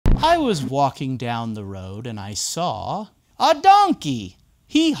I was walking down the road and I saw a donkey.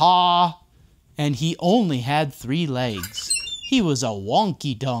 Hee-haw! And he only had 3 legs. He was a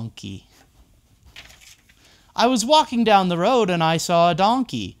wonky donkey. I was walking down the road and I saw a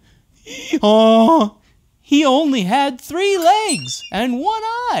donkey. Hee-haw! He only had 3 legs and 1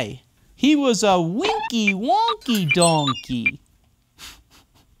 eye. He was a winky wonky donkey.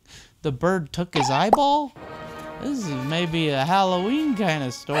 The bird took his eyeball? This is maybe a Halloween kind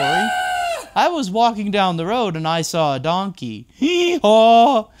of story. I was walking down the road and I saw a donkey.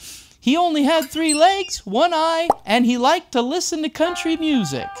 Hee-haw! He only had 3 legs, 1 eye, and he liked to listen to country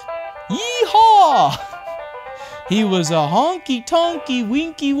music. Yee-haw! He was a honky-tonky,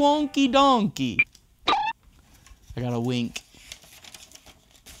 winky-wonky donkey. I got a wink.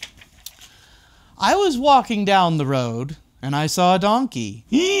 I was walking down the road and I saw a donkey.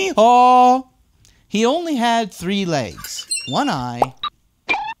 Hee-haw! He only had 3 legs, 1 eye.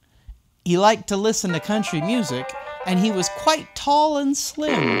 He liked to listen to country music, and he was quite tall and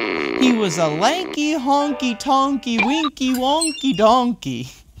slim. He was a lanky, honky-tonky, winky-wonky donkey.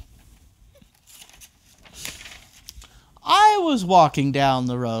 I was walking down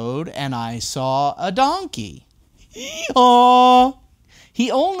the road, and I saw a donkey. Hee-haw! He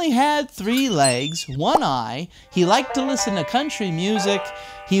only had 3 legs, 1 eye. He liked to listen to country music.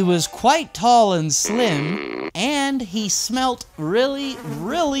 He was quite tall and slim, and he smelt really,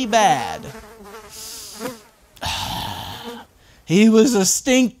 really bad. He was a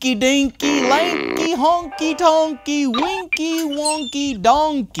stinky, dinky, lanky, honky-tonky, winky-wonky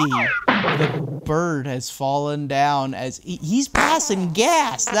donkey. The bird has fallen down as he's passing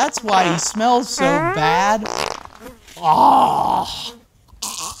gas. That's why he smells so bad. Ah!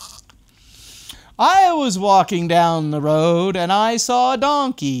 I was walking down the road and I saw a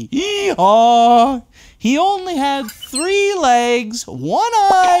donkey. Hee-haw! He only had 3 legs, 1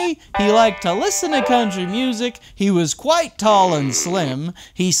 eye. He liked to listen to country music. He was quite tall and slim.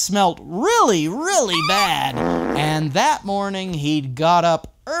 He smelt really, really bad. And that morning he'd got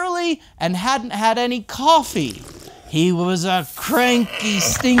up early and hadn't had any coffee. He was a cranky,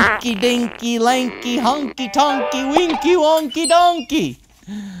 stinky, dinky, lanky, honky-tonky, winky-wonky donkey.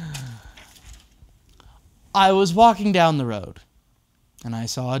 I was walking down the road, and I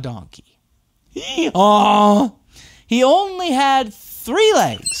saw a donkey. Hee-haw! He only had 3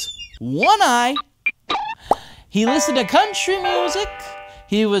 legs, 1 eye. He listened to country music.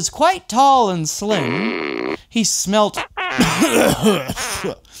 He was quite tall and slim. He smelt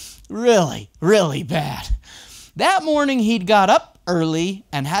really, really bad. That morning he'd got up early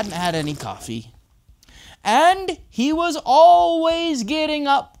and hadn't had any coffee. And he was always getting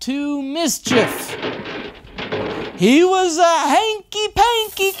up to mischief. He was a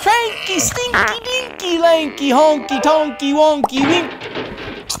hanky-panky, cranky, stinky, dinky, lanky, honky-tonky, wonky, wink.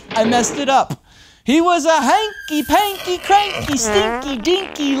 I messed it up. He was a hanky-panky, cranky, stinky,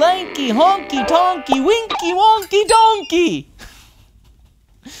 dinky, lanky, honky-tonky, winky, wonky donkey.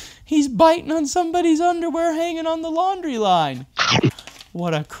 He's biting on somebody's underwear hanging on the laundry line.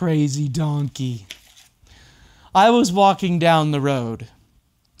 What a crazy donkey. I was walking down the road,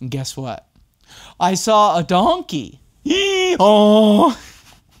 and guess what? I saw a donkey. Hee-haw!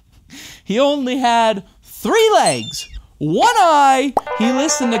 He only had 3 legs, 1 eye. He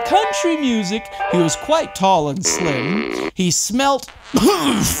listened to country music. He was quite tall and slim. He smelt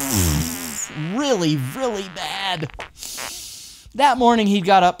really, really bad. That morning he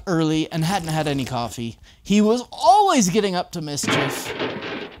got up early and hadn't had any coffee. He was always getting up to mischief,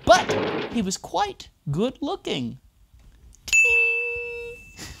 but he was quite good looking.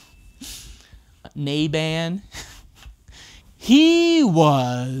 Neighban. He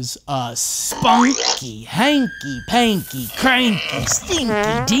was a spunky, hanky-panky, cranky,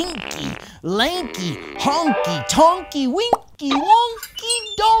 stinky, dinky, lanky, honky-tonky,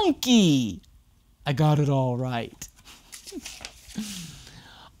 winky-wonky donkey. I got it all right.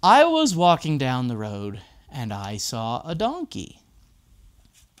 I was walking down the road and I saw a donkey.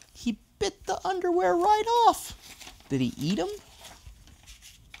 He bit the underwear right off. Did he eat them?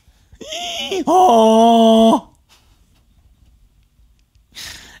 Oh!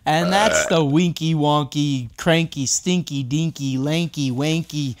 And that's the winky wonky, cranky, stinky, dinky, lanky,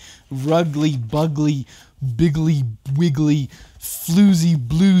 wanky, ruggly, bugly, bigly, wiggly, floozy,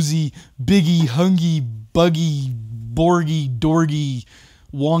 bluesy, biggy, hungy, buggy, borgy, dorgy,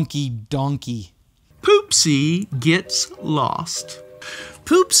 wonky donkey. Poopsie gets lost.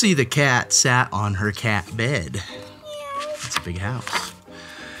 Poopsie the cat sat on her cat bed. It's a big house.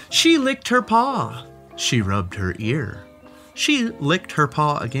 She licked her paw. She rubbed her ear. She licked her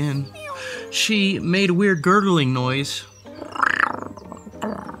paw again. She made a weird gurgling noise.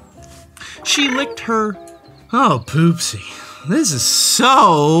 she licked her... Oh, Poopsie, this is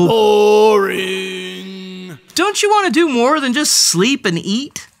so... Boring. Don't you want to do more than just sleep and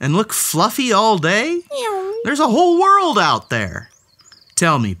eat and look fluffy all day? There's a whole world out there.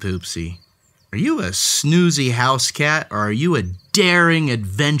 Tell me, Poopsie, are you a snoozy house cat or are you a daring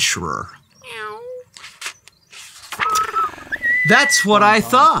adventurer? That's what I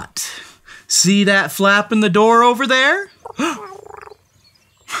thought. See that flap in the door over there?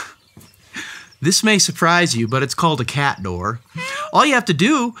 This may surprise you, but it's called a cat door. All you have to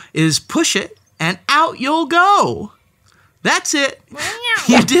do is push it and out you'll go. That's it.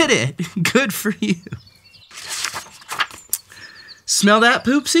 You did it. Good for you. Smell that,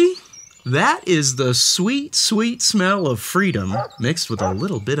 Poopsie? That is the sweet, sweet smell of freedom mixed with a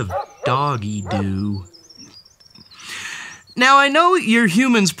little bit of doggy doo. Now, I know your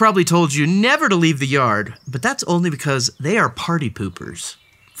humans probably told you never to leave the yard, but that's only because they are party poopers.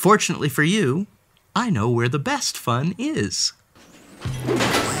 Fortunately for you, I know where the best fun is.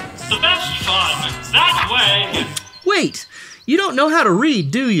 The best fun, that way. Wait, you don't know how to read,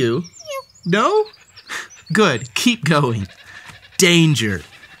 do you? No? Good, keep going. Danger.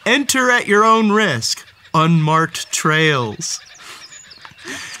 Enter at your own risk. Unmarked trails.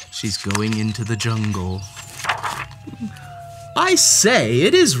 She's going into the jungle. I say,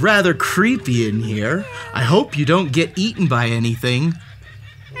 it is rather creepy in here. I hope you don't get eaten by anything.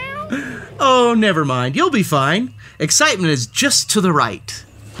 Oh, never mind. You'll be fine. Excitement is just to the right.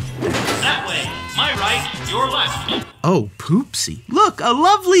 That way. My right, your left. Oh, Poopsie. Look, a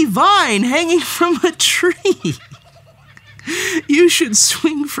lovely vine hanging from a tree. You should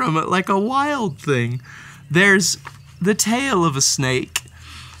swing from it like a wild thing. There's the tail of a snake,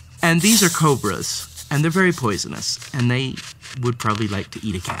 and these are cobras, and they're very poisonous, and they would probably like to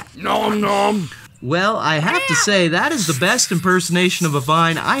eat a cat. Nom nom. Well, I have to say, that is the best impersonation of a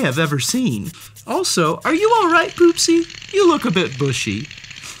vine I have ever seen. Also, are you all right, Poopsie? You look a bit bushy.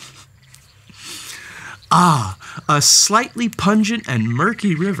 Ah, a slightly pungent and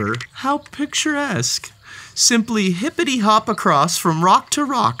murky river. How picturesque. Simply hippity-hop across from rock to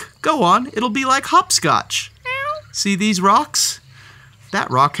rock. Go on, it'll be like hopscotch. See these rocks? That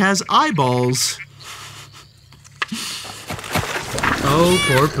rock has eyeballs. Oh,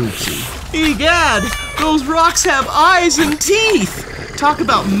 poor Poopsie. Egad, those rocks have eyes and teeth. Talk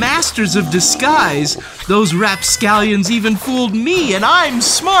about masters of disguise. Those rapscallions even fooled me, and I'm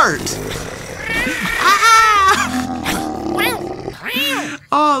smart.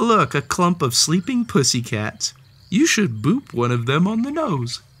 Oh, look, a clump of sleeping pussycats. You should boop one of them on the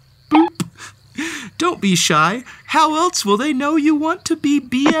nose. Boop. Don't be shy. How else will they know you want to be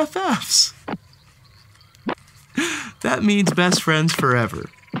BFFs? That means best friends forever.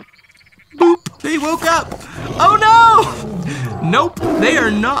 Boop, they woke up. Oh no! Nope, they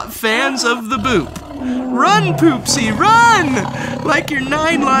are not fans of the boop. Run, Poopsie, run! Like your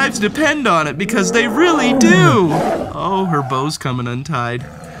 9 lives depend on it, because they really do. Oh, her bow's coming untied.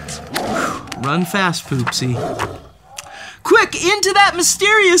 Run fast, Poopsie. Quick, into that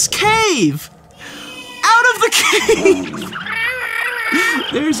mysterious cave! Out of the cave!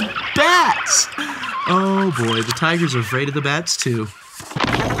 There's bats! Oh boy, the tigers are afraid of the bats too.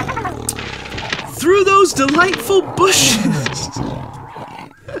 Through those delightful bushes!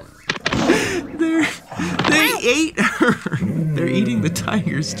 They ate her. They're eating the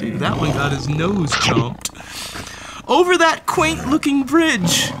tigers too. That one got his nose chomped. Over that quaint-looking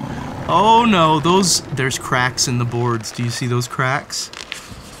bridge. Oh no, there's cracks in the boards. Do you see those cracks?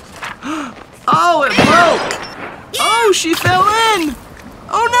 Oh, it broke! Oh, she fell in!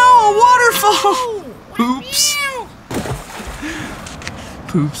 Oh no, a waterfall! Oops.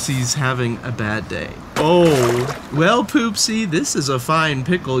 Poopsie's having a bad day. Oh, well, Poopsie, this is a fine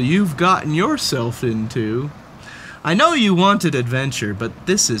pickle you've gotten yourself into. I know you wanted adventure, but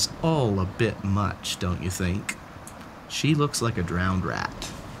this is all a bit much, don't you think? She looks like a drowned rat.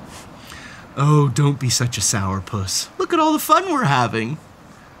 Oh, don't be such a sourpuss. Look at all the fun we're having.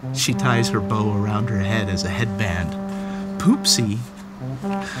 She ties her bow around her head as a headband. Poopsie.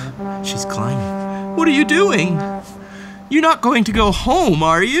 She's climbing. What are you doing? You're not going to go home,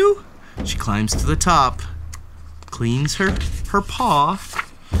 are you? She climbs to the top, cleans her paw.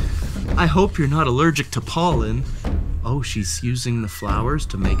 I hope you're not allergic to pollen. Oh, she's using the flowers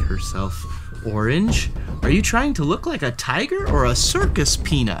to make herself orange. Are you trying to look like a tiger or a circus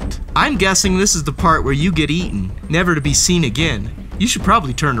peanut? I'm guessing this is the part where you get eaten, never to be seen again. You should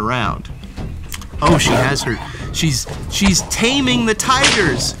probably turn around. Oh, she has her, she's taming the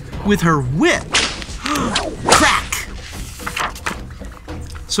tigers with her whip. Crack!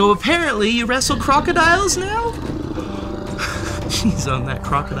 So apparently you wrestle crocodiles now? She's on that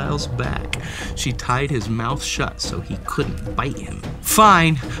crocodile's back. She tied his mouth shut so he couldn't bite him.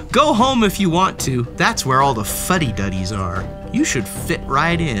 Fine, go home if you want to. That's where all the fuddy-duddies are. You should fit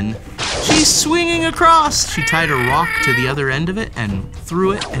right in. She's swinging across. She tied a rock to the other end of it and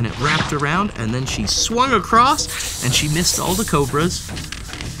threw it, and it wrapped around, and then she swung across, and she missed all the cobras.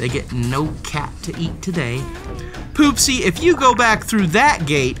 They get no cat to eat today. Poopsie, if you go back through that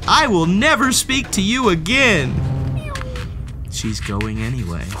gate, I will never speak to you again. She's going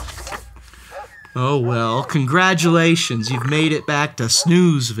anyway. Oh well, congratulations, you've made it back to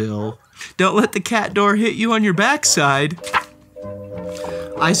Snoozeville. Don't let the cat door hit you on your backside.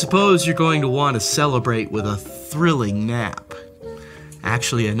 I suppose you're going to want to celebrate with a thrilling nap.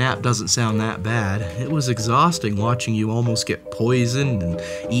 Actually, a nap doesn't sound that bad. It was exhausting watching you almost get poisoned and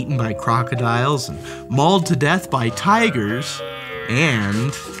eaten by crocodiles and mauled to death by tigers.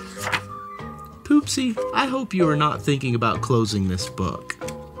 And... Poopsie, I hope you are not thinking about closing this book.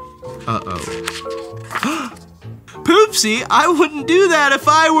 Uh-oh. Poopsie, I wouldn't do that if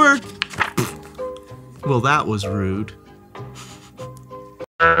I were... Well, that was rude.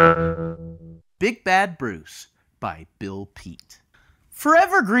 Big Bad Bruce by Bill Peet.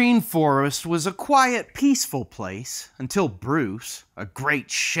 Forever Green Forest was a quiet, peaceful place until Bruce, a great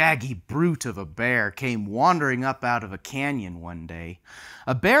shaggy brute of a bear, came wandering up out of a canyon one day.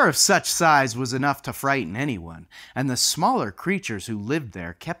 A bear of such size was enough to frighten anyone, and the smaller creatures who lived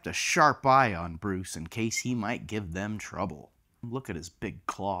there kept a sharp eye on Bruce in case he might give them trouble. Look at his big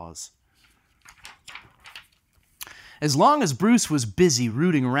claws. As long as Bruce was busy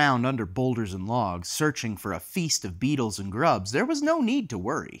rooting around under boulders and logs, searching for a feast of beetles and grubs, there was no need to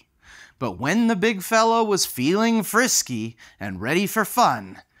worry. But when the big fellow was feeling frisky and ready for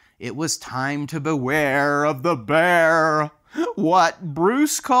fun, it was time to beware of the bear. What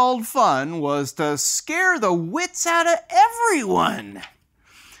Bruce called fun was to scare the wits out of everyone.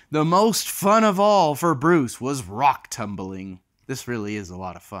 The most fun of all for Bruce was rock tumbling. This really is a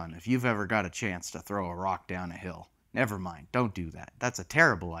lot of fun if you've ever got a chance to throw a rock down a hill. Never mind, don't do that. That's a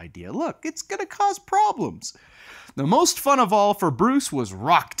terrible idea. Look, it's gonna cause problems. The most fun of all for Bruce was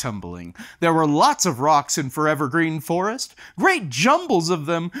rock tumbling. There were lots of rocks in Forever Green Forest, great jumbles of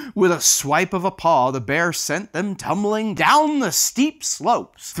them. With a swipe of a paw, the bear sent them tumbling down the steep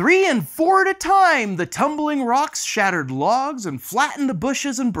slopes. 3 and 4 at a time, the tumbling rocks shattered logs and flattened the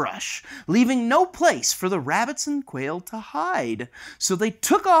bushes and brush, leaving no place for the rabbits and quail to hide. So they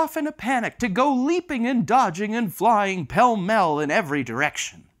took off in a panic to go leaping and dodging and flying pell-mell in every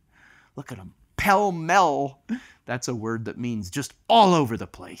direction. Look at them, pell-mell. That's a word that means just all over the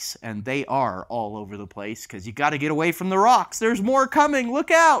place. And they are all over the place because you got to get away from the rocks. There's more coming.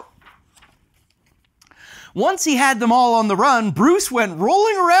 Look out. Once he had them all on the run, Bruce went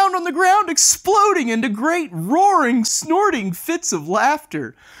rolling around on the ground, exploding into great roaring, snorting fits of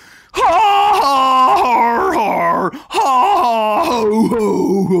laughter. Ha ha ha ha ho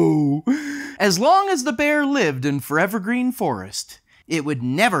ho ho. As long as the bear lived in Forever Green Forest, it would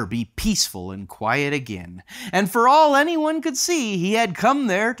never be peaceful and quiet again, and for all anyone could see, he had come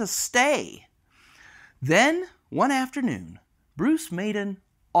there to stay. Then, one afternoon, Bruce made an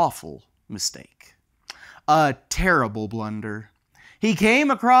awful mistake. A terrible blunder. He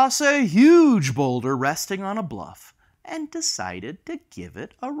came across a huge boulder resting on a bluff and decided to give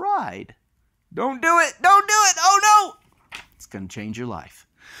it a ride. Don't do it! Don't do it! Oh no! It's gonna change your life.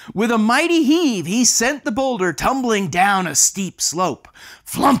 With a mighty heave, he sent the boulder tumbling down a steep slope.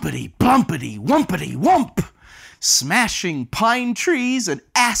 Flumpity, blumpity, wumpity, wump! Smashing pine trees and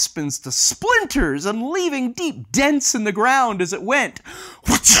aspens to splinters and leaving deep dents in the ground as it went.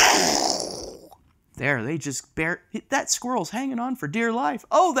 There, they just that squirrel's hanging on for dear life.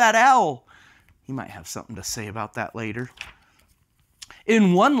 Oh, that owl! He might have something to say about that later.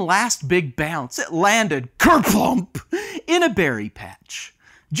 In one last big bounce, it landed kerplump in a berry patch,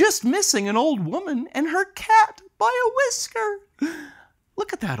 just missing an old woman and her cat by a whisker.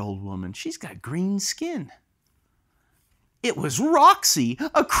 Look at that old woman. She's got green skin. It was Roxy,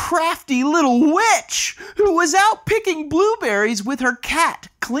 a crafty little witch, who was out picking blueberries with her cat,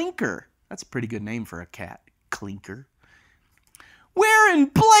 Clinker. That's a pretty good name for a cat, Clinker. Where in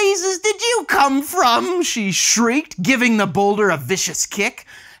blazes did you come from? She shrieked, giving the boulder a vicious kick.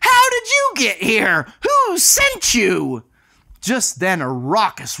 How did you get here? Who sent you? Just then a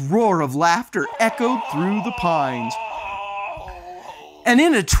raucous roar of laughter echoed through the pines. And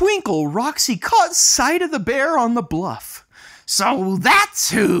in a twinkle, Roxy caught sight of the bear on the bluff. So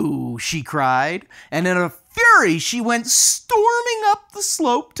that's who, she cried, and in a fury she went storming up the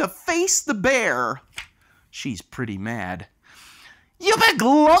slope to face the bear. She's pretty mad. You big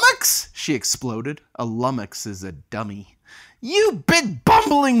lummox, she exploded. A lummox is a dummy. You big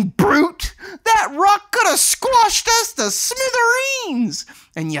bumbling brute! That rock could have squashed us to smithereens!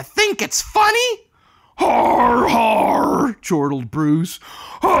 And you think it's funny? Har, har, chortled Bruce.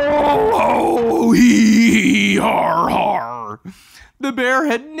 Ho, ho, hee, har, har. The bear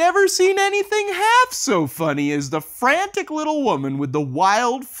had never seen anything half so funny as the frantic little woman with the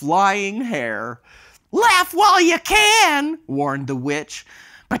wild flying hair. Laugh while you can, warned the witch,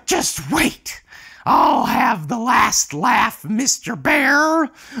 but just wait. I'll have the last laugh, Mr. Bear.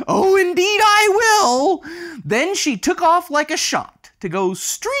 Oh, indeed I will. Then she took off like a shot to go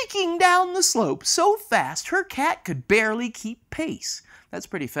streaking down the slope so fast her cat could barely keep pace. That's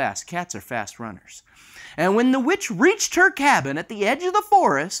pretty fast. Cats are fast runners. And when the witch reached her cabin at the edge of the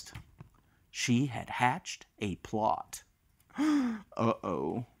forest, she had hatched a plot.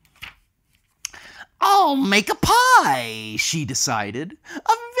 Uh-oh. I'll make a pie, she decided.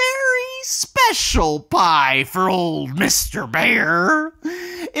 A very special pie for old Mr. Bear.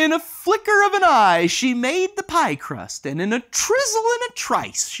 In a flicker of an eye, she made the pie crust, and in a trizzle and a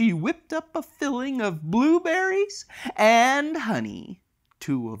trice, she whipped up a filling of blueberries and honey,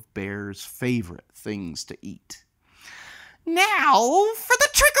 two of Bear's favorite things to eat. Now for the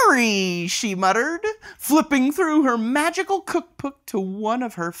trickery, she muttered, flipping through her magical cookbook to one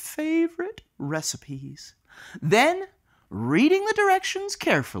of her favorite recipes. Then, reading the directions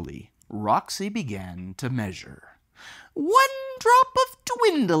carefully, Roxy began to measure. 1 drop of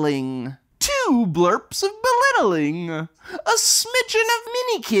dwindling, 2 blurps of belittling, a smidgen of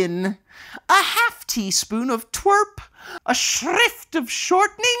minikin, a half teaspoon of twerp, a shrift of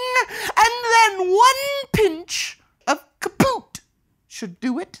shortening, and then 1 pinch of kaput should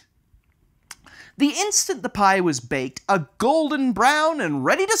do it. The instant the pie was baked, a golden brown and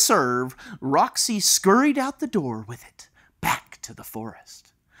ready to serve, Roxy scurried out the door with it, back to the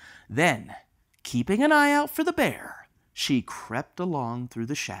forest. Then, keeping an eye out for the bear, she crept along through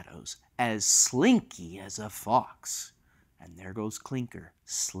the shadows, as slinky as a fox. And there goes Clinker,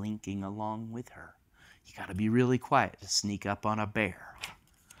 slinking along with her. You gotta be really quiet to sneak up on a bear.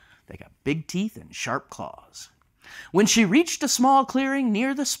 They got big teeth and sharp claws. When she reached a small clearing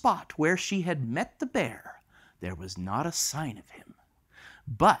near the spot where she had met the bear, there was not a sign of him.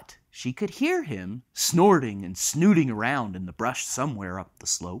 But she could hear him snorting and snooting around in the brush somewhere up the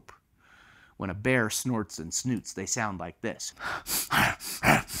slope. When a bear snorts and snoots, they sound like this.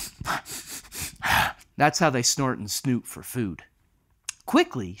 That's how they snort and snoot for food.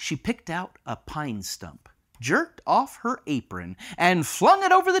 Quickly, she picked out a pine stump, jerked off her apron, and flung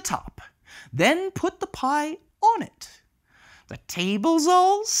it over the top. Then put the pie on it. The table's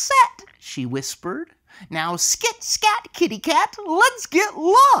all set, she whispered. Now skit, scat, kitty cat, let's get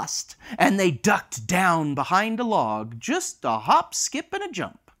lost. And they ducked down behind a log, just a hop, skip, and a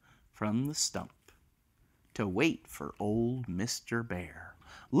jump from the stump, to wait for old Mr. Bear.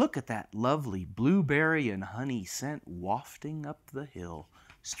 Look at that lovely blueberry and honey scent wafting up the hill,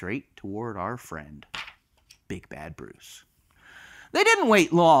 straight toward our friend, Big Bad Bruce. They didn't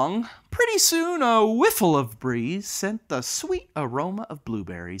wait long. Pretty soon a whiffle of breeze sent the sweet aroma of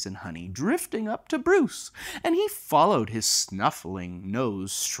blueberries and honey drifting up to Bruce, and he followed his snuffling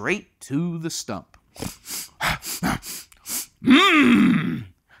nose straight to the stump. Mmm!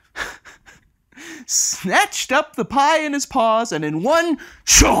 Snatched up the pie in his paws, and in one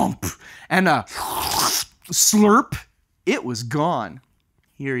chomp and a slurp, it was gone.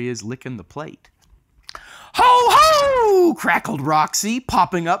 Here he is licking the plate. Ho, ho! Crackled Roxy,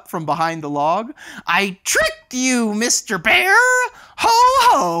 popping up from behind the log. I tricked you, Mr. Bear! Ho,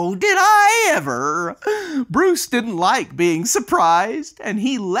 ho, did I ever! Bruce didn't like being surprised, and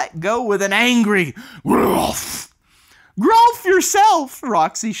he let go with an angry "Growlf." Growlf yourself,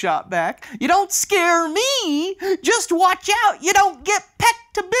 Roxy shot back. You don't scare me. Just watch out you don't get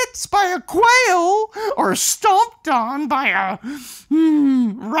pecked to bits by a quail or stomped on by a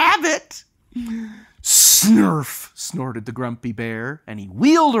rabbit. Snurf, snorted the grumpy bear, and he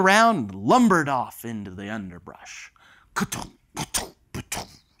wheeled around and lumbered off into the underbrush. Ka-tum, ka-tum, ka-tum.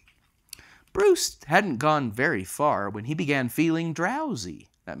 Bruce hadn't gone very far when he began feeling drowsy.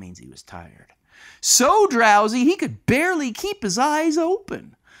 That means he was tired. So drowsy he could barely keep his eyes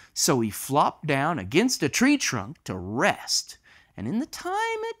open. So he flopped down against a tree trunk to rest. And in the time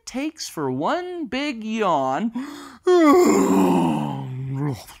it takes for one big yawn,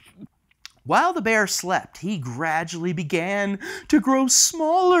 while the bear slept, he gradually began to grow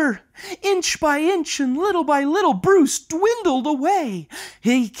smaller. Inch by inch and little by little, Bruce dwindled away.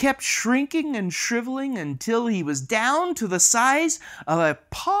 He kept shrinking and shriveling until he was down to the size of a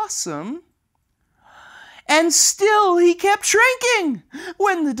possum. And still he kept shrinking.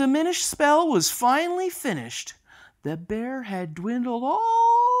 When the diminished spell was finally finished, the bear had dwindled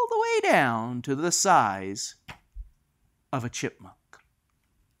all the way down to the size of a chipmunk.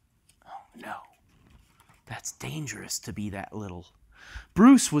 Oh no, that's dangerous to be that little.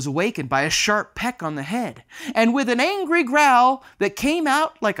 Bruce was awakened by a sharp peck on the head, and with an angry growl that came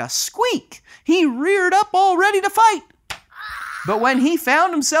out like a squeak, he reared up all ready to fight. But when he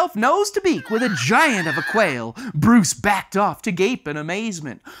found himself nose to beak with a giant of a quail, Bruce backed off to gape in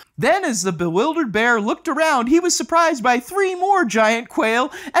amazement. Then as the bewildered bear looked around, he was surprised by 3 more giant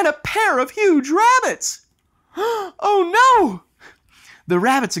quail and a pair of huge rabbits. Oh no! The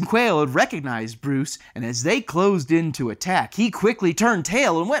rabbits and quail had recognized Bruce, and as they closed in to attack, he quickly turned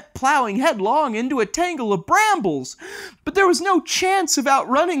tail and went plowing headlong into a tangle of brambles. But there was no chance of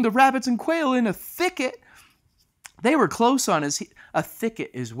outrunning the rabbits and quail in a thicket. They were close on his A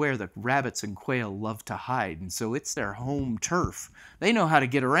thicket is where the rabbits and quail love to hide, and so it's their home turf. They know how to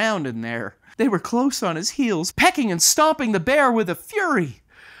get around in there. They were close on his heels, pecking and stomping the bear with a fury.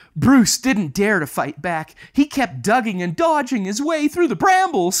 Bruce didn't dare to fight back. He kept ducking and dodging his way through the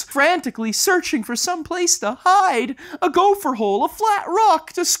brambles, frantically searching for some place to hide, a gopher hole, a flat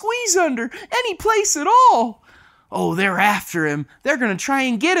rock to squeeze under, any place at all. Oh, they're after him. They're going to try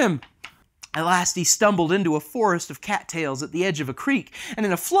and get him. At last he stumbled into a forest of cattails at the edge of a creek, and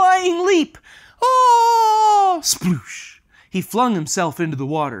in a flying leap, oh, sploosh, he flung himself into the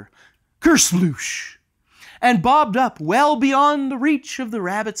water, kersploosh, and bobbed up well beyond the reach of the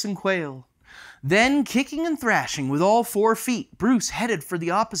rabbits and quail. Then, kicking and thrashing with all 4 feet, Bruce headed for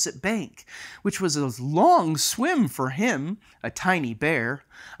the opposite bank, which was a long swim for him, a tiny bear.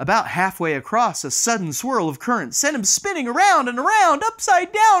 About halfway across, a sudden swirl of current sent him spinning around and around,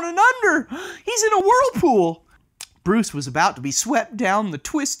 upside down and under. He's in a whirlpool. Bruce was about to be swept down the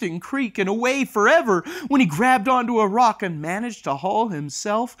twisting creek and away forever when he grabbed onto a rock and managed to haul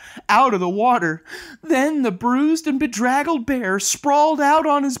himself out of the water. Then the bruised and bedraggled bear sprawled out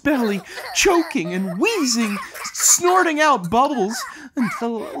on his belly, choking and wheezing, snorting out bubbles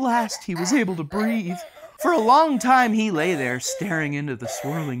until at last he was able to breathe. For a long time he lay there staring into the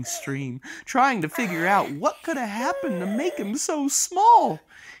swirling stream, trying to figure out what could have happened to make him so small.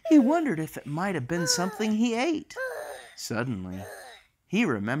 He wondered if it might have been something he ate. Suddenly, he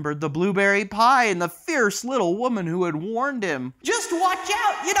remembered the blueberry pie and the fierce little woman who had warned him. Just watch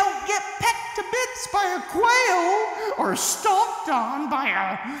out you don't get pecked to bits by a quail or stomped on by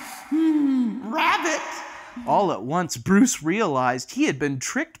a rabbit. All at once, Bruce realized he had been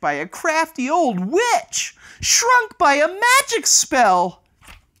tricked by a crafty old witch, shrunk by a magic spell.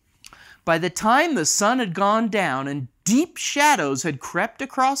 By the time the sun had gone down and deep shadows had crept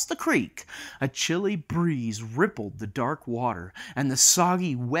across the creek, a chilly breeze rippled the dark water, and the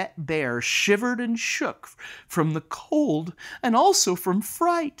soggy, wet bear shivered and shook from the cold and also from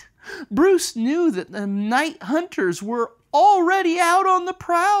fright. Bruce knew that the night hunters were already out on the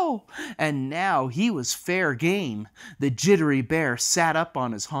prowl, and now he was fair game. The jittery bear sat up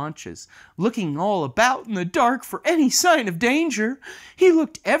on his haunches, looking all about in the dark for any sign of danger. He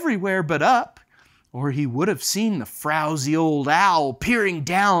looked everywhere but up, or he would have seen the frowsy old owl peering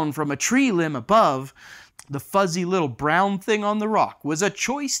down from a tree limb above. The fuzzy little brown thing on the rock was a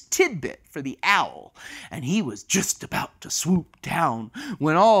choice tidbit for the owl, and he was just about to swoop down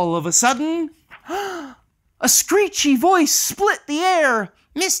when all of a sudden, a screechy voice split the air.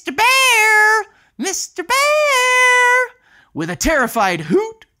 "Mr. Bear! Mr. Bear!" With a terrified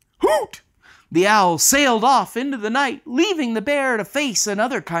hoot, hoot, the owl sailed off into the night, leaving the bear to face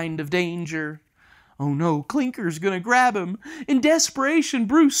another kind of danger. Oh no, Clinker's gonna grab him. In desperation,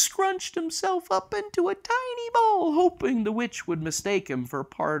 Bruce scrunched himself up into a tiny ball, hoping the witch would mistake him for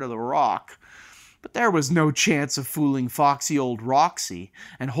part of the rock. But there was no chance of fooling foxy old Roxy,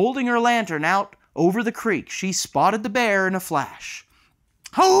 and holding her lantern out over the creek, she spotted the bear in a flash.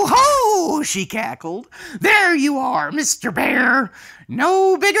 "Ho, ho!" she cackled. "There you are, Mr. Bear.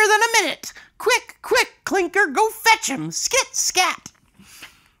 No bigger than a minute. Quick, quick, Clinker, go fetch him. Skit, scat."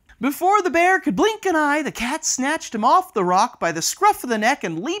 Before the bear could blink an eye, the cat snatched him off the rock by the scruff of the neck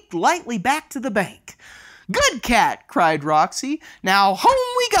and leaped lightly back to the bank. "Good cat!" cried Roxy. "Now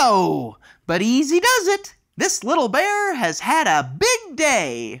home we go! But easy does it. This little bear has had a big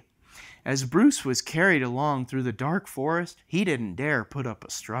day." As Bruce was carried along through the dark forest, he didn't dare put up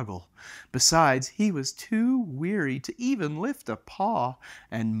a struggle. Besides, he was too weary to even lift a paw,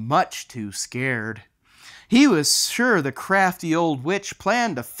 and much too scared. He was sure the crafty old witch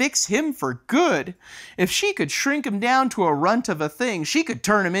planned to fix him for good. If she could shrink him down to a runt of a thing, she could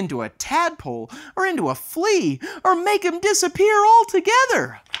turn him into a tadpole, or into a flea, or make him disappear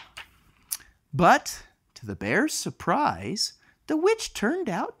altogether. But, to the bear's surprise, The witch turned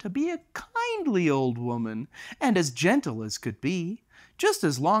out to be a kindly old woman, and as gentle as could be, just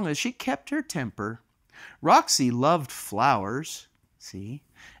as long as she kept her temper. Roxy loved flowers, see,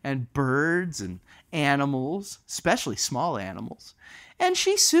 and birds and animals, especially small animals, and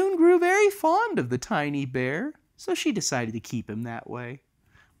she soon grew very fond of the tiny bear, so she decided to keep him that way.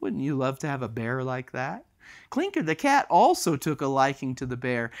 Wouldn't you love to have a bear like that? Clinker the cat also took a liking to the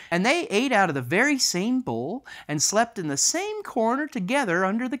bear, and they ate out of the very same bowl and slept in the same corner together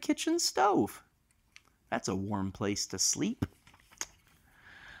under the kitchen stove. That's a warm place to sleep.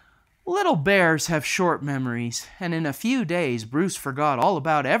 Little bears have short memories, and in a few days Bruce forgot all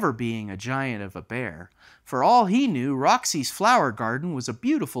about ever being a giant of a bear. For all he knew, Roxy's flower garden was a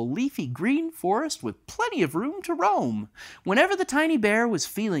beautiful leafy green forest with plenty of room to roam. Whenever the tiny bear was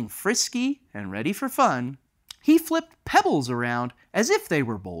feeling frisky and ready for fun, he flipped pebbles around as if they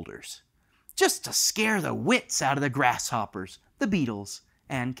were boulders, just to scare the wits out of the grasshoppers, the beetles,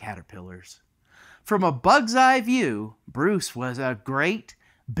 and caterpillars. From a bug's eye view, Bruce was a great,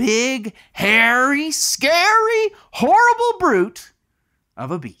 big, hairy, scary, horrible brute of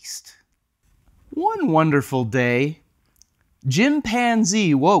a beast. One wonderful day,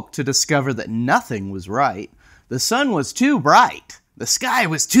 Chimpanzee woke to discover that nothing was right. The sun was too bright, the sky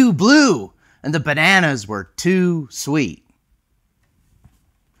was too blue, and the bananas were too sweet.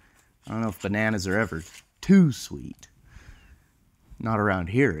 I don't know if bananas are ever too sweet. Not around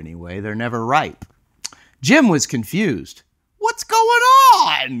here anyway, they're never ripe. Jim was confused. What's going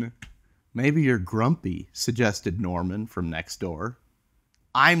on? Maybe you're grumpy, suggested Norman from next door.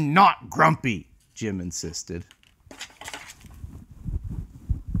 I'm not grumpy, Jim insisted.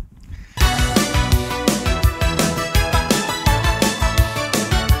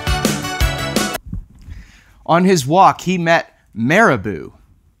 On his walk, he met Marabou.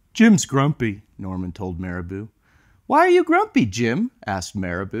 Jim's grumpy, Norman told Marabou. Why are you grumpy, Jim? Asked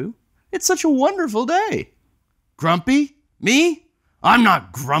Marabou. It's such a wonderful day. Grumpy? Me? I'm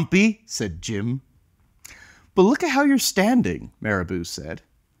not grumpy, said Jim. But look at how you're standing, Marabou said.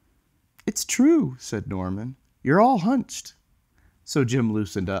 It's true, said Norman. You're all hunched. So Jim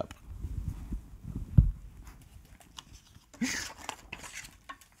loosened up.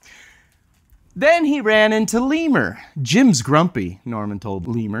 Then he ran into Lemur. Jim's grumpy, Norman told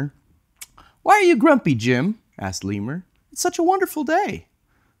Lemur. Why are you grumpy, Jim? Asked Lemur. It's such a wonderful day.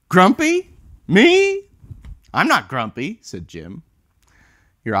 Grumpy? Me? I'm not grumpy, said Jim.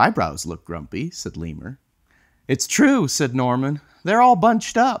 Your eyebrows look grumpy, said Lemur. It's true, said Norman. They're all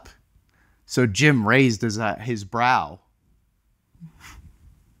bunched up. So Jim raised his brow.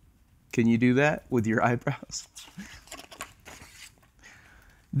 Can you do that with your eyebrows?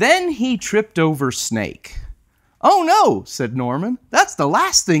 Then he tripped over Snake. Oh no, said Norman. That's the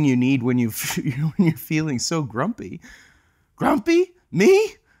last thing you need when you're feeling so grumpy. Grumpy?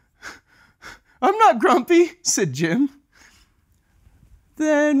 Me? I'm not grumpy, said Jim.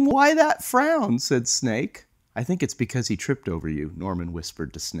 Then why that frown, said Snake. I think it's because he tripped over you, Norman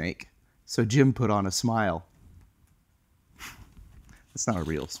whispered to Snake. So Jim put on a smile. It's not a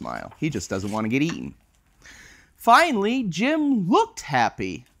real smile. He just doesn't want to get eaten. Finally, Jim looked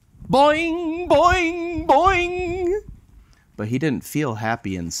happy. Boing, boing, boing. But he didn't feel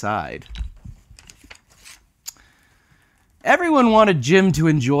happy inside. Everyone wanted Jim to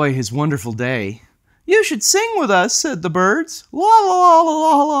enjoy his wonderful day. You should sing with us, said the birds. La la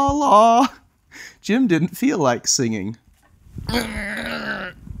la la la la. Jim didn't feel like singing.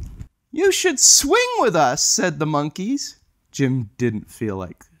 You should swing with us, said the monkeys. Jim didn't feel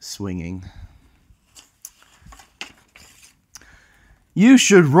like swinging. You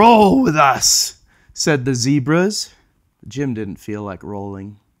should roll with us, said the zebras. Jim didn't feel like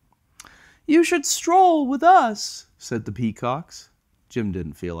rolling. You should stroll with us, said the peacocks. Jim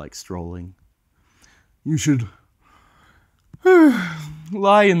didn't feel like strolling. You should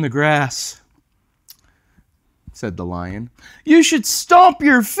lie in the grass, said the lion. You should stomp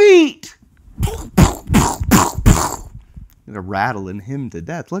your feet. They're rattling him to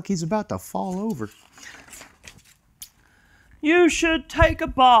death. Look, he's about to fall over. You should take a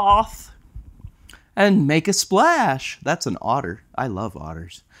bath and make a splash. That's an otter. I love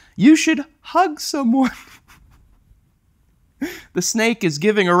otters. You should hug someone. The snake is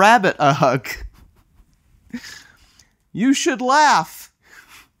giving a rabbit a hug. You should laugh.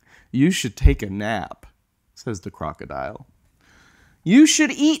 You should take a nap, says the crocodile. You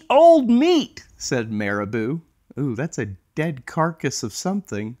should eat old meat, said Marabou. Ooh, that's a dead carcass of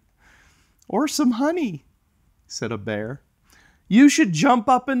something. Or some honey, said a bear. You should jump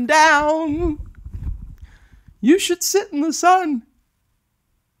up and down. You should sit in the sun.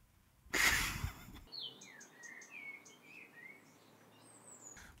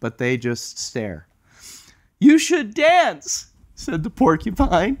 but they just stare. "You should dance," said the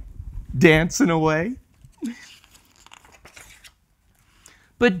porcupine, dancing away.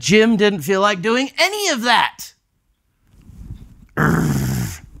 But Jim didn't feel like doing any of that.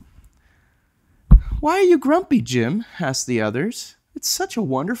 "Why are you grumpy, Jim?" asked the others. "It's such a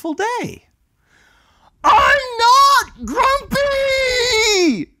wonderful day." "I'm not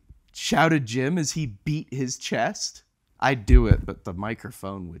grumpy!" shouted Jim as he beat his chest. I'd do it, but the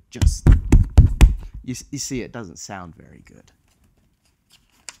microphone would just... You see, it doesn't sound very good.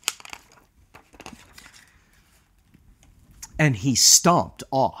 And he stomped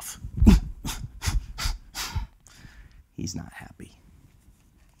off. He's not happy.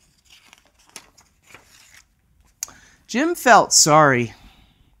 Jim felt sorry.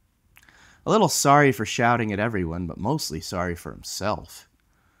 A little sorry for shouting at everyone, but mostly sorry for himself.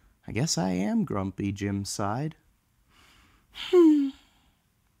 "I guess I am grumpy," Jim sighed.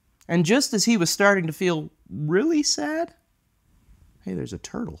 And just as he was starting to feel really sad, hey, there's a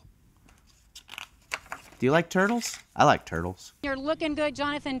turtle. Do you like turtles? I like turtles. You're looking good.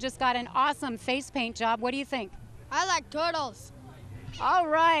 Jonathan just got an awesome face paint job. What do you think? I like turtles. All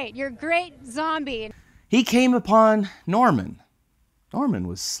right, you're great zombie. He came upon Norman. Norman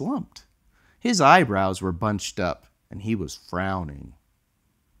was slumped. His eyebrows were bunched up, and he was frowning.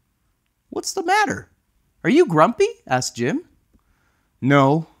 "What's the matter? Are you grumpy?" asked Jim.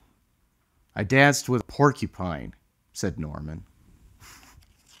 "No, I danced with a porcupine," said Norman.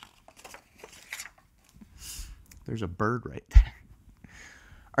 There's a bird right there.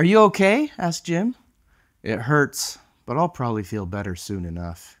 "Are you okay?" asked Jim. "It hurts, but I'll probably feel better soon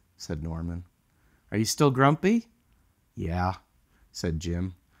enough," said Norman. "Are you still grumpy?" "Yeah," said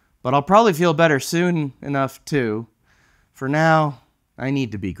Jim. "But I'll probably feel better soon enough, too. For now, I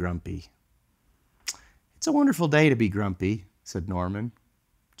need to be grumpy." "It's a wonderful day to be grumpy," said Norman.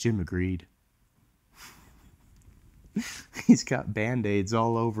 Jim agreed. He's got Band-Aids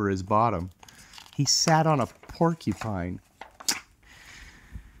all over his bottom. He sat on a porcupine.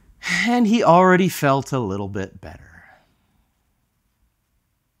 And he already felt a little bit better.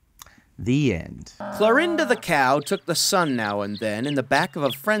 The end. Clarinda the cow took the sun now and then in the back of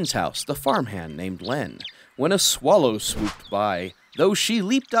a friend's house, the farmhand named Len, when a swallow swooped by. Though she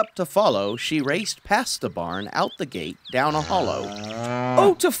leaped up to follow, she raced past the barn, out the gate, down a hollow.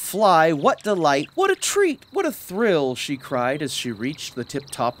 "Oh, to fly, what delight, what a treat, what a thrill," she cried as she reached the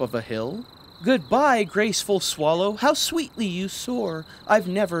tip-top of a hill. "Goodbye, graceful swallow, how sweetly you soar. I've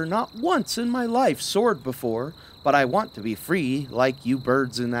never, not once in my life, soared before. But I want to be free, like you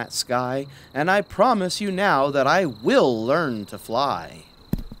birds in that sky, and I promise you now that I will learn to fly."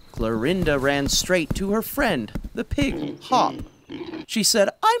 Clarinda ran straight to her friend, the pig, Hop. She said,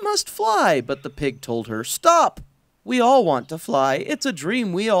 "I must fly," but the pig told her, "Stop! We all want to fly. It's a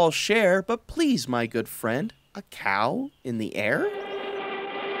dream we all share, but please, my good friend, a cow in the air?"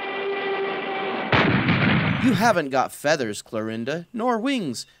 "You haven't got feathers, Clarinda, nor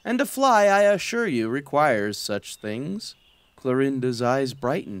wings, and to fly, I assure you, requires such things." Clarinda's eyes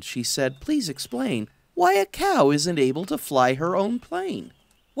brightened. She said, "Please explain why a cow isn't able to fly her own plane."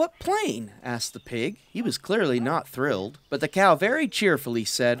 "What plane?" asked the pig. He was clearly not thrilled, but the cow very cheerfully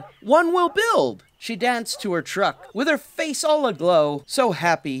said, "One we'll build." She danced to her truck, with her face all aglow, so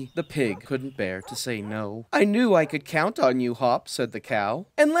happy the pig couldn't bear to say no. "I knew I could count on you, Hop," said the cow.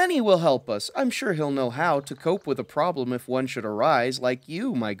 "And Lenny will help us. I'm sure he'll know how to cope with a problem if one should arise, like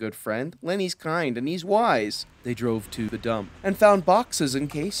you, my good friend. Lenny's kind and he's wise." They drove to the dump and found boxes and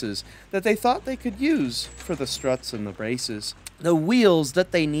cases that they thought they could use for the struts and the braces. The wheels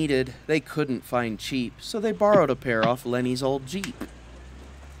that they needed, they couldn't find cheap, so they borrowed a pair off Lenny's old Jeep.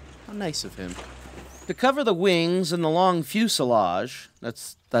 How nice of him. To cover the wings and the long fuselage,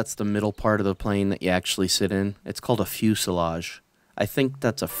 that's the middle part of the plane that you actually sit in. It's called a fuselage. I think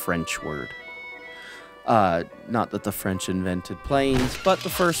that's a French word. Not that the French invented planes, but the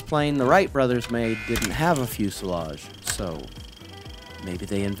first plane the Wright brothers made didn't have a fuselage, so maybe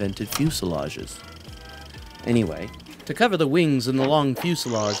they invented fuselages. Anyway, to cover the wings and the long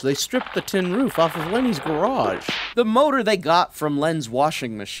fuselage, they stripped the tin roof off of Lenny's garage. The motor they got from Len's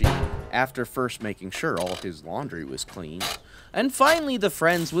washing machine, after first making sure all his laundry was clean. And finally, the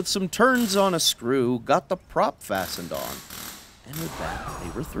friends, with some turns on a screw, got the prop fastened on. And with that, they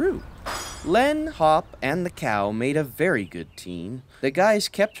were through. Len, Hop, and the cow made a very good team. The guys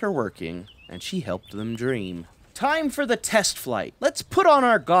kept her working, and she helped them dream. "Time for the test flight. Let's put on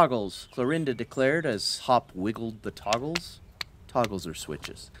our goggles," Clarinda declared as Hop wiggled the toggles. Toggles are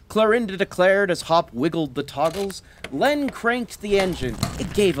switches. Clarinda declared as Hop wiggled the toggles. Len cranked the engine.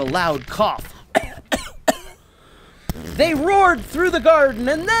 It gave a loud cough. They roared through the garden,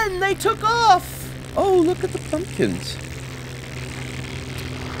 and then they took off. Oh, look at the pumpkins.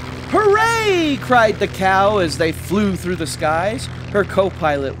 Hooray! Cried the cow as they flew through the skies. Her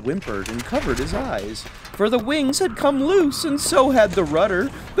co-pilot whimpered and covered his eyes, for the wings had come loose and so had the rudder.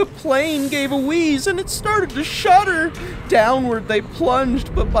 The plane gave a wheeze and it started to shudder. Downward they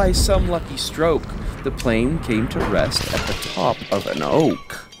plunged, but by some lucky stroke, the plane came to rest at the top of an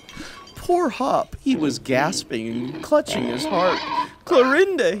oak. Poor Hop, he was gasping and clutching his heart.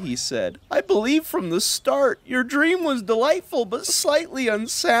 Clarinda, he said, I believe from the start your dream was delightful but slightly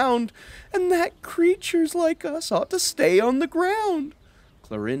unsound, and that creatures like us ought to stay on the ground.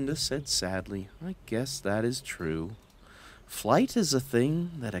 Clarinda said sadly, I guess that is true. Flight is a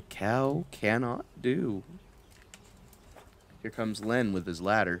thing that a cow cannot do. Here comes Len with his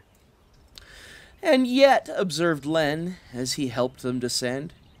ladder. And yet, observed Len, as he helped them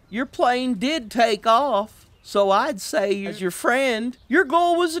descend, your plane did take off, so I'd say as your friend, your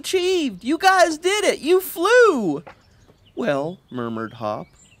goal was achieved. You guys did it. You flew. Well, murmured Hop,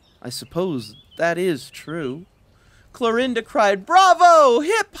 I suppose that is true. Clarinda cried, bravo,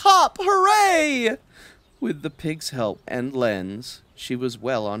 hip hop, hooray! With the pig's help and Len's, she was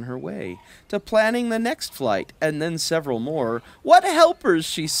well on her way to planning the next flight and then several more. What helpers,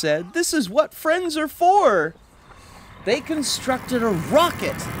 she said, this is what friends are for. They constructed a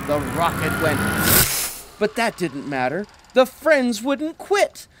rocket. The rocket went, but that didn't matter. The friends wouldn't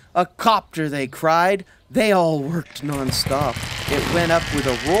quit. A copter, they cried. They all worked nonstop. It went up with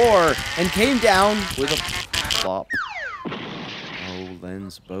a roar and came down with a plop. Oh,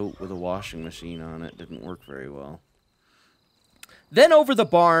 Len's boat with a washing machine on it didn't work very well. Then over the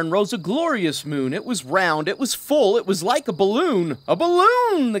barn rose a glorious moon. It was round, it was full, it was like a balloon. A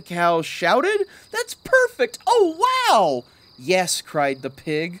balloon, the cow shouted. That's perfect. Oh, wow! Yes, cried the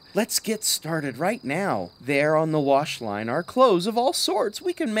pig. Let's get started right now. There on the wash line are clothes of all sorts.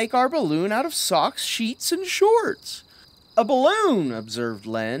 We can make our balloon out of socks, sheets, and shorts. A balloon, observed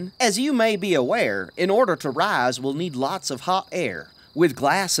Len. As you may be aware, in order to rise, we'll need lots of hot air. With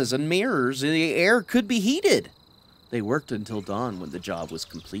glasses and mirrors, the air could be heated. They worked until dawn when the job was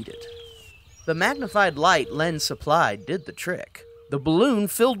completed. The magnified light Len supplied did the trick. The balloon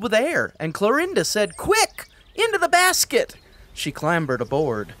filled with air, and Clarinda said, quick, into the basket. She clambered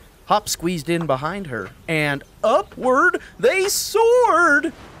aboard. Hop squeezed in behind her, and upward they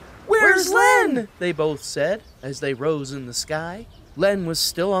soared. Where's Len? They both said as they rose in the sky. Len was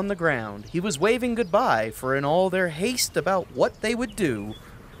still on the ground. He was waving goodbye, for in all their haste about what they would do,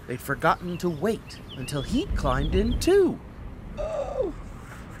 they'd forgotten to wait until he'd climbed in too. Oh.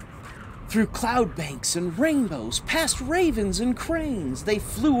 Through cloud banks and rainbows, past ravens and cranes, they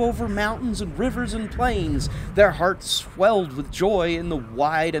flew over mountains and rivers and plains. Their hearts swelled with joy in the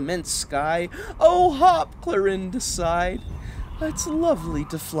wide, immense sky. Oh, Hop, Clarinda sighed. It's lovely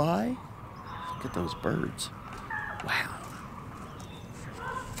to fly. Look at those birds. Wow.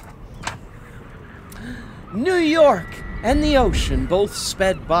 New York and the ocean both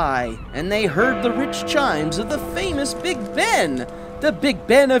sped by, and they heard the rich chimes of the famous Big Ben, the Big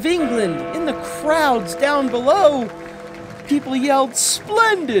Ben of England, in the crowds down below. People yelled,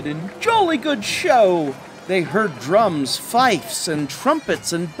 splendid and jolly good show. They heard drums, fifes, and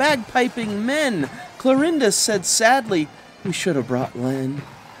trumpets, and bagpiping men. Clarinda said sadly, we should have brought Len.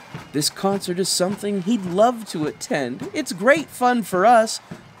 This concert is something he'd love to attend. It's great fun for us,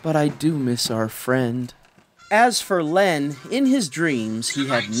 but I do miss our friend. As for Len, in his dreams, he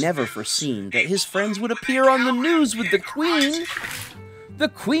had never foreseen that his friends would appear on the news with the Queen. The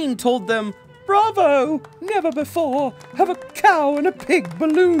Queen told them, bravo! Never before have a cow and a pig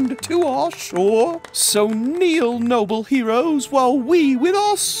ballooned to our shore. So kneel, noble heroes, while we with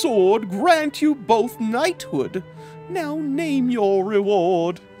our sword grant you both knighthood. Now name your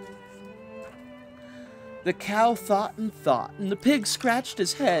reward. The cow thought, and the pig scratched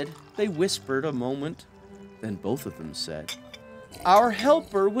his head. They whispered a moment. Then both of them said, our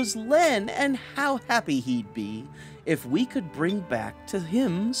helper was Len, and how happy he'd be if we could bring back to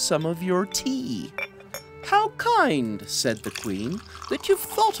him some of your tea. How kind, said the Queen, that you've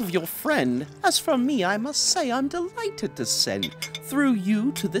thought of your friend. As for me, I must say I'm delighted to send through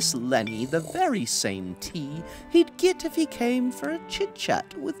you to this Lenny the very same tea he'd get if he came for a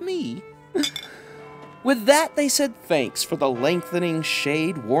chit-chat with me. With that, they said thanks, for the lengthening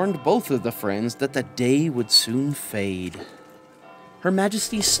shade warned both of the friends that the day would soon fade. Her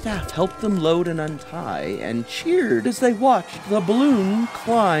Majesty's staff helped them load and untie, and cheered as they watched the balloon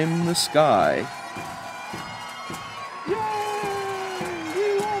climb the sky. Yay!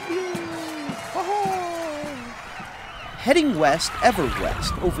 We love you! Ha-ha! Heading west, ever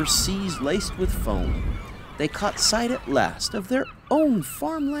west, over seas laced with foam, they caught sight at last of their own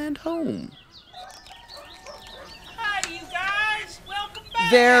farmland home. Hi, you guys! Welcome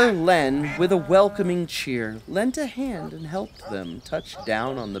back! There, Len, with a welcoming cheer, lent a hand and helped them touch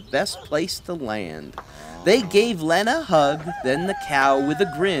down on the best place to land. They gave Len a hug, then the cow, with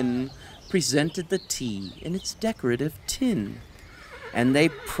a grin, presented the tea in its decorative tin. And they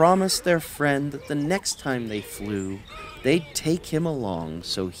promised their friend that the next time they flew, they'd take him along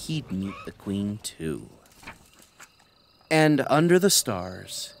so he'd meet the queen too. And under the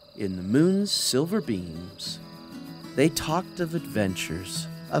stars, in the moon's silver beams, they talked of adventures,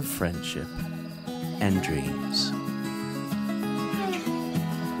 of friendship, and dreams.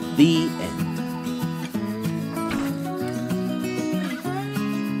 The end.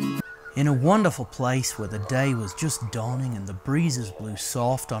 In a wonderful place where the day was just dawning and the breezes blew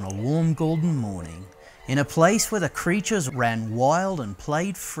soft on a warm golden morning, in a place where the creatures ran wild and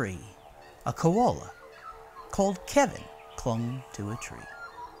played free, a koala called Kevin clung to a tree.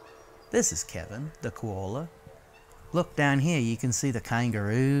 This is Kevin, the koala. Look down here, you can see the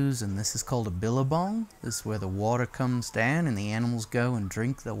kangaroos, and this is called a billabong. This is where the water comes down and the animals go and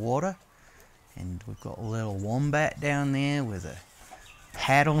drink the water. And we've got a little wombat down there with a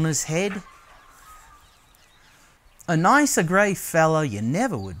hat on his head. A nicer grey fellow you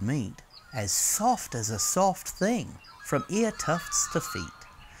never would meet, as soft as a soft thing, from ear tufts to feet.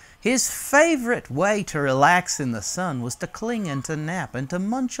 His favourite way to relax in the sun was to cling and to nap and to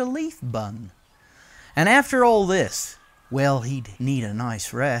munch a leaf bun. And after all this, well, he'd need a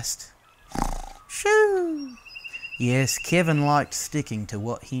nice rest. Shoo! Yes, Kevin liked sticking to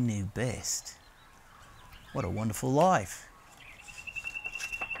what he knew best. What a wonderful life.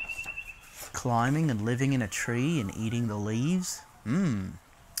 Climbing and living in a tree and eating the leaves.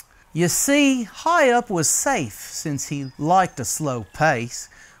 You see, high up was safe since he liked a slow pace,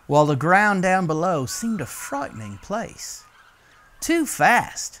 while the ground down below seemed a frightening place. Too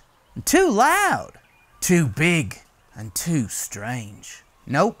fast, and too loud, too big, and too strange.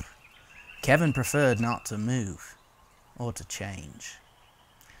 Nope, Kevin preferred not to move or to change.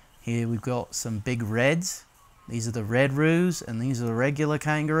 Here we've got some big reds. These are the red roos, and these are the regular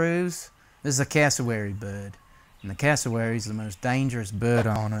kangaroos. This is a cassowary bird, and the cassowary is the most dangerous bird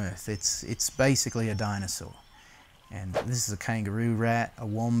on earth. It's basically a dinosaur. And this is a kangaroo rat, a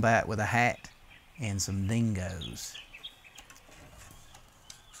wombat with a hat, and some dingoes.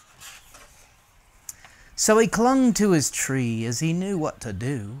 So he clung to his tree as he knew what to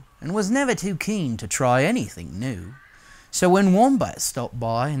do, and was never too keen to try anything new. So when Wombat stopped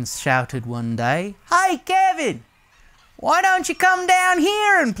by and shouted one day, "Hey Kevin, why don't you come down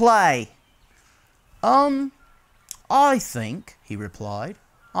here and play?" I think, he replied,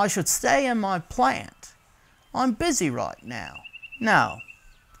 I should stay in my plant. I'm busy right now. No,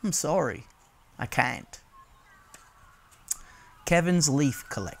 I'm sorry, I can't. Kevin's Leaf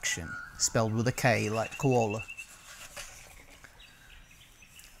Collection, spelled with a K like koala.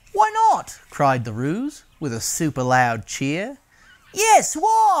 Why not? Cried the Roos, with a super loud cheer. Yes,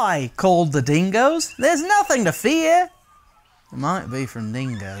 why? Called the dingoes. There's nothing to fear. It might be from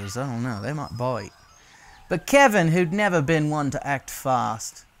dingoes, I don't know, they might bite. But Kevin, who'd never been one to act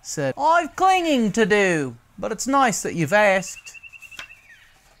fast, said, I've clinging to do, but it's nice that you've asked.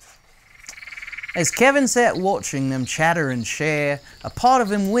 As Kevin sat watching them chatter and share, a part of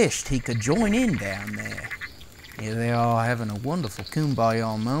him wished he could join in down there. Here they are having a wonderful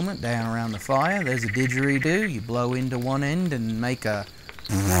kumbaya moment down around the fire. There's a didgeridoo. You blow into one end and make a...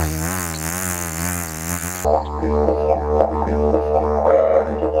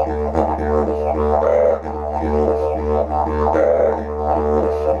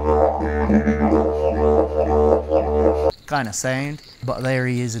 kind of sound, but there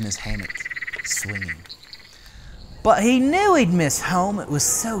he is in his hammock, swinging. But he knew he'd miss home. It was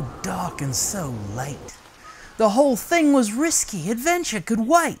so dark and so late. The whole thing was risky. Adventure could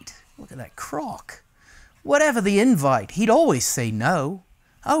wait. Look at that croc. Whatever the invite, he'd always say no.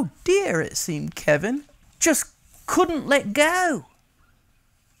 Oh dear, it seemed Kevin just couldn't let go.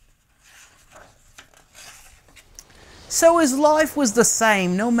 So his life was the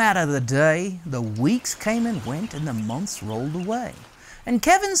same no matter the day. The weeks came and went and the months rolled away. And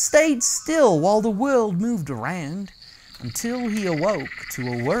Kevin stayed still while the world moved around until he awoke to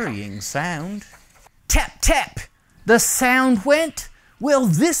a worrying sound. Tap, tap! The sound went. Well,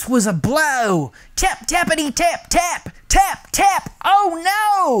 this was a blow. Tap, tappity, tap, tap, tap, tap. Oh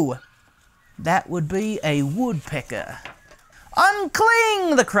no! That would be a woodpecker.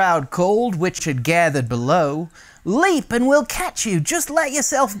 Uncling, the crowd called, which had gathered below. Leap and we'll catch you, just let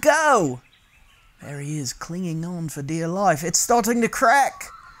yourself go. There he is, clinging on for dear life. It's starting to crack.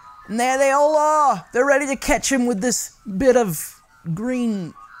 And there they all are. They're ready to catch him with this bit of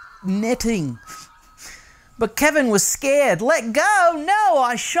green netting. But Kevin was scared. Let go! No,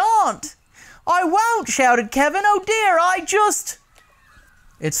 I shan't! I won't, shouted Kevin. Oh dear,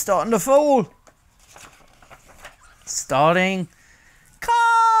 It's starting to fall. Starting.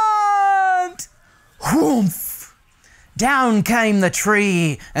 Can't! Whoomph! Down came the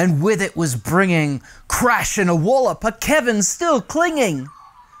tree, and with it was bringing crash and a wallop, but Kevin's still clinging.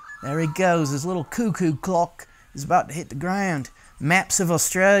 There he goes, his little cuckoo clock is about to hit the ground. Maps of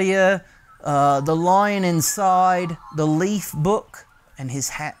Australia, the lion inside, the leaf book, and his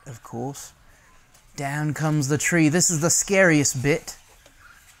hat, of course. Down comes the tree. This is the scariest bit.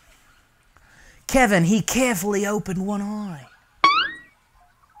 Kevin, he carefully opened one eye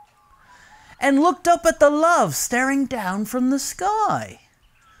and looked up at the love staring down from the sky.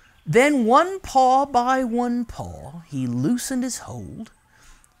 Then one paw by one paw, he loosened his hold.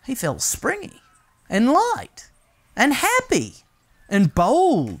 He felt springy and light and happy and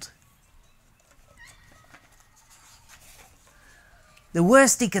bold. The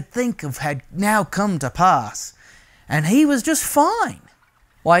worst he could think of had now come to pass, and he was just fine.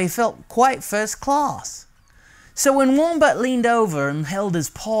 Why, he felt quite first class. So when Wombat leaned over and held his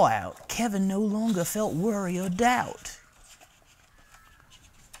paw out, Kevin no longer felt worry or doubt.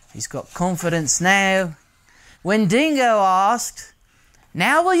 He's got confidence now. When Dingo asked,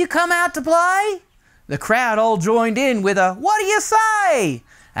 "Now will you come out to play?" the crowd all joined in with a, "What do you say?"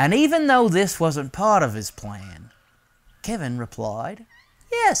 And even though this wasn't part of his plan, Kevin replied,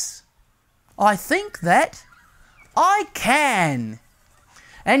 "Yes, I think that I can."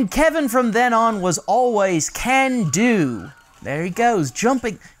 And Kevin from then on was always can do. There he goes,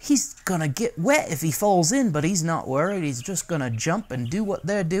 jumping. He's gonna get wet if he falls in, but he's not worried. He's just gonna jump and do what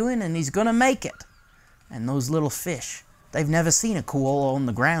they're doing, and he's gonna make it. And those little fish, they've never seen a koala on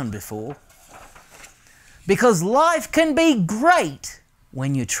the ground before. Because life can be great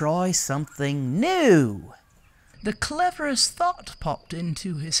when you try something new. The cleverest thought popped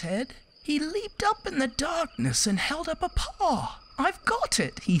into his head. He leaped up in the darkness and held up a paw. "I've got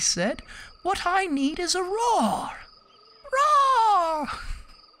it," he said. "What I need is a roar. Roar!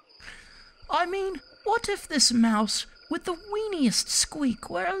 I mean, what if this mouse with the weeniest squeak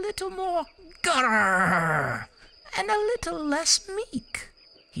were a little more gurr and a little less meek?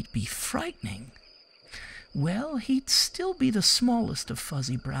 He'd be frightening. Well, he'd still be the smallest of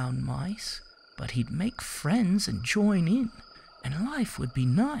fuzzy brown mice, but he'd make friends and join in, and life would be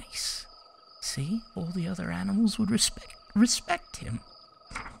nice. See, all the other animals would respect him.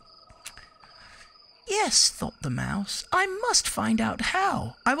 Yes, thought the mouse, I must find out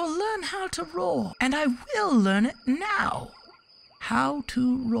how. I will learn how to roar, and I will learn it now. How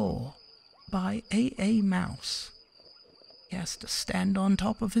to Roar by A.A. Mouse. He has to stand on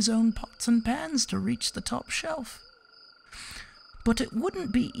top of his own pots and pans to reach the top shelf. But it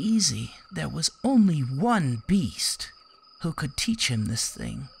wouldn't be easy. There was only one beast who could teach him this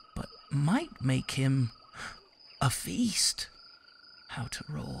thing, but might make him a feast. How to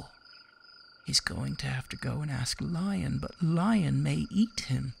roar. He's going to have to go and ask Lion, but Lion may eat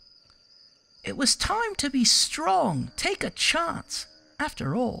him. It was time to be strong, take a chance.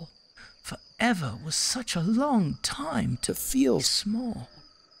 After all, forever was such a long time to feel small.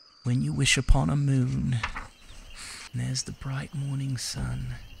 When you wish upon a moon, there's the bright morning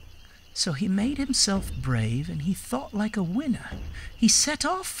sun. So he made himself brave, and he thought like a winner. He set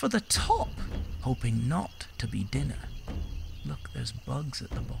off for the top, hoping not to be dinner. Look, there's bugs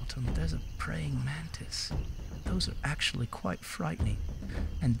at the bottom. There's a praying mantis. Those are actually quite frightening.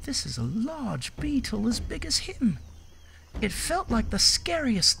 And this is a large beetle as big as him. It felt like the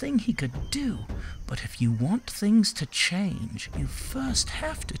scariest thing he could do. But if you want things to change, you first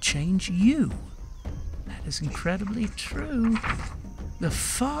have to change you. That is incredibly true. The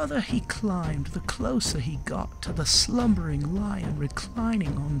farther he climbed, the closer he got to the slumbering lion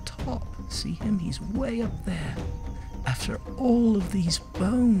reclining on top. See him? He's way up there. After all of these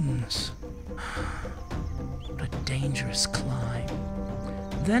bones. What a dangerous climb.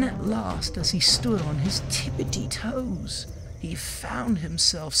 Then at last, as he stood on his tippity toes, he found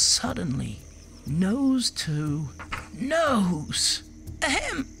himself suddenly nose to nose.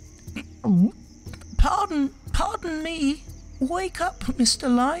 Ahem! Pardon me. Wake up,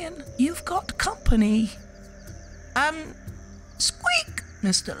 Mr. Lion. You've got company. Squeak,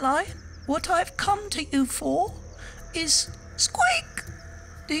 Mr. Lion. What I've come to you for is squeak.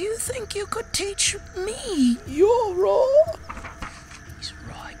 Do you think you could teach me your roar? He's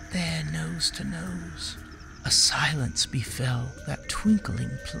right there, nose to nose. A silence befell that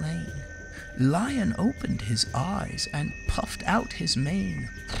twinkling plain. Lion opened his eyes and puffed out his mane.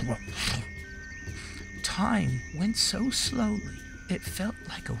 Time went so slowly it felt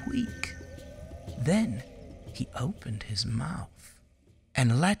like a week. Then he opened his mouth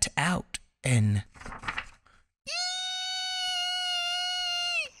and let out an eek.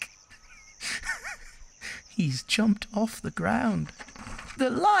 He's jumped off the ground. The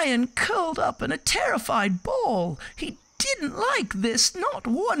lion curled up in a terrified ball. He didn't like this, not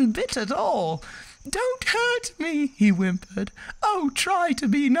one bit at all. "Don't hurt me," he whimpered. "Oh, try to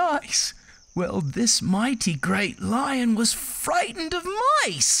be nice." Well, this mighty great lion was frightened of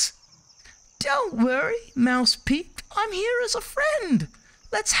mice. "Don't worry," Mouse peeped. "I'm here as a friend.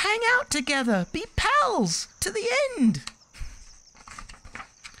 Let's hang out together, be pals to the end."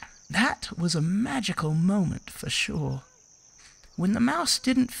 That was a magical moment for sure, when the mouse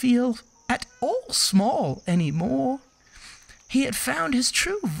didn't feel at all small anymore. He had found his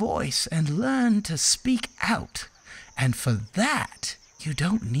true voice and learned to speak out, and for that you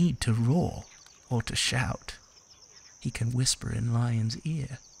don't need to roar or to shout. He can whisper in Lion's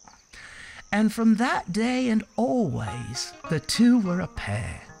ear. And from that day and always, the two were a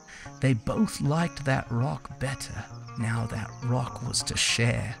pair. They both liked that rock better, now that rock was to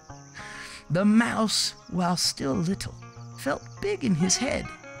share. The mouse, while still little, felt big in his head,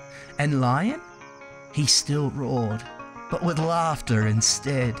 and Lion, he still roared, but with laughter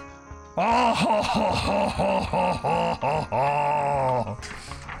instead. Oh, ho, ho, ho, ho, ho, ho, ho.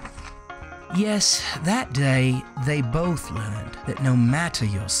 Yes, that day they both learned that no matter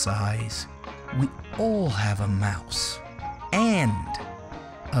your size, we all have a mouse and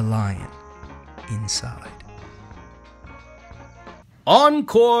a lion inside.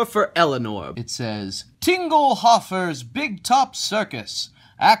 Encore for Eleanor. It says, Tingelhofer's Big Top Circus.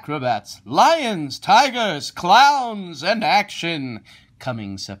 Acrobats, lions, tigers, clowns, and action.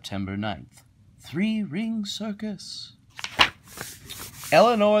 Coming September 9th. 3-ring circus.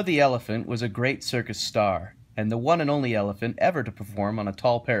 Eleanor the elephant was a great circus star, and the one and only elephant ever to perform on a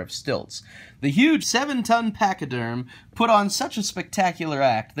tall pair of stilts. The huge 7-ton pachyderm put on such a spectacular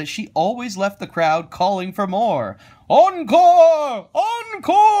act that she always left the crowd calling for more. Encore!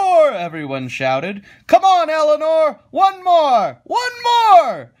 Encore! Everyone shouted. Come on, Eleanor! One more! One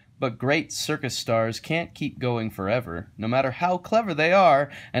more! But great circus stars can't keep going forever, no matter how clever they are,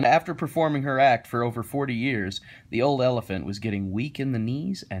 and after performing her act for over 40 years, the old elephant was getting weak in the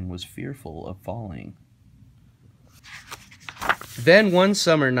knees and was fearful of falling. Then one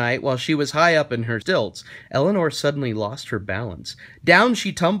summer night, while she was high up in her stilts, Eleanor suddenly lost her balance. Down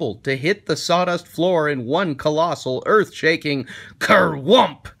she tumbled to hit the sawdust floor in one colossal, earth-shaking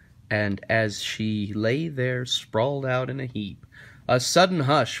kerwhump! And as she lay there sprawled out in a heap, a sudden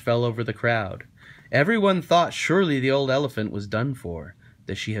hush fell over the crowd. Everyone thought surely the old elephant was done for,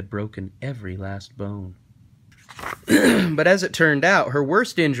 that she had broken every last bone. But as it turned out, her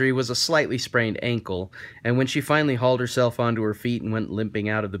worst injury was a slightly sprained ankle, and when she finally hauled herself onto her feet and went limping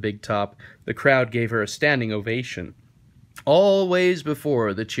out of the big top, the crowd gave her a standing ovation. Always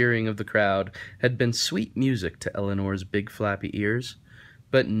before, the cheering of the crowd had been sweet music to Eleanor's big flappy ears,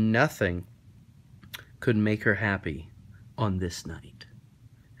 but nothing could make her happy on this night.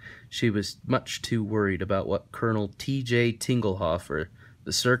 She was much too worried about what Colonel T.J. Tingelhofer,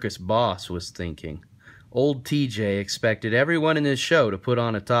 the circus boss, was thinking. Old T.J. expected everyone in his show to put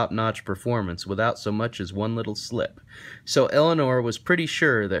on a top-notch performance without so much as one little slip, so Eleanor was pretty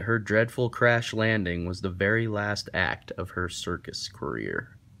sure that her dreadful crash landing was the very last act of her circus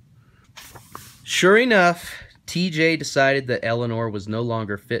career. Sure enough, T.J. decided that Eleanor was no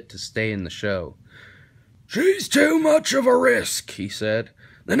longer fit to stay in the show. "She's too much of a risk," he said.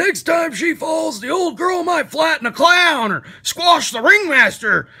 "The next time she falls, the old girl might flatten a clown or squash the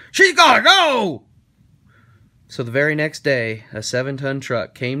ringmaster. She's gotta go!" So the very next day, a 7-ton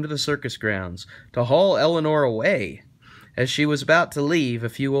truck came to the circus grounds to haul Eleanor away. As she was about to leave, a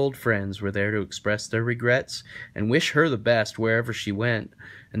few old friends were there to express their regrets and wish her the best wherever she went,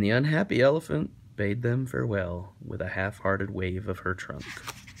 and the unhappy elephant bade them farewell with a half-hearted wave of her trunk.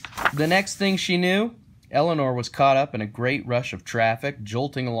 The next thing she knew, Eleanor was caught up in a great rush of traffic,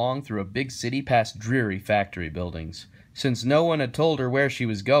 jolting along through a big city past dreary factory buildings. Since no one had told her where she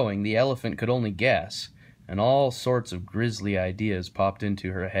was going, the elephant could only guess, and all sorts of grisly ideas popped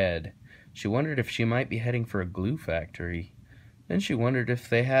into her head. She wondered if she might be heading for a glue factory. Then she wondered if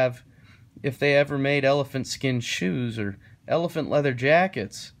they ever made elephant skin shoes or elephant leather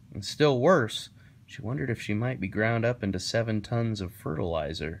jackets. And still worse, she wondered if she might be ground up into 7 tons of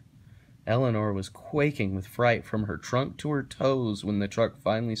fertilizer. Eleanor was quaking with fright from her trunk to her toes when the truck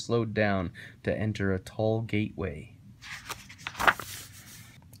finally slowed down to enter a tall gateway.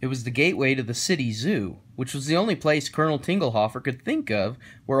 It was the gateway to the city zoo, which was the only place Colonel Tingelhofer could think of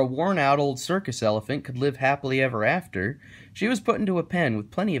where a worn-out old circus elephant could live happily ever after. She was put into a pen with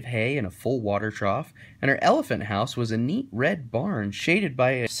plenty of hay and a full water trough, and her elephant house was a neat red barn shaded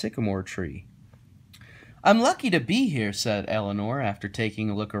by a sycamore tree. "I'm lucky to be here," said Eleanor after taking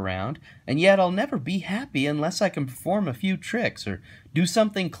a look around, "and yet I'll never be happy unless I can perform a few tricks or do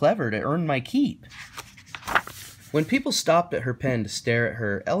something clever to earn my keep." When people stopped at her pen to stare at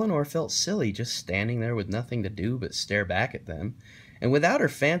her, Eleanor felt silly just standing there with nothing to do but stare back at them. And without her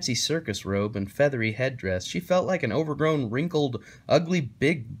fancy circus robe and feathery headdress, she felt like an overgrown, wrinkled, ugly,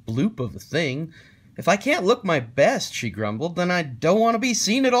 big bloop of a thing. "If I can't look my best," she grumbled, "then I don't want to be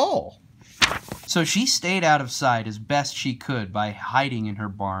seen at all." So she stayed out of sight as best she could by hiding in her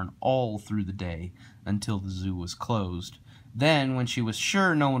barn all through the day until the zoo was closed. Then, when she was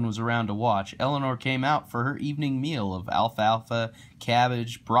sure no one was around to watch, Eleanor came out for her evening meal of alfalfa,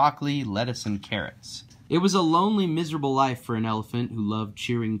 cabbage, broccoli, lettuce, and carrots. It was a lonely, miserable life for an elephant who loved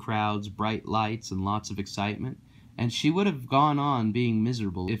cheering crowds, bright lights, and lots of excitement, and she would have gone on being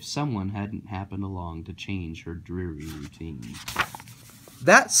miserable if someone hadn't happened along to change her dreary routine.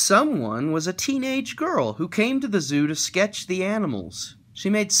 That someone was a teenage girl who came to the zoo to sketch the animals. She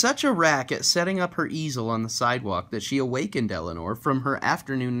made such a racket setting up her easel on the sidewalk that she awakened Eleanor from her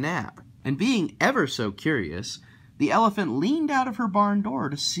afternoon nap. And being ever so curious, the elephant leaned out of her barn door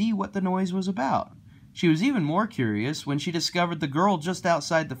to see what the noise was about. She was even more curious when she discovered the girl just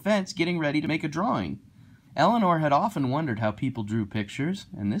outside the fence getting ready to make a drawing. Eleanor had often wondered how people drew pictures,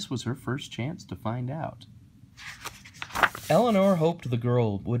 and this was her first chance to find out. Eleanor hoped the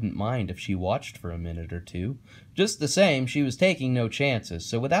girl wouldn't mind if she watched for a minute or two. Just the same, she was taking no chances,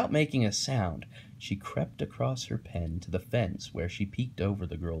 so without making a sound, she crept across her pen to the fence where she peeked over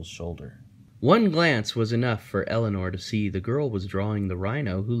the girl's shoulder. One glance was enough for Eleanor to see the girl was drawing the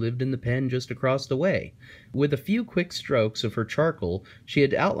rhino who lived in the pen just across the way. With a few quick strokes of her charcoal, she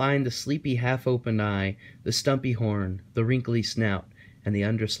had outlined the sleepy half-opened eye, the stumpy horn, the wrinkly snout, and the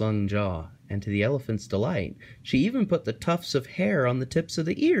underslung jaw, and to the elephant's delight, she even put the tufts of hair on the tips of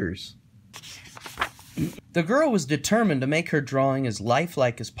the ears. The girl was determined to make her drawing as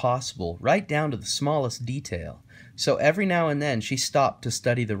lifelike as possible, right down to the smallest detail. So every now and then she stopped to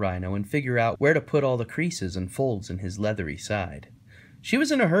study the rhino and figure out where to put all the creases and folds in his leathery side. She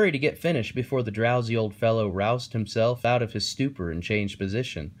was in a hurry to get finished before the drowsy old fellow roused himself out of his stupor and changed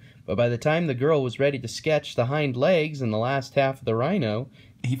position. But by the time the girl was ready to sketch the hind legs and the last half of the rhino,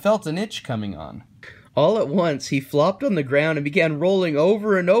 he felt an itch coming on. All at once, he flopped on the ground and began rolling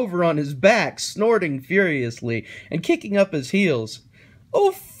over and over on his back, snorting furiously and kicking up his heels.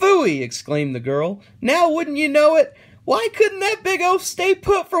 "Oh, phooey!" exclaimed the girl. "Now wouldn't you know it? Why couldn't that big oaf stay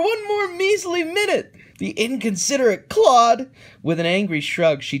put for one more measly minute? The inconsiderate clod!" With an angry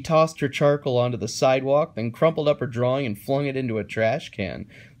shrug, she tossed her charcoal onto the sidewalk, then crumpled up her drawing and flung it into a trash can.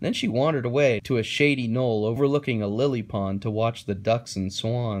 Then she wandered away to a shady knoll overlooking a lily pond to watch the ducks and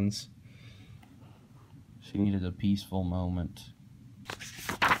swans. She needed a peaceful moment.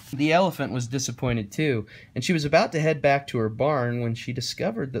 The elephant was disappointed too, and she was about to head back to her barn when she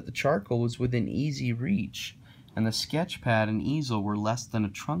discovered that the charcoal was within easy reach, and the sketch pad and easel were less than a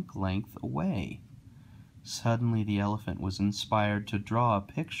trunk length away. Suddenly the elephant was inspired to draw a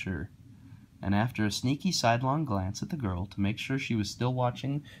picture, and after a sneaky sidelong glance at the girl to make sure she was still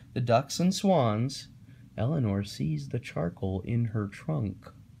watching the ducks and swans, Eleanor seized the charcoal in her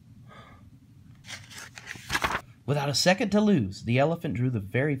trunk. Without a second to lose, the elephant drew the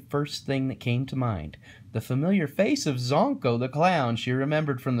very first thing that came to mind, the familiar face of Zonko the clown she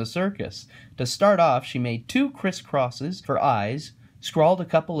remembered from the circus. To start off, she made 2 crisscrosses for eyes, scrawled a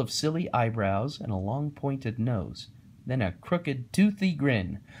couple of silly eyebrows, and a long pointed nose, then a crooked, toothy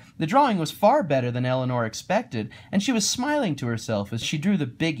grin. The drawing was far better than Eleanor expected, and she was smiling to herself as she drew the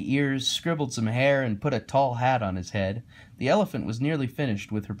big ears, scribbled some hair, and put a tall hat on his head. The elephant was nearly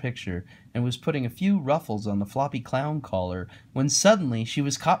finished with her picture, and was putting a few ruffles on the floppy clown collar, when suddenly she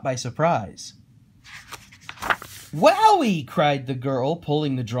was caught by surprise. "Wowie!" cried the girl,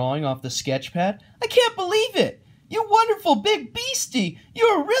 pulling the drawing off the sketch pad. "I can't believe it! You wonderful big beastie!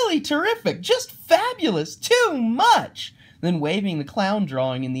 You're really terrific! Just fabulous! Too much!" Then waving the clown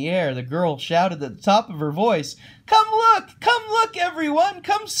drawing in the air, the girl shouted at the top of her voice, Come look, everyone!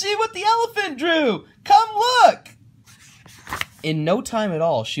 Come see what the elephant drew! Come look!" In no time at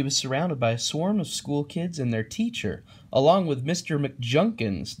all, she was surrounded by a swarm of school kids and their teacher, along with Mr.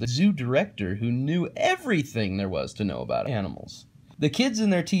 McJunkins, the zoo director, who knew everything there was to know about animals. The kids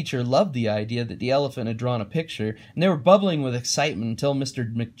and their teacher loved the idea that the elephant had drawn a picture, and they were bubbling with excitement until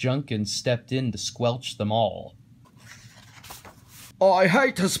Mr. McJunkins stepped in to squelch them all. I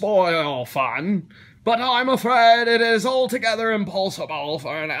hate to spoil fun, but I'm afraid it is altogether impossible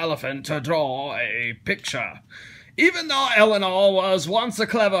for an elephant to draw a picture. Even though Eleanor was once a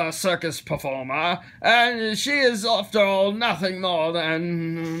clever circus performer, and she is, after all, nothing more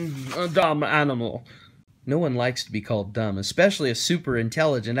than a dumb animal. No one likes to be called dumb, especially a super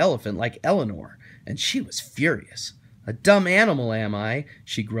intelligent elephant like Eleanor, and she was furious. A dumb animal, am I?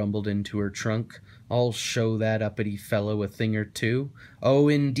 She grumbled into her trunk. I'll show that uppity fellow a thing or two. Oh,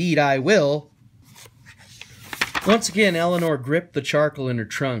 indeed I will. Once again, Eleanor gripped the charcoal in her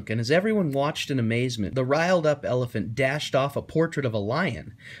trunk, and as everyone watched in amazement, the riled-up elephant dashed off a portrait of a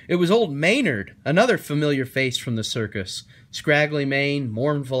lion. It was old Maynard, another familiar face from the circus. Scraggly mane,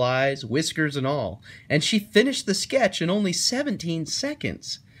 mournful eyes, whiskers and all. And she finished the sketch in only 17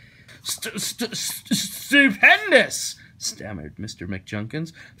 seconds. Stupendous! Stammered Mr.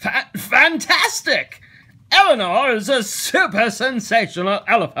 McJunkins. Fantastic! Eleanor is a super sensational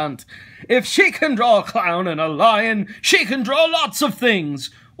elephant. If she can draw a clown and a lion, she can draw lots of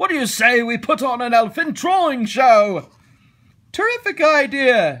things. What do you say we put on an elephant drawing show? Terrific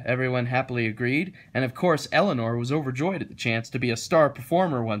idea, everyone happily agreed, and of course Eleanor was overjoyed at the chance to be a star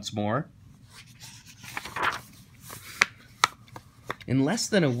performer once more. In less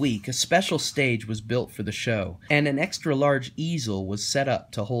than a week, a special stage was built for the show, and an extra-large easel was set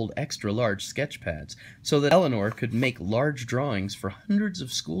up to hold extra-large sketch pads, so that Eleanor could make large drawings for hundreds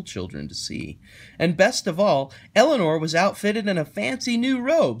of schoolchildren to see. And best of all, Eleanor was outfitted in a fancy new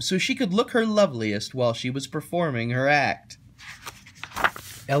robe, so she could look her loveliest while she was performing her act.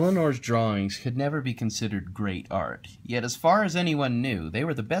 Eleanor's drawings could never be considered great art, yet as far as anyone knew, they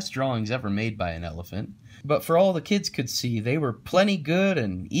were the best drawings ever made by an elephant. But for all the kids could see, they were plenty good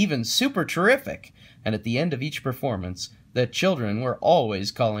and even super terrific, and at the end of each performance, the children were always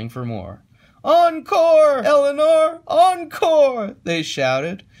calling for more. "Encore, Eleanor! Encore!" they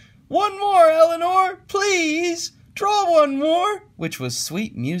shouted. "One more, Eleanor, please! Draw one more!" Which was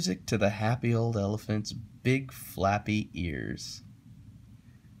sweet music to the happy old elephant's big flappy ears.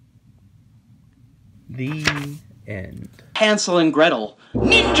 The end. Hensel and Gretel,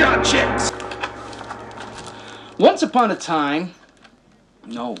 Ninja Chicks! Once upon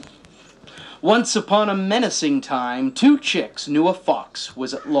a menacing time, two chicks knew a fox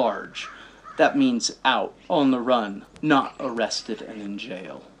was at large. That means out, on the run, not arrested and in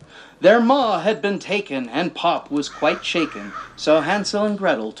jail. Their ma had been taken, and Pop was quite shaken, so Hensel and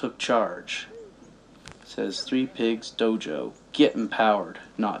Gretel took charge. Says Three Pigs Dojo, get empowered,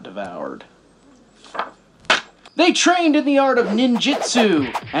 not devoured. They trained in the art of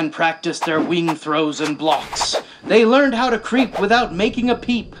ninjutsu and practiced their wing throws and blocks. They learned how to creep without making a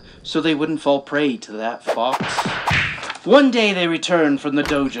peep so they wouldn't fall prey to that fox. One day they returned from the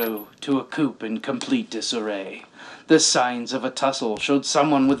dojo to a coop in complete disarray. The signs of a tussle showed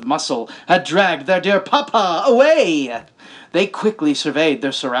someone with muscle had dragged their dear papa away. They quickly surveyed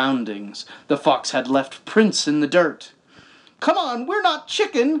their surroundings. The fox had left prints in the dirt. "Come on, we're not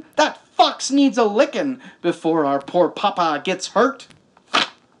chicken. That fox needs a lickin' before our poor papa gets hurt."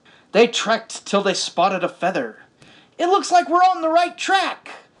 They trekked till they spotted a feather. "It looks like we're on the right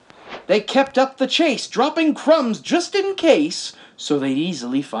track." They kept up the chase, dropping crumbs just in case, so they'd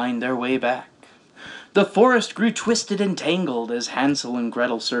easily find their way back. The forest grew twisted and tangled as Hensel and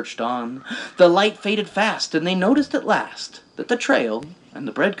Gretel searched on. The light faded fast, and they noticed at last that the trail and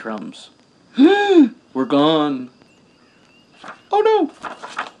the breadcrumbs were gone. Oh no!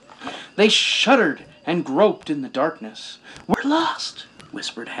 They shuddered and groped in the darkness. "We're lost,"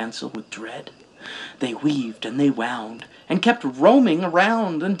 whispered Hensel with dread. They weaved and they wound and kept roaming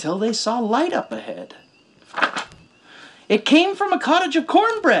around until they saw light up ahead. It came from a cottage of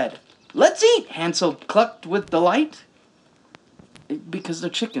cornbread. "Let's eat," Hensel clucked with delight. Because they're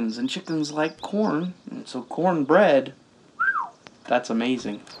chickens, and chickens like corn, and so cornbread. That's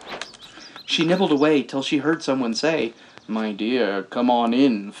amazing. She nibbled away till she heard someone say, "My dear, come on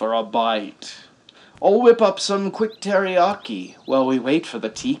in for a bite. I'll whip up some quick teriyaki while we wait for the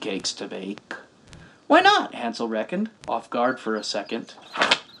tea cakes to bake." "Why not?" Hensel reckoned, off guard for a second.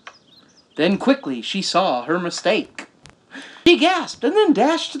 Then quickly she saw her mistake. She gasped and then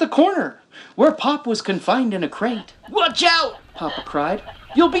dashed to the corner, where Pop was confined in a crate. "Watch out!" Papa cried.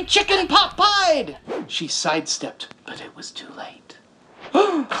 "You'll be chicken pot-pied!" She sidestepped, but it was too late.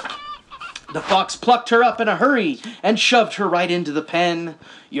 The fox plucked her up in a hurry and shoved her right into the pen.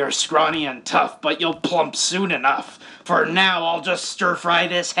 "You're scrawny and tough, but you'll plump soon enough. For now I'll just stir-fry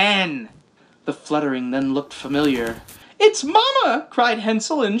this hen." The fluttering then looked familiar. "It's Mama!" cried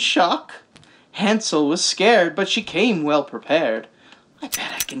Hensel in shock. Hensel was scared, but she came well prepared. "I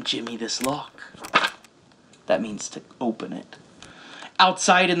bet I can jimmy this lock." That means to open it.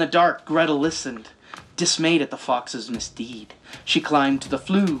 Outside in the dark, Gretel listened, dismayed at the fox's misdeed. She climbed to the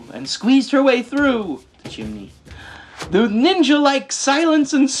flue and squeezed her way through the chimney. The ninja-like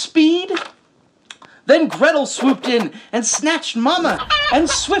silence and speed. Then Gretel swooped in and snatched Mama and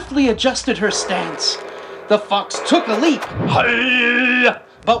swiftly adjusted her stance. The fox took a leap,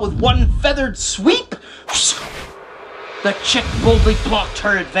 but with one feathered sweep, the chick boldly blocked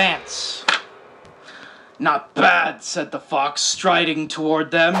her advance. Not bad, said the fox, striding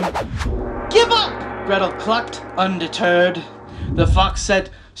toward them. Give up, Gretel clucked, undeterred. The fox said,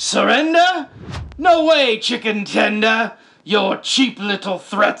 surrender? No way, chicken tender. Your cheap little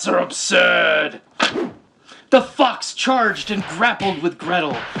threats are absurd. The fox charged and grappled with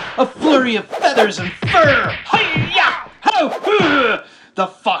Gretel, a flurry of feathers and fur. Hi-ya! Ho-hoo! The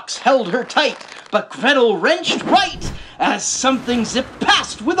fox held her tight, but Gretel wrenched right as something zipped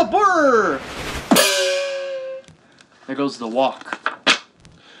past with a whir. There goes the walk.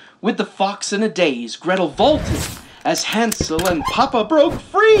 With the fox in a daze, Gretel vaulted as Hensel and Papa broke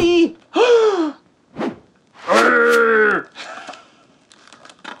free.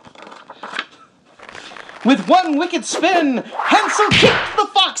 With one wicked spin, Hensel kicked the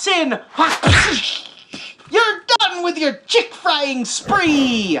fox in. You're done with your chick frying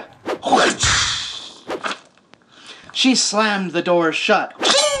spree. She slammed the door shut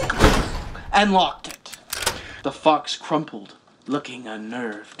and locked it. The fox crumpled, looking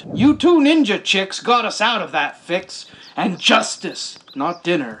unnerved. You two ninja chicks got us out of that fix, and justice, not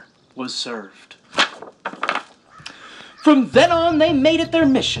dinner, was served. From then on, they made it their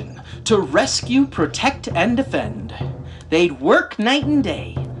mission to rescue, protect, and defend. They'd work night and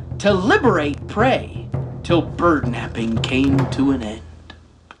day to liberate prey till bird napping came to an end.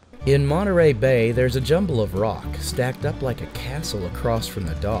 In Monterey Bay, there's a jumble of rock stacked up like a castle across from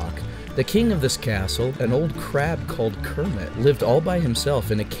the dock. The king of this castle, an old crab called Kermit, lived all by himself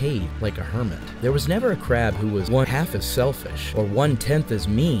in a cave like a hermit. There was never a crab who was 1/2 as selfish or 1/10 as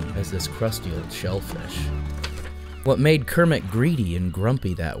mean as this crusty old shellfish. What made Kermit greedy and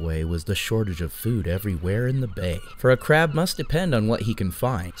grumpy that way was the shortage of food everywhere in the bay. For a crab must depend on what he can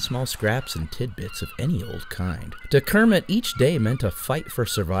find, small scraps and tidbits of any old kind. To Kermit, each day meant a fight for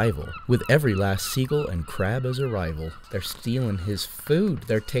survival, with every last seagull and crab as a rival. They're stealing his food,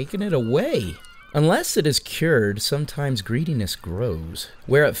 they're taking it away. Unless it is cured, sometimes greediness grows.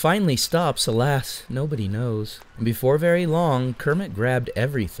 Where it finally stops, alas, nobody knows. And before very long, Kermit grabbed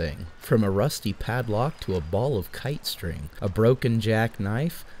everything, from a rusty padlock to a ball of kite string, a broken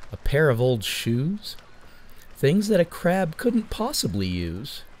jackknife, a pair of old shoes. Things that a crab couldn't possibly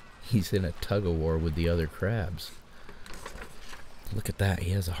use. He's in a tug-of-war with the other crabs. Look at that,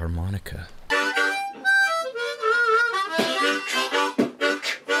 he has a harmonica.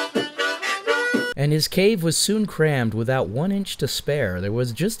 And his cave was soon crammed without 1 inch to spare. There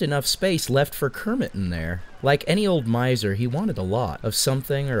was just enough space left for Kermit in there. Like any old miser, he wanted a lot of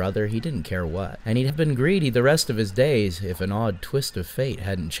something or other, he didn't care what. And he'd have been greedy the rest of his days if an odd twist of fate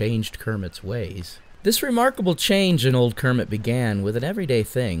hadn't changed Kermit's ways. This remarkable change in old Kermit began with an everyday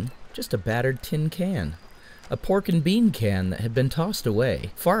thing, just a battered tin can. A pork and bean can that had been tossed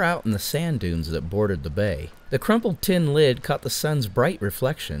away, far out in the sand dunes that bordered the bay. The crumpled tin lid caught the sun's bright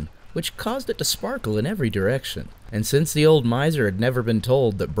reflection, which caused it to sparkle in every direction. And since the old miser had never been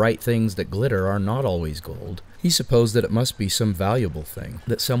told that bright things that glitter are not always gold, he supposed that it must be some valuable thing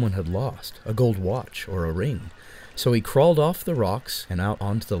that someone had lost, a gold watch or a ring. So he crawled off the rocks and out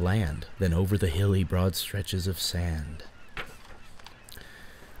onto the land, then over the hilly broad stretches of sand.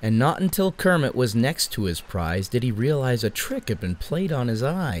 And not until Kermit was next to his prize did he realize a trick had been played on his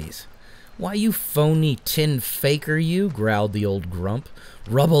eyes. "Why, you phony tin faker, you," growled the old grump.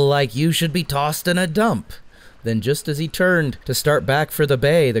 "Rubble like you should be tossed in a dump." Then just as he turned to start back for the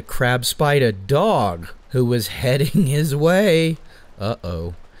bay, the crab spied a dog who was heading his way.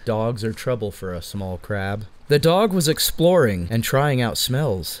 Uh-oh. Dogs are trouble for a small crab. The dog was exploring and trying out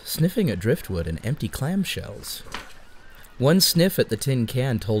smells, sniffing at driftwood and empty clamshells. One sniff at the tin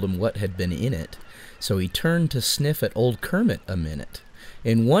can told him what had been in it, so he turned to sniff at old Kermit a minute.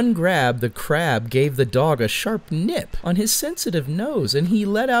 In one grab, the crab gave the dog a sharp nip on his sensitive nose, and he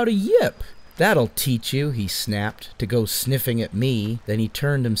let out a yip. "That'll teach you," he snapped, "to go sniffing at me." Then he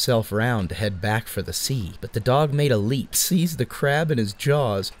turned himself round to head back for the sea. But the dog made a leap, seized the crab in his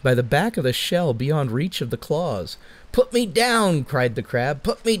jaws by the back of the shell beyond reach of the claws, "Put me down," cried the crab.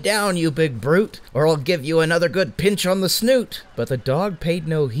 "Put me down, you big brute, or I'll give you another good pinch on the snoot." But the dog paid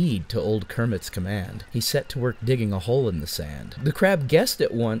no heed to old Kermit's command. He set to work digging a hole in the sand. The crab guessed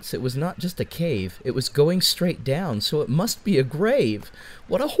at once it was not just a cave, it was going straight down, so it must be a grave.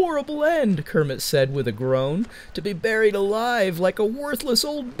 "What a horrible end," Kermit said with a groan, "to be buried alive like a worthless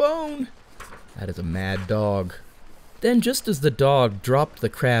old bone." That is a mad dog. Then, just as the dog dropped the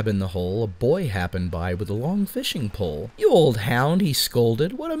crab in the hole, a boy happened by with a long fishing pole. "You old hound," he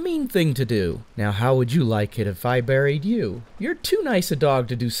scolded, "what a mean thing to do. Now how would you like it if I buried you? You're too nice a dog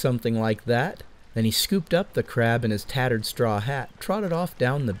to do something like that." Then he scooped up the crab in his tattered straw hat, trotted off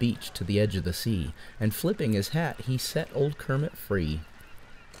down the beach to the edge of the sea, and flipping his hat, he set old Kermit free.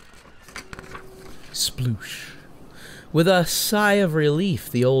 Sploosh. With a sigh of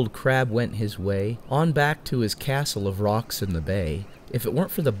relief, the old crab went his way, on back to his castle of rocks in the bay. If it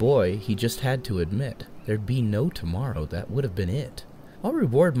weren't for the boy, he just had to admit, there'd be no tomorrow, that would have been it. "I'll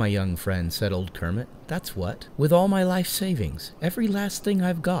reward my young friend," said old Kermit, "that's what, with all my life savings, every last thing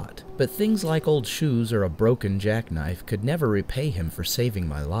I've got. But things like old shoes or a broken jackknife could never repay him for saving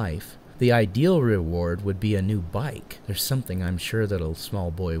my life. The ideal reward would be a new bike. There's something I'm sure that a small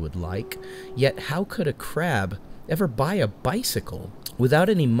boy would like. Yet how could a crab ever buy a bicycle without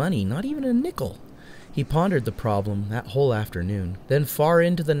any money, not even a nickel?" He pondered the problem that whole afternoon, then far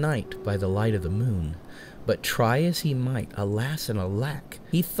into the night by the light of the moon. But try as he might, alas and alack,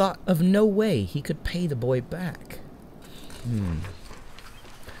 he thought of no way he could pay the boy back.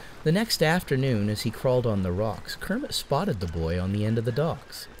 The next afternoon, as he crawled on the rocks, Kermit spotted the boy on the end of the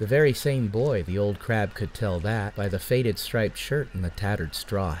docks. The very same boy, the old crab could tell that by the faded striped shirt and the tattered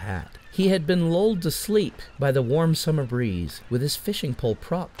straw hat. He had been lulled to sleep by the warm summer breeze, with his fishing pole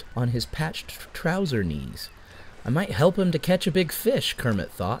propped on his patched trouser knees. I might help him to catch a big fish,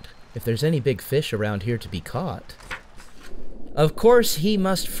 Kermit thought, if there's any big fish around here to be caught. Of course, he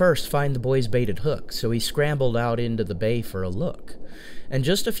must first find the boy's baited hook, so he scrambled out into the bay for a look. And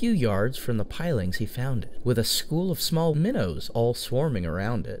just a few yards from the pilings he found it, with a school of small minnows all swarming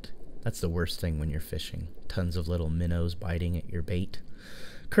around it. That's the worst thing when you're fishing. Tons of little minnows biting at your bait.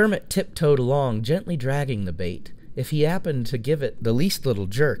 Kermit tiptoed along, gently dragging the bait. If he happened to give it the least little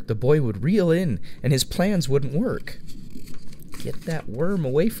jerk, the boy would reel in, and his plans wouldn't work. Get that worm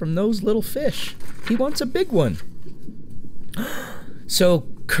away from those little fish. He wants a big one. So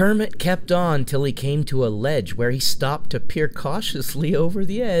Kermit kept on till he came to a ledge where he stopped to peer cautiously over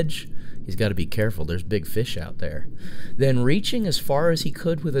the edge. He's got to be careful, there's big fish out there. Then, reaching as far as he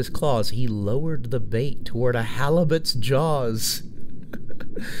could with his claws, he lowered the bait toward a halibut's jaws.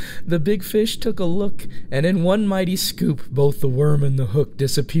 The big fish took a look, and in one mighty scoop, both the worm and the hook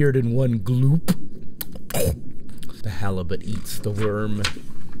disappeared in one gloop. The halibut eats the worm.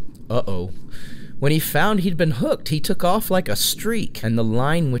 Uh-oh. When he found he'd been hooked, he took off like a streak, and the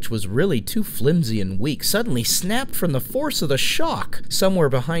line, which was really too flimsy and weak, suddenly snapped from the force of the shock. Somewhere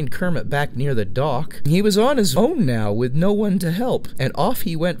behind Kermit back near the dock, he was on his own now, with no one to help, and off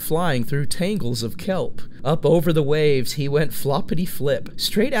he went flying through tangles of kelp. Up over the waves he went floppity-flip,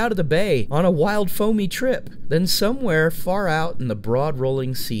 straight out of the bay, on a wild foamy trip. Then somewhere far out in the broad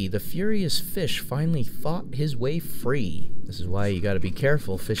rolling sea, the furious fish finally fought his way free. This is why you gotta be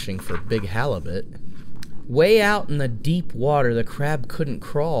careful fishing for big halibut. Way out in the deep water, the crab couldn't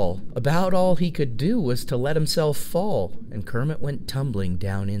crawl. About all he could do was to let himself fall, and Kermit went tumbling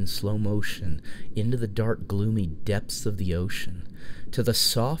down in slow motion into the dark, gloomy depths of the ocean, to the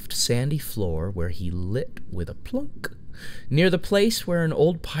soft, sandy floor where he lit with a plunk, near the place where an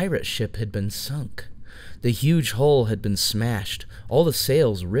old pirate ship had been sunk. The huge hull had been smashed, all the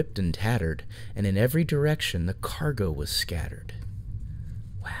sails ripped and tattered, and in every direction the cargo was scattered.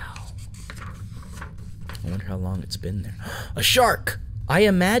 Wow. I wonder how long it's been there. A shark! I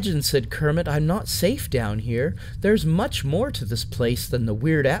imagine, said Kermit, I'm not safe down here. There's much more to this place than the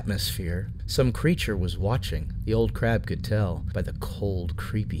weird atmosphere. Some creature was watching, the old crab could tell, by the cold,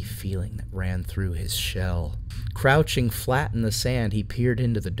 creepy feeling that ran through his shell. Crouching flat in the sand, he peered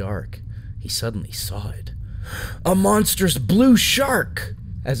into the dark. He suddenly saw it. A monstrous blue shark!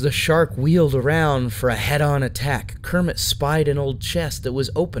 As the shark wheeled around for a head-on attack, Kermit spied an old chest that was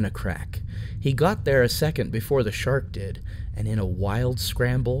open a crack. He got there a second before the shark did, and in a wild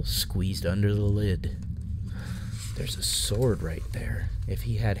scramble, squeezed under the lid. There's a sword right there. If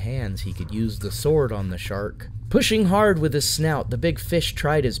he had hands, he could use the sword on the shark. Pushing hard with his snout, the big fish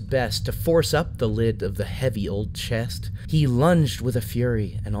tried his best to force up the lid of the heavy old chest. He lunged with a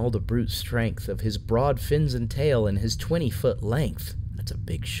fury and all the brute strength of his broad fins and tail and his 20-foot length. That's a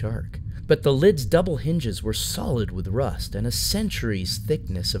big shark. But the lid's double hinges were solid with rust and a century's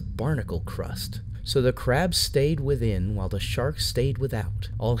thickness of barnacle crust. So the crab stayed within while the shark stayed without.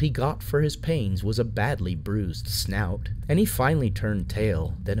 All he got for his pains was a badly bruised snout. And he finally turned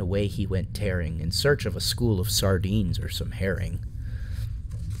tail, then away he went tearing in search of a school of sardines or some herring.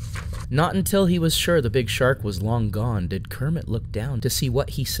 Not until he was sure the big shark was long gone did Kermit look down to see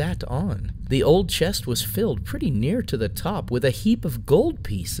what he sat on. The old chest was filled pretty near to the top with a heap of gold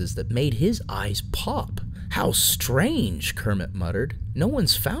pieces that made his eyes pop. "How strange," Kermit muttered. "No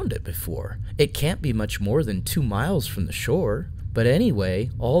one's found it before. It can't be much more than 2 miles from the shore. But anyway,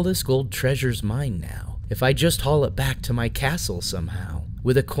 all this gold treasure's mine now, if I just haul it back to my castle somehow."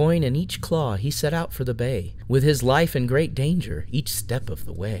 With a coin in each claw, he set out for the bay, with his life in great danger each step of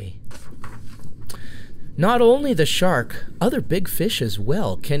the way. Not only the shark, other big fish as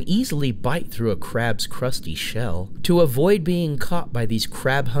well can easily bite through a crab's crusty shell. To avoid being caught by these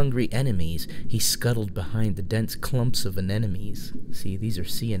crab-hungry enemies, he scuttled behind the dense clumps of anemones. See, these are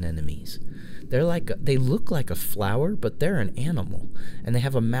sea anemones. They look like a flower, but they're an animal, and they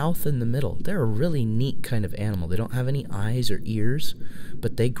have a mouth in the middle. They're a really neat kind of animal. They don't have any eyes or ears,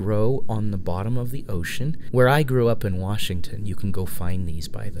 but they grow on the bottom of the ocean. Where I grew up in Washington, you can go find these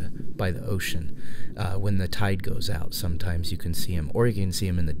by the ocean. When the tide goes out, sometimes you can see them, or you can see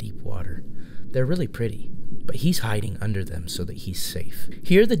them in the deep water. They're really pretty, but he's hiding under them so that he's safe.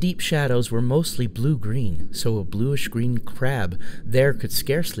 Here the deep shadows were mostly blue-green, so a bluish-green crab there could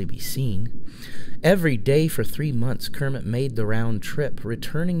scarcely be seen. Every day for 3 months, Kermit made the round trip,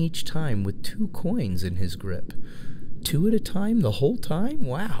 returning each time with 2 coins in his grip. 2 at a time the whole time?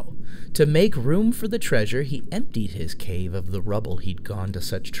 Wow. To make room for the treasure, he emptied his cave of the rubble he'd gone to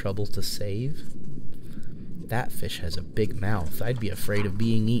such trouble to save. That fish has a big mouth. I'd be afraid of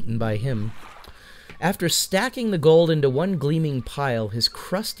being eaten by him. After stacking the gold into one gleaming pile, his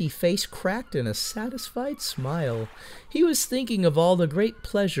crusty face cracked in a satisfied smile. He was thinking of all the great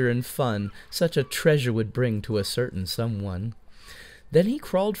pleasure and fun such a treasure would bring to a certain someone. Then he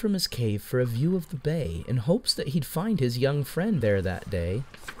crawled from his cave for a view of the bay, in hopes that he'd find his young friend there that day.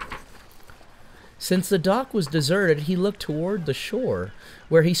 Since the dock was deserted, he looked toward the shore,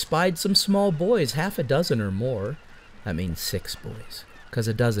 where he spied some small boys, 6 or more. That means 6 boys, 'cause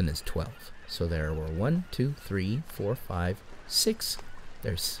a dozen is 12. So there were 1, 2, 3, 4, 5, 6.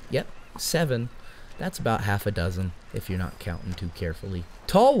 There's, 7. That's about 6, if you're not counting too carefully.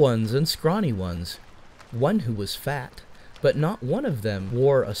 Tall ones and scrawny ones. One who was fat, but not one of them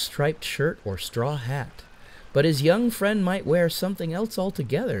wore a striped shirt or straw hat. But his young friend might wear something else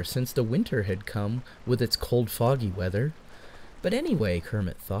altogether, since the winter had come with its cold, foggy weather. But anyway,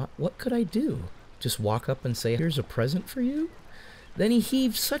 Kermit thought, what could I do? Just walk up and say, "Here's a present for you"? Then he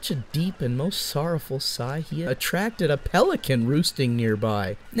heaved such a deep and most sorrowful sigh, he attracted a pelican roosting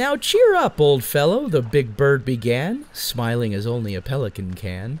nearby. "Now cheer up, old fellow," the big bird began, smiling as only a pelican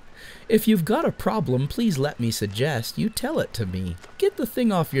can. "If you've got a problem, please let me suggest you tell it to me. Get the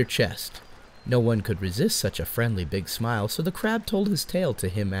thing off your chest." No one could resist such a friendly big smile, so the crab told his tale to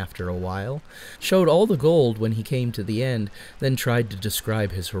him after a while, showed all the gold when he came to the end, then tried to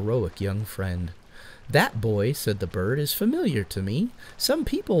describe his heroic young friend. "That boy," said the bird, "is familiar to me. Some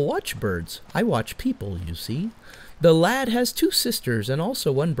people watch birds. I watch people, you see. The lad has 2 sisters and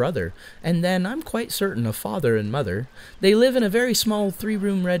also 1 brother, and then, I'm quite certain, a father and mother. They live in a very small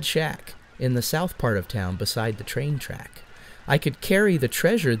 3-room red shack in the south part of town beside the train track. I could carry the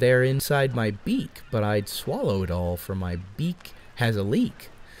treasure there inside my beak, but I'd swallow it all, for my beak has a leak.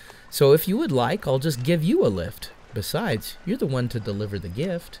 So if you would like, I'll just give you a lift. Besides, you're the one to deliver the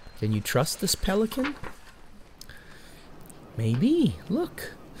gift. Can you trust this pelican?" "Maybe.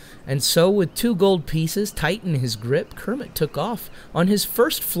 Look." And so, with 2 gold pieces tight in his grip, Kermit took off on his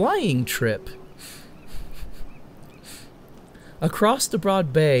first flying trip. Across the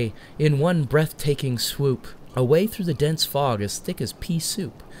broad bay, in one breathtaking swoop, away through the dense fog as thick as pea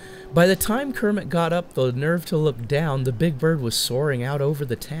soup. By the time Kermit got up the nerve to look down, the big bird was soaring out over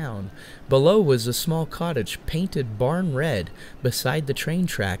the town. Below was a small cottage painted barn red beside the train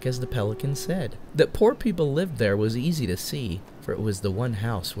track, as the pelican said. That poor people lived there was easy to see, for it was the one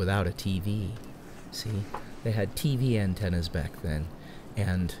house without a TV. See, they had TV antennas back then,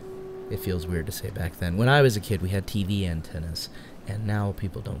 and it feels weird to say back then. When I was a kid, we had TV antennas, and now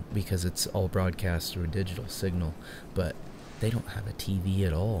people don't, because it's all broadcast through a digital signal, but they don't have a TV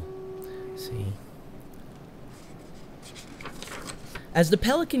at all. See? As the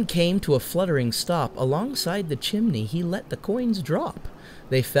pelican came to a fluttering stop alongside the chimney, he let the coins drop.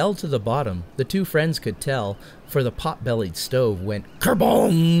 They fell to the bottom, the 2 friends could tell, for the pot-bellied stove went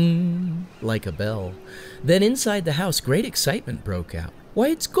kerbong like a bell. Then inside the house, great excitement broke out. "Why,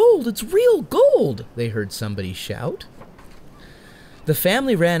 it's gold! It's real gold!" they heard somebody shout. The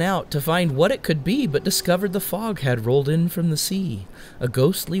family ran out to find what it could be, but discovered the fog had rolled in from the sea. A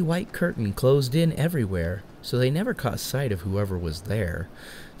ghostly white curtain closed in everywhere, so they never caught sight of whoever was there.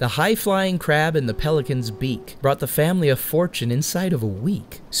 The high-flying crab in the pelican's beak brought the family a fortune inside of a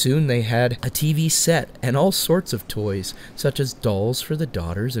week. Soon they had a TV set and all sorts of toys, such as dolls for the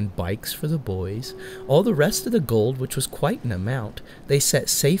daughters and bikes for the boys. All the rest of the gold, which was quite an amount, they set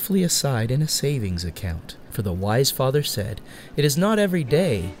safely aside in a savings account. For the wise father said, "It is not every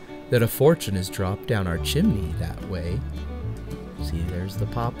day that a fortune is dropped down our chimney that way." See, there's the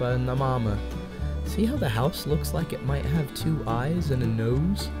papa and the mama. See how the house looks like it might have 2 eyes and a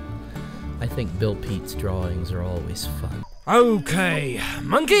nose? I think Bill Pete's drawings are always fun. Okay,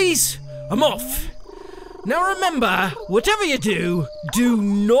 monkeys, I'm off. Now remember, whatever you do, do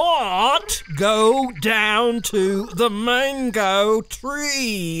not go down to the mango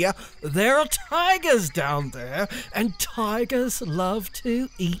tree. There are tigers down there, and tigers love to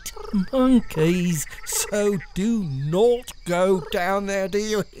eat monkeys. So do not go down there, do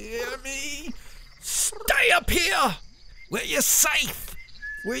you hear me? Stay up here, where you're safe,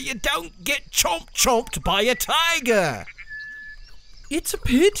 where you don't get chomped by a tiger. It's a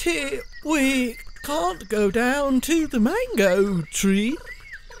pity we can't go down to the mango tree.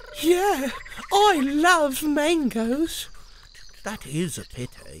 Yeah, I love mangoes. That is a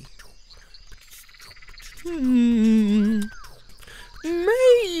pity.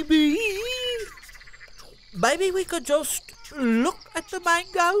 Maybe we could just look at the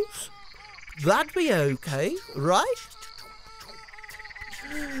mangoes. That'd be okay, right?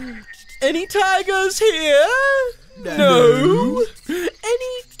 Any tigers here? No.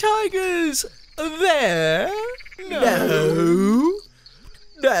 Any tigers there? No.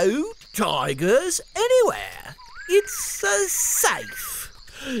 No tigers anywhere. It's safe.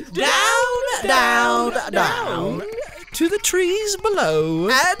 Down to the trees below.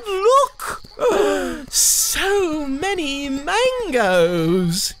 And look! So many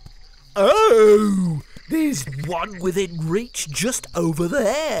mangoes. Oh, there's one within reach just over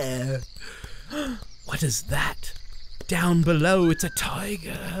there. What is that? Down below, it's a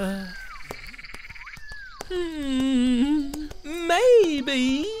tiger.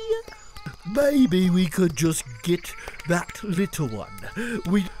 Maybe we could just get that little one.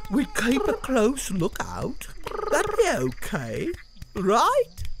 We'd keep a close lookout. That'd be okay,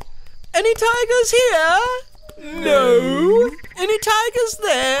 right? Any tigers here? No. Any tigers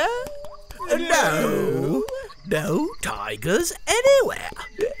there? No. No tigers anywhere.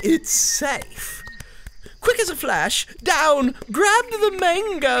 It's safe. Quick as a flash, down, grab the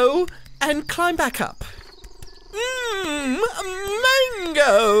mango, and climb back up.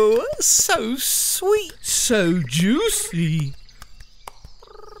 Mango! So sweet, so juicy.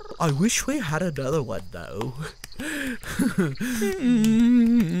 I wish we had another one, though.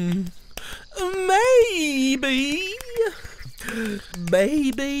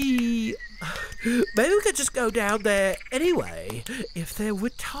 Maybe we could just go down there anyway. If there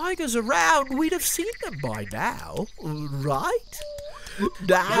were tigers around, we'd have seen them by now, right?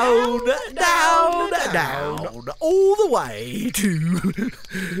 Down, all the way to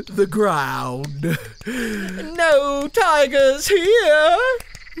the ground. No tigers here.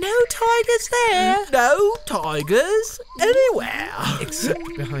 No tigers there. No tigers anywhere. Except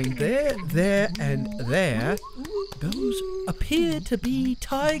behind there, and there. Those appear to be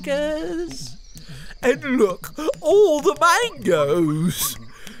tigers. And look, all the mangoes.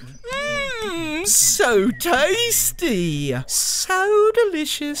 So tasty. So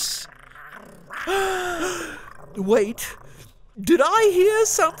delicious. Wait, did I hear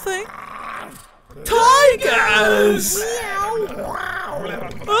something? Tigers!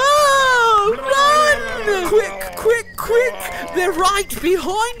 Oh, run! Quick! They're right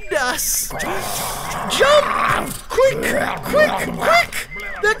behind us! Jump! Quick!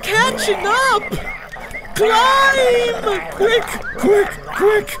 They're catching up! Climb! Quick!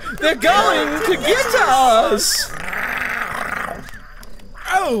 They're going to get us!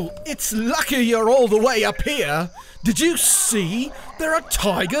 Oh, it's lucky you're all the way up here. Did you see? There are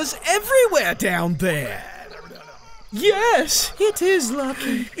tigers everywhere down there. Yes, it is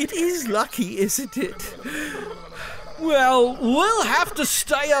lucky. It is lucky, isn't it? Well, we'll have to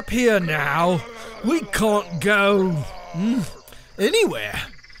stay up here now. We can't go anywhere.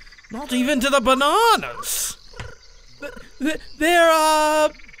 Not even to the bananas. There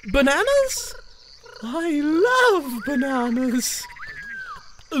are bananas? I love bananas.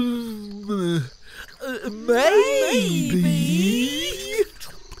 Maybe.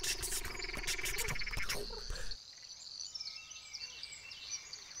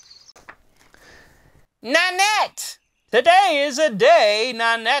 Nannette! Today is a day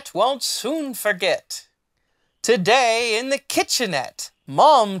Nannette won't soon forget. Today in the kitchenette,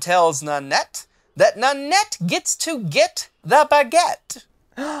 Mom tells Nannette that Nannette gets to get the baguette.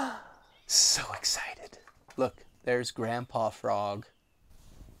 So excited. Look, there's Grandpa Frog.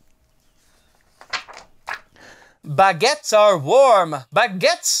 Baguettes are warm.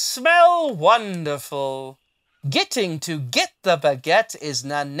 Baguettes smell wonderful. Getting to get the baguette is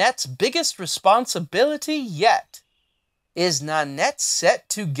Nannette's biggest responsibility yet. Is Nannette set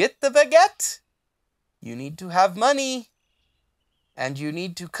to get the baguette? You need to have money. And you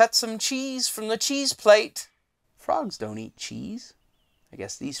need to cut some cheese from the cheese plate. Frogs don't eat cheese. I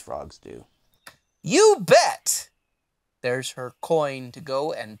guess these frogs do. You bet! There's her coin to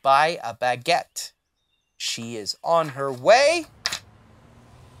go and buy a baguette. She is on her way.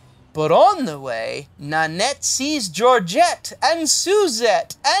 But on the way, Nannette sees Georgette and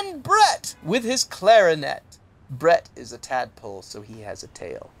Suzette and Brett with his clarinet. Brett is a tadpole, so he has a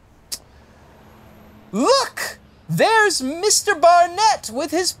tail. Look! There's Mr. Barnett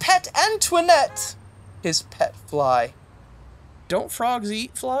with his pet Antoinette. His pet fly. Don't frogs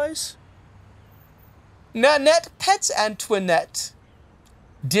eat flies? Nannette pets Antoinette.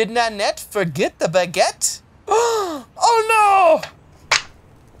 Did Nannette forget the baguette? Oh no!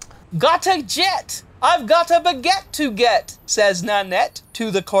 Got a jet! I've got a baguette to get, says Nannette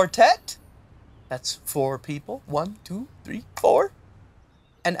to the quartet. That's 4 people. 1, 2, 3, 4.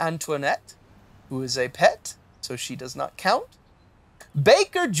 And Antoinette, who is a pet, so she does not count.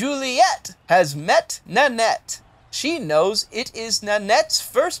 Baker Juliet has met Nannette. She knows it is Nannette's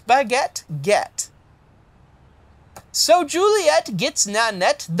first baguette get. So Juliet gets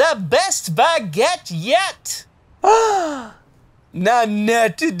Nannette the best baguette yet.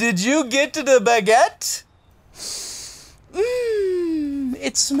 Nannette, did you get the baguette?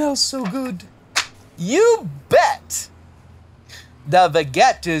 It smells so good. You bet. The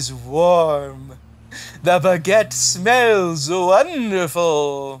baguette is warm. The baguette smells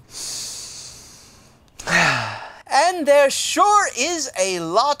wonderful. And there sure is a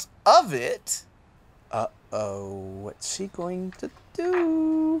lot of it. Uh-oh, what's she going to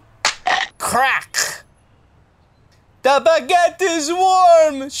do? Crack! The baguette is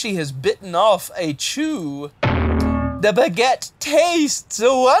warm! She has bitten off a chew. The baguette tastes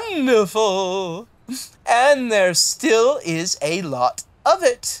wonderful. And there still is a lot of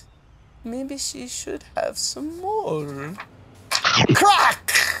it. Maybe she should have some more.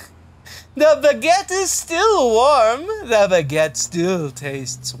 Crack! The baguette is still warm. The baguette still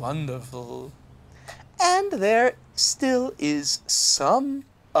tastes wonderful. And there still is some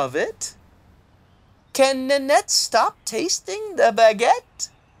of it. Can Nannette stop tasting the baguette?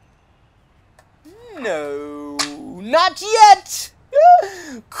 No, not yet.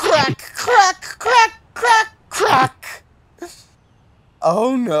 Crack, crack, crack, crack, crack.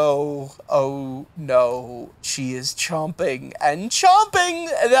 Oh no, she is chomping and chomping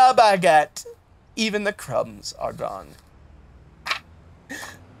the baguette. Even the crumbs are gone.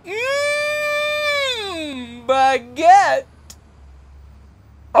 Baguette.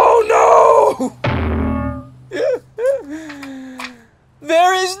 Oh no!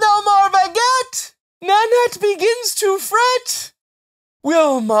 There is no more baguette! Nannette begins to fret.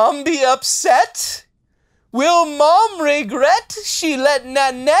 Will Mom be upset? Will Mom regret she let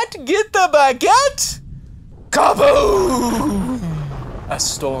Nannette get the baguette? Kaboom! A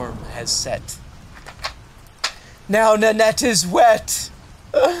storm has set. Now Nannette is wet.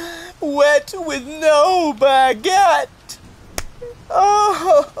 Wet with no baguette.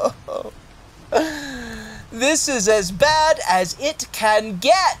 Oh, this is as bad as it can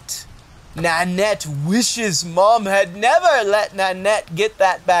get. Nannette wishes Mom had never let Nannette get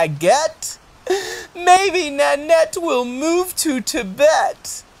that baguette. Maybe Nannette will move to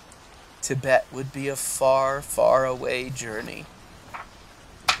Tibet. Tibet would be a far, far away journey.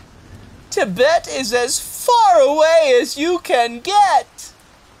 Tibet is as far away as you can get.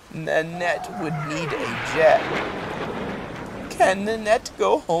 Nannette would need a jet. Can Nannette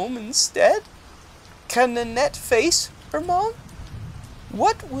go home instead? Can Nannette face her mom?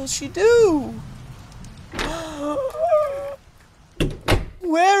 What will she do?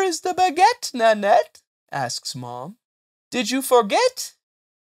 Where is the baguette, Nannette? Asks Mom. Did you forget?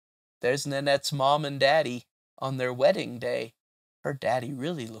 There's Nannette's mom and daddy on their wedding day. Her daddy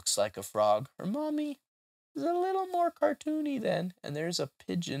really looks like a frog. Her mommy is a little more cartoony then. And there's a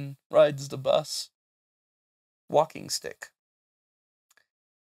pigeon rides the bus. Walking stick.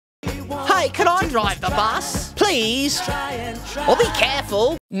 Hey, can I drive the bus? Please? Oh, be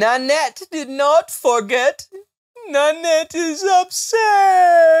careful. Nannette did not forget. Nannette is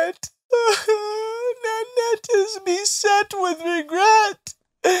upset. Nannette Nannette is beset with regret.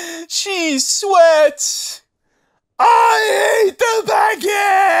 She sweats. I hate the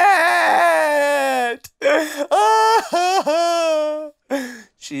baguette.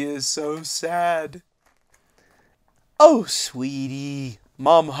 She is so sad. Oh, sweetie.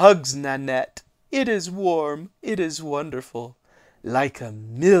 Mom hugs Nannette. It is warm. It is wonderful. Like a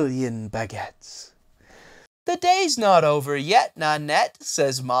million baguettes. The day's not over yet, Nannette,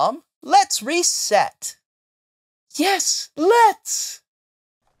 says Mom. Let's reset. Yes, let's.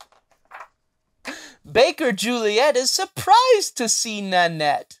 Baker Juliet is surprised to see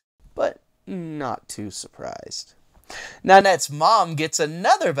Nannette, but not too surprised. Nannette's mom gets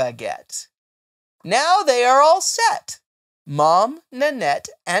another baguette. Now they are all set. Mom, Nannette,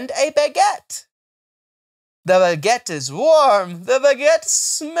 and a baguette. The baguette is warm. The baguette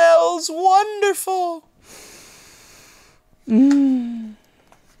smells wonderful.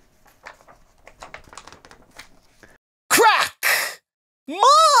 Crack!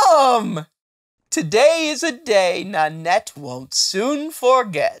 Mom! Today is a day Nannette won't soon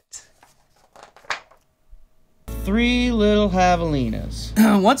forget. Three little javelinas.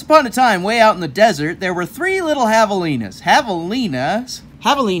 Once upon a time, way out in the desert, there were three little javelinas.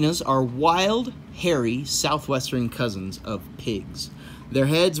 Javelinas are wild, hairy, southwestern cousins of pigs. Their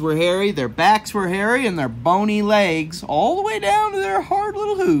heads were hairy, their backs were hairy, and their bony legs, all the way down to their hard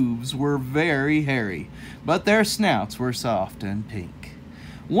little hooves, were very hairy. But their snouts were soft and pink.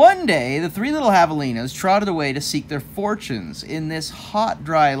 One day, the three little javelinas trotted away to seek their fortunes. In this hot,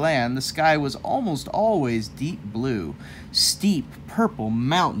 dry land, the sky was almost always deep blue. Steep, purple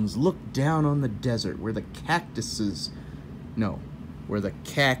mountains looked down on the desert where the cactus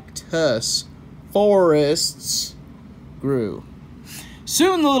forests grew.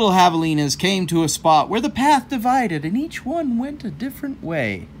 Soon the little javelinas came to a spot where the path divided and each one went a different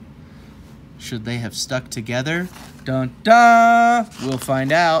way. Should they have stuck together? Dun dun! We'll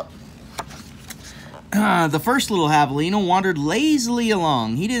find out. The first little javelina wandered lazily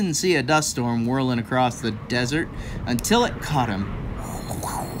along. He didn't see a dust storm whirling across the desert until it caught him.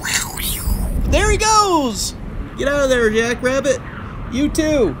 There he goes! Get out of there, Jackrabbit! You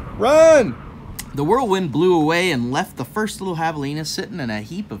too! Run! The whirlwind blew away and left the first little javelina sitting in a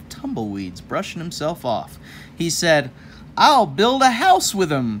heap of tumbleweeds, brushing himself off. He said, "I'll build a house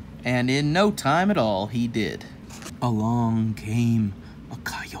with him." And in no time at all, he did. Along came a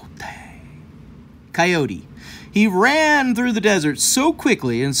coyote. He ran through the desert so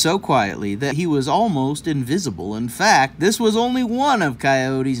quickly and so quietly that he was almost invisible. In fact, this was only one of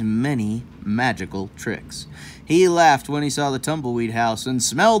Coyote's many magical tricks. He laughed when he saw the tumbleweed house and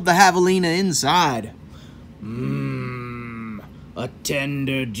smelled the javelina inside. A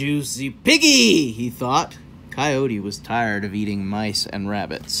tender, juicy piggy, he thought. Coyote was tired of eating mice and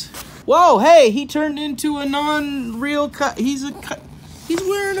rabbits. Whoa, hey, he turned into a non-real he's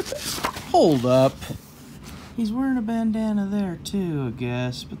wearing a... Hold up. He's wearing a bandana there, too, I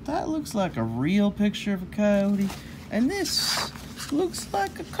guess. But that looks like a real picture of a coyote. And this looks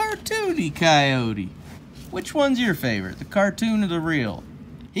like a cartoony coyote. Which one's your favorite, the cartoon or the real?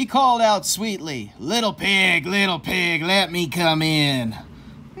 He called out sweetly, little pig, let me come in."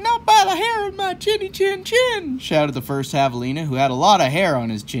 "Not by the hair of my chinny chin chin," shouted the first javelina, who had a lot of hair on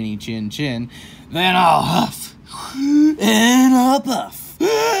his chinny chin chin. "Then I'll huff, and I'll puff,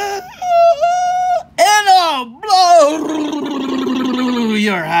 and I'll blow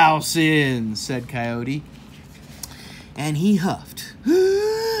your house in," said Coyote. And he huffed,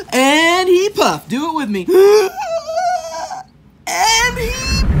 and he puffed. Do it with me. And he...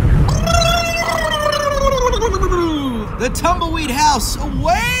 The tumbleweed house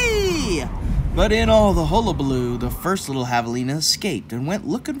away! But in all the hullabaloo, the first little javelina escaped and went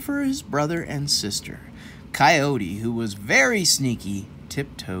looking for his brother and sister. Coyote, who was very sneaky,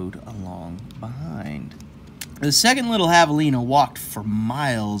 tiptoed along behind. The second little javelina walked for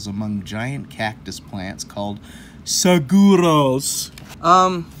miles among giant cactus plants called saguaros.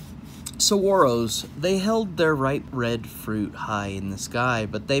 Saguaros, they held their ripe red fruit high in the sky,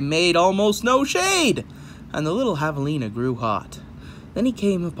 but they made almost no shade, and the little javelina grew hot. Then he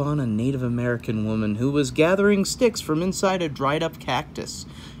came upon a Native American woman who was gathering sticks from inside a dried-up cactus.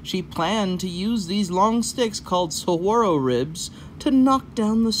 She planned to use these long sticks called saguaro ribs to knock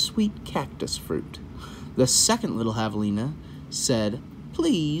down the sweet cactus fruit. The second little javelina said,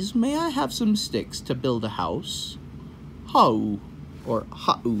 "Please, may I have some sticks to build a house?" Hau, or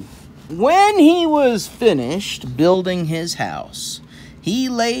ha'u. When he was finished building his house, he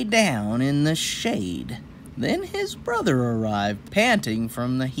lay down in the shade. Then his brother arrived, panting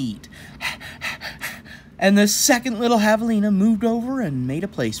from the heat. and the second little javelina moved over and made a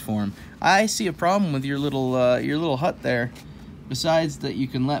place for him. I see a problem with your little hut there. Besides that you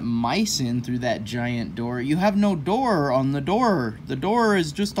can let mice in through that giant door, you have no door on the door. The door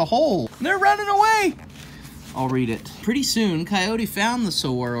is just a hole. They're running away. I'll read it. Pretty soon, Coyote found the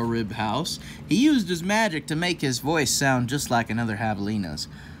saguaro rib house. He used his magic to make his voice sound just like another javelina's.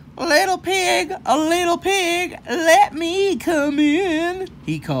 Little pig, let me come in,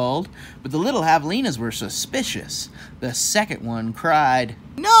 he called. But the little javelinas were suspicious. The second one cried,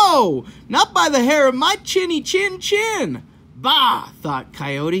 No, not by the hair of my chinny chin. Bah, thought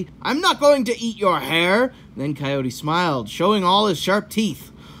Coyote, I'm not going to eat your hair. Then Coyote smiled, showing all his sharp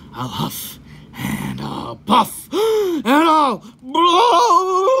teeth. I'll huff, and I'll puff, and I'll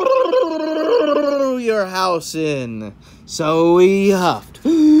blow your house in. So he huffed,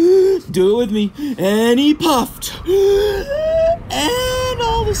 do it with me, and he puffed, and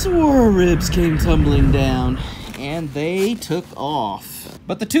all the saguaro ribs came tumbling down, and they took off.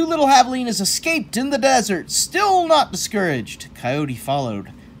 But the two little javelinas escaped in the desert, still not discouraged. Coyote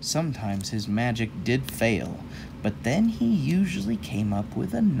followed. Sometimes his magic did fail, but then he usually came up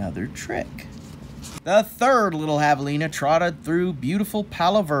with another trick. The third little javelina trotted through beautiful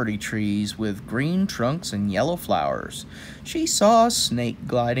palo verde trees with green trunks and yellow flowers. She saw a snake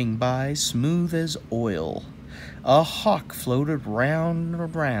gliding by, smooth as oil. A hawk floated round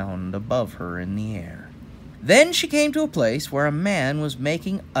and round above her in the air. Then she came to a place where a man was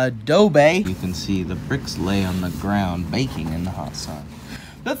making adobe. You can see the bricks lay on the ground, baking in the hot sun.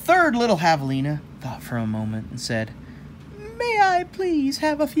 The third little javelina thought for a moment and said, May I please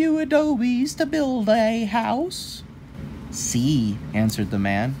have a few adobes to build a house? Sí, answered the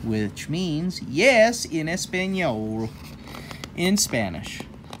man, which means yes in Espanol, in Spanish,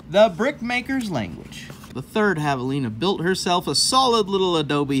 the brickmaker's language. The third javelina built herself a solid little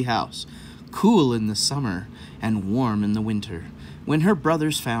adobe house, cool in the summer and warm in the winter. When her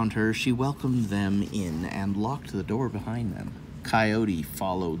brothers found her, she welcomed them in and locked the door behind them. Coyote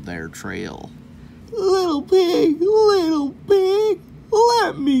followed their trail. Little pig,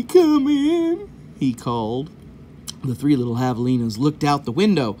 let me come in, he called. The three little javelinas looked out the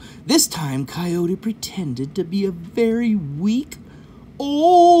window. This time, Coyote pretended to be a very weak,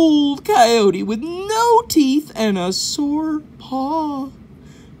 old coyote with no teeth and a sore paw.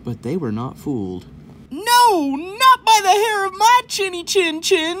 But they were not fooled. No, not by the hair of my chinny chin,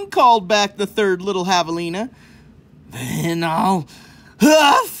 called back the third little javelina. Then I'll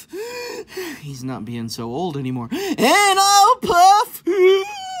huff. He's not being so old anymore. And I'll puff. And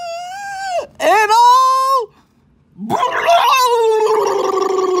I'll blow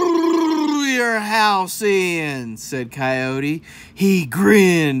your house in, said Coyote. He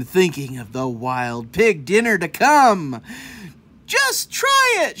grinned, thinking of the wild pig dinner to come. Just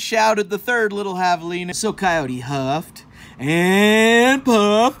try it, shouted the third little javelina. So Coyote huffed and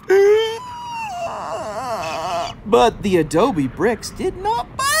puffed. But the adobe bricks did not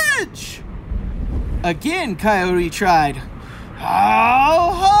budge. Again, Coyote tried.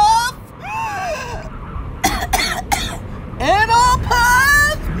 I'll huff and I'll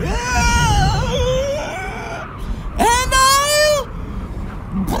puff and I'll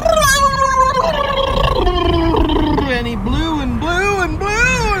and he blew and blew and blew,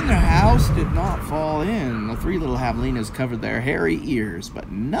 and the house did not fall in. The three little javelinas covered their hairy ears,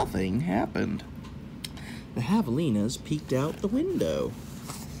 but nothing happened. The javelinas peeked out the window.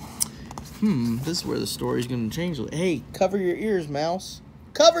 This is where the story's going to change. Hey, cover your ears, Mouse.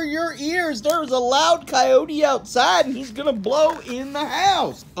 Cover your ears. There's a loud coyote outside, and he's going to blow in the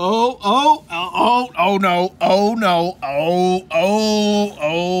house. Oh no.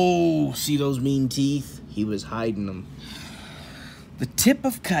 See those mean teeth? He was hiding them. The tip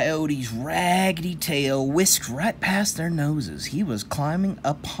of Coyote's raggedy tail whisked right past their noses. He was climbing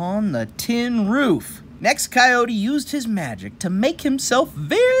upon the tin roof. Next, Coyote used his magic to make himself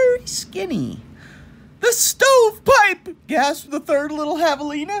very skinny. The stovepipe! Gasped the third little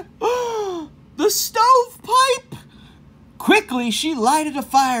javelina. The stovepipe! Quickly, she lighted a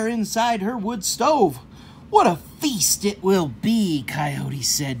fire inside her wood stove. What a feast it will be, Coyote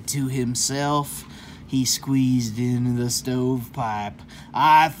said to himself. He squeezed into the stovepipe.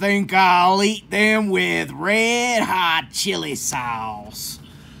 I think I'll eat them with red hot chili sauce.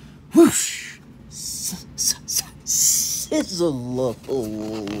 Whoosh! Sizzle.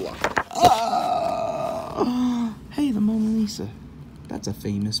 Hey, the Mona Lisa. That's a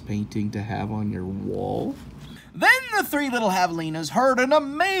famous painting to have on your wall. Then the three little javelinas heard an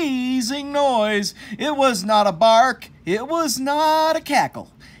amazing noise. It was not a bark. It was not a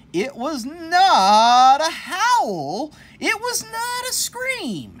cackle. It was not a howl. It was not a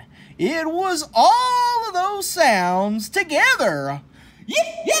scream. It was all of those sounds together. Yip,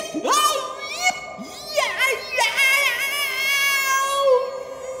 yip, oh, yip, yeah,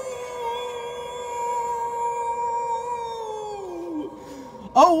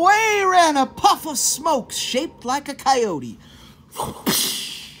 yeah. Away ran a puff of smoke shaped like a coyote.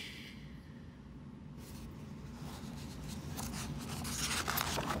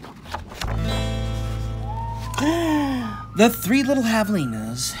 The three little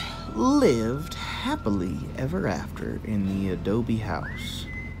Javelinas lived happily ever after in the adobe house.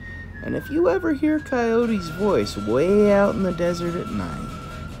 And if you ever hear Coyote's voice way out in the desert at night,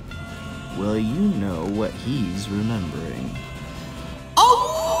 well, you know what he's remembering.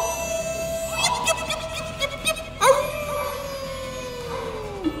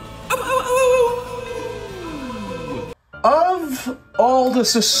 Of all the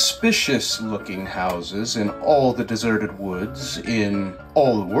suspicious-looking houses in all the deserted woods in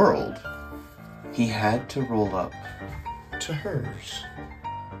all the world, he had to roll up to hers.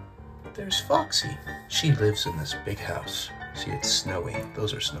 There's Foxy. She lives in this big house. See, it's snowing.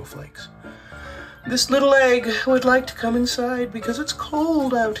 Those are snowflakes. This little egg would like to come inside because it's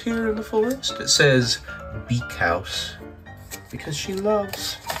cold out here in the forest. It says Beak House because she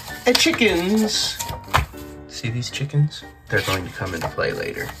loves chickens. See these chickens? They're going to come into play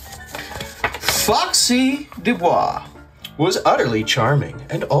later. Foxy Dubois was utterly charming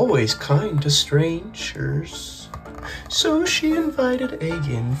and always kind to strangers. So she invited Egg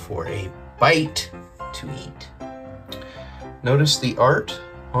in for a bite to eat. Notice the art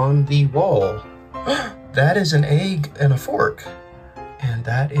on the wall. That is an egg and a fork. And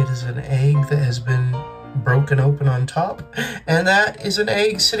that is an egg that has been broken open on top. And that is an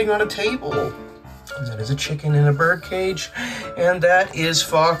egg sitting on a table. That is a chicken in a bird cage, and that is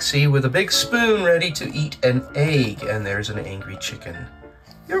Foxy with a big spoon ready to eat an egg, and there's an angry chicken.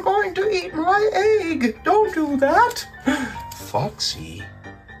 You're going to eat my egg! Don't do that! Foxy,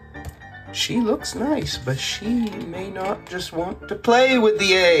 she looks nice, but she may not just want to play with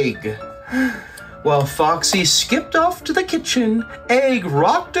the egg. While Foxy skipped off to the kitchen, Egg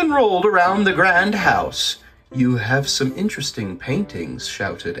rocked and rolled around the grand house. You have some interesting paintings,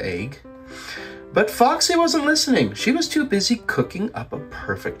 shouted Egg. But Foxy wasn't listening. She was too busy cooking up a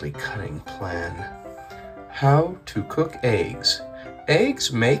perfectly cunning plan. How to cook eggs.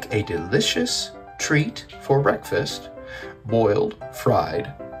 Eggs make a delicious treat for breakfast. Boiled,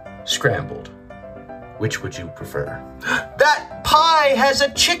 fried, scrambled. Which would you prefer? That pie has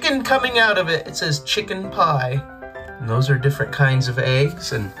a chicken coming out of it. It says chicken pie. And those are different kinds of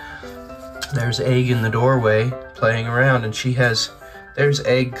eggs. And there's Egg in the doorway playing around, and there's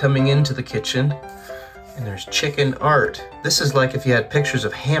Egg coming into the kitchen, and there's chicken art. This is like if you had pictures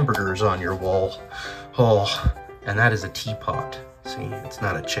of hamburgers on your wall. Oh, and that is a teapot. See, it's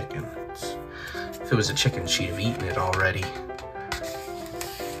not a chicken. If it was a chicken, she'd have eaten it already.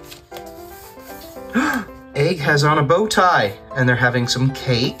 Egg has on a bow tie, and they're having some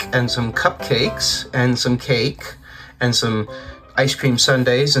cake, and some cupcakes, and some cake, and some ice cream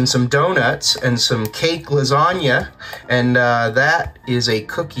sundaes, and some donuts, and some cake lasagna, and that is a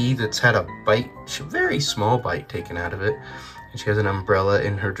cookie that's had a bite, a very small bite taken out of it, and she has an umbrella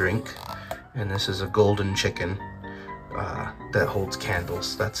in her drink, and this is a golden chicken that holds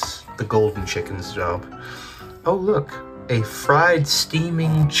candles. That's the golden chicken's job. Oh look, a fried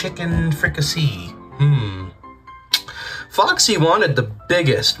steaming chicken fricassee. Foxy wanted the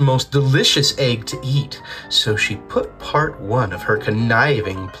biggest, most delicious egg to eat, so she put part one of her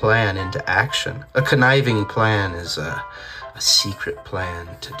conniving plan into action. A conniving plan is a secret plan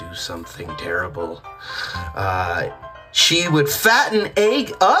to do something terrible. She would fatten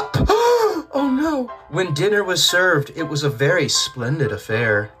Egg up. Oh no! When dinner was served, it was a very splendid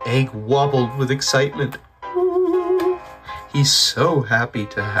affair. Egg wobbled with excitement. He's so happy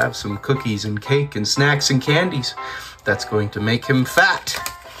to have some cookies and cake and snacks and candies. That's going to make him fat.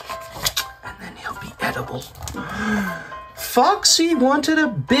 And then he'll be edible. Foxy wanted a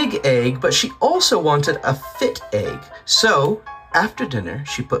big egg, but she also wanted a fit egg. So, after dinner,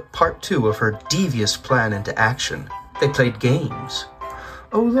 she put part two of her devious plan into action. They played games.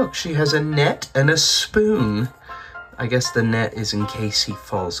 Oh look, she has a net and a spoon. I guess the net is in case he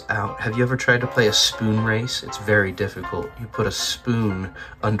falls out. Have you ever tried to play a spoon race? It's very difficult. You put a spoon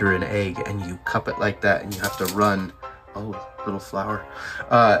under an egg and you cup it like that and you have to run. Oh, little flower.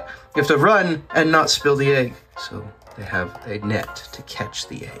 You have to run and not spill the egg. So they have a net to catch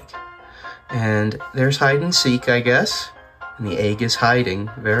the egg. And there's hide and seek, I guess. And the egg is hiding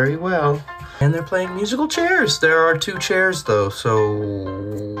very well. And they're playing musical chairs. There are 2 chairs though,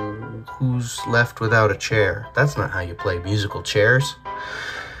 so who's left without a chair? That's not how you play musical chairs.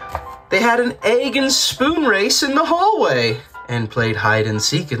 They had an egg and spoon race in the hallway and played hide and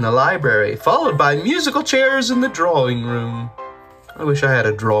seek in the library, followed by musical chairs in the drawing room. I wish I had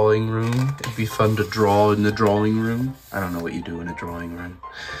a drawing room. It'd be fun to draw in the drawing room. I don't know what you do in a drawing room.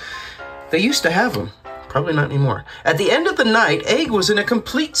 They used to have them. Probably not anymore. At the end of the night, Egg was in a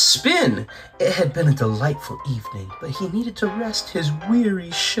complete spin. It had been a delightful evening, but he needed to rest his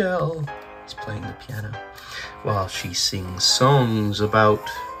weary shell. He's playing the piano while she sings songs about,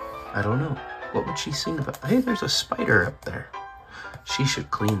 I don't know. What would she sing about? Hey, there's a spider up there. She should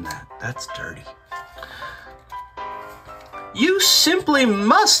clean that. That's dirty. You simply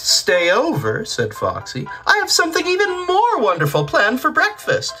must stay over, said Foxy. I have something even more wonderful planned for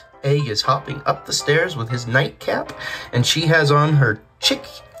breakfast. Egg is hopping up the stairs with his nightcap, and she has on her chick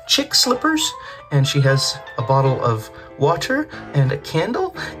slippers, and she has a bottle of water and a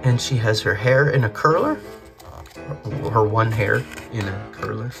candle, and she has her hair in a curler, her one hair in a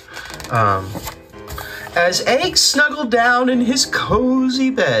curler. As Egg snuggled down in his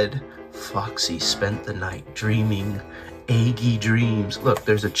cozy bed, Foxy spent the night dreaming eggy dreams. Look,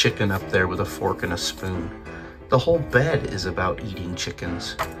 there's a chicken up there with a fork and a spoon. The whole bed is about eating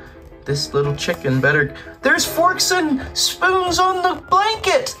chickens. This little chicken better... There's forks and spoons on the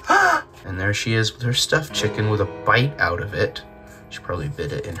blanket! And there she is with her stuffed chicken with a bite out of it. She probably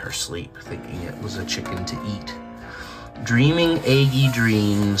bit it in her sleep, thinking it was a chicken to eat. Dreaming eggy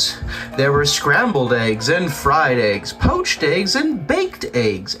dreams. There were scrambled eggs and fried eggs, poached eggs and baked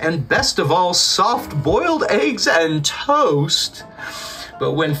eggs, and best of all, soft boiled eggs and toast.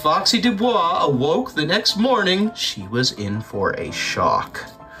 But when Foxy Dubois awoke the next morning, she was in for a shock.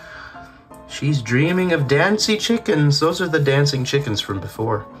 She's dreaming of dancy chickens. Those are the dancing chickens from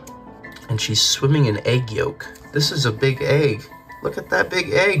before. And she's swimming in egg yolk. This is a big egg. Look at that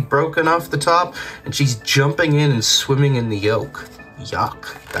big egg broken off the top. And she's jumping in and swimming in the yolk.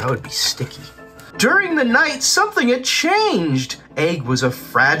 Yuck, that would be sticky. During the night, something had changed. Egg was a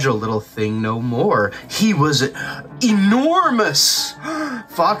fragile little thing no more. He was enormous.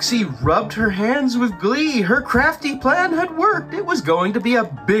 Foxy rubbed her hands with glee. Her crafty plan had worked. It was going to be a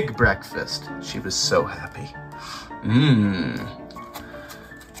big breakfast. She was so happy.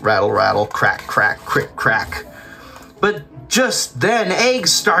 Rattle, rattle, crack, crack, crick, crack. But just then, Egg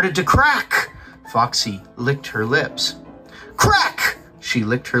started to crack. Foxy licked her lips. Crack! She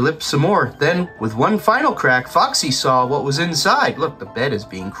licked her lips some more. Then, with one final crack, Foxy saw what was inside. Look, the bed is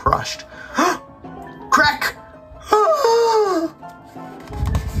being crushed. Crack!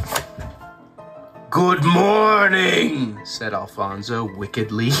 Good morning, said Alfonso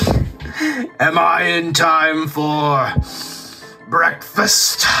wickedly. Am I in time for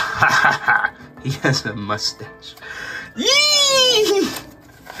breakfast? He has a mustache. Yee!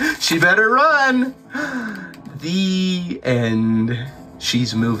 She better run. The end.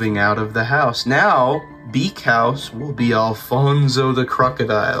 She's moving out of the house. Now, Beak House will be Alfonso the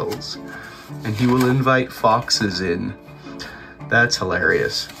Crocodile's, and he will invite foxes in. That's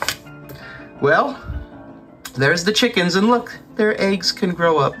hilarious. Well, there's the chickens, and look, their eggs can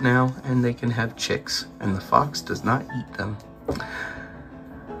grow up now, and they can have chicks, and the fox does not eat them.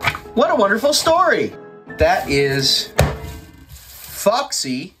 What a wonderful story! That is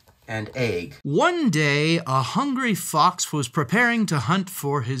Foxy and Egg. One day, a hungry fox was preparing to hunt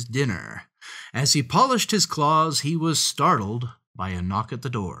for his dinner. As he polished his claws, he was startled by a knock at the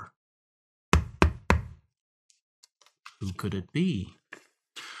door. Who could it be?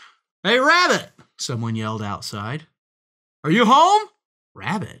 Hey, Rabbit! Someone yelled outside. Are you home?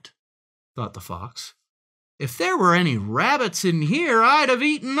 Rabbit, thought the fox. If there were any rabbits in here, I'd have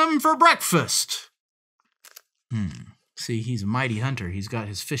eaten them for breakfast. See, he's a mighty hunter. He's got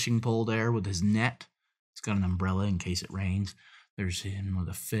his fishing pole there with his net. He's got an umbrella in case it rains. There's him with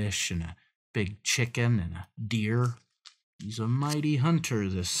a fish and a big chicken and a deer. He's a mighty hunter,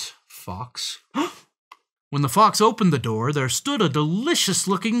 this fox. When the fox opened the door, there stood a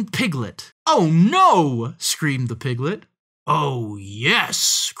delicious-looking piglet. Oh, no! Screamed the piglet. Oh,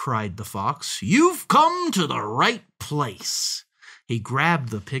 yes, cried the fox. You've come to the right place. He grabbed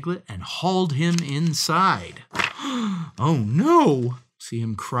the piglet and hauled him inside. Oh, no! See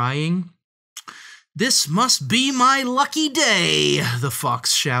him crying? This must be my lucky day, the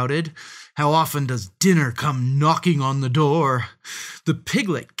fox shouted. How often does dinner come knocking on the door? The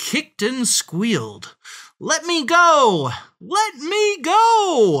piglet kicked and squealed. Let me go! Let me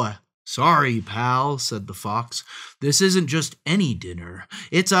go! Sorry, pal, said the fox. This isn't just any dinner.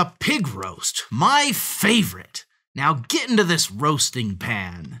 It's a pig roast, my favorite. Now get into this roasting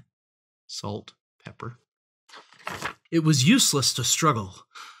pan. Salt, pepper. It was useless to struggle.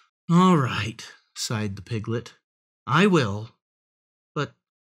 All right, sighed the piglet. I will. But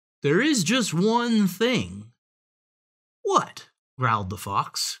there is just one thing. What? Growled the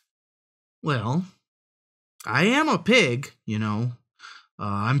fox. Well, I am a pig, you know.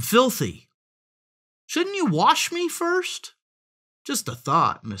 I'm filthy. Shouldn't you wash me first? Just a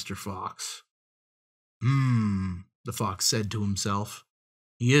thought, Mr. Fox. The fox said to himself.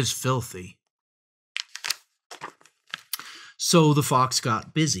 He is filthy. So the fox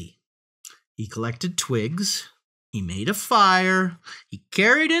got busy. He collected twigs, he made a fire, he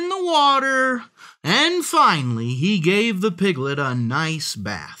carried in the water, and finally he gave the piglet a nice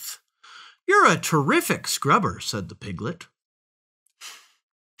bath. You're a terrific scrubber, said the piglet.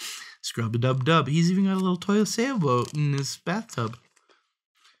 Scrub-a-dub-dub, he's even got a little toy sailboat in his bathtub.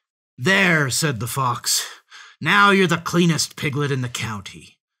 There, said the fox. Now you're the cleanest piglet in the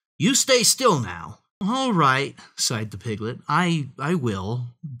county. You stay still now. All right, sighed the piglet. I will,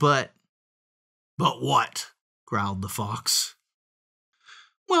 but... But what? Growled the fox.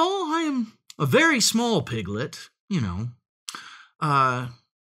 Well, I am a very small piglet, you know.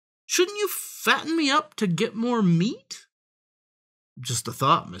 Shouldn't you fatten me up to get more meat? Just a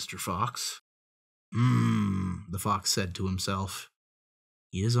thought, Mr. Fox. The fox said to himself.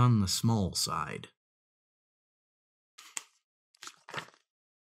 He is on the small side.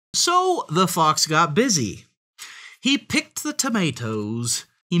 So the fox got busy. He picked the tomatoes,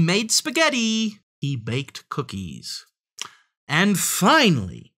 he made spaghetti, he baked cookies. And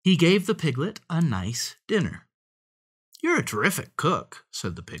finally, he gave the piglet a nice dinner. You're a terrific cook,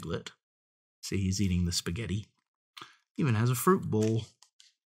 said the piglet. See, he's eating the spaghetti. Even has a fruit bowl.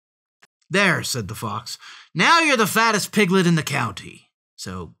 There, said the fox. Now you're the fattest piglet in the county.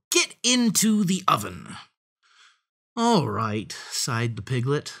 So get into the oven. All right, sighed the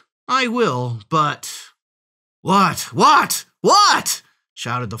piglet. I will, but... What?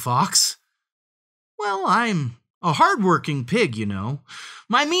 Shouted the fox. Well, I'm a hard-working pig, you know.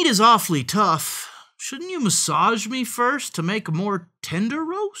 My meat is awfully tough. Shouldn't you massage me first to make a more tender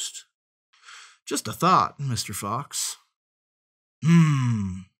roast? Just a thought, Mr. Fox.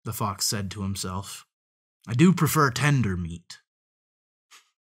 The fox said to himself. I do prefer tender meat.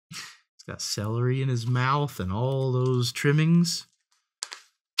 He's got celery in his mouth and all those trimmings.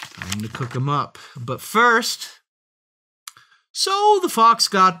 Time to cook him up. But first... So the fox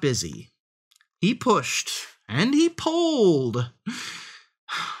got busy. He pushed and he pulled.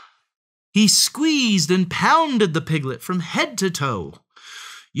 He squeezed and pounded the piglet from head to toe.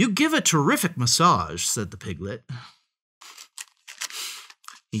 You give a terrific massage, said the piglet.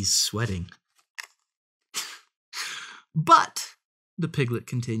 He's sweating. But, the piglet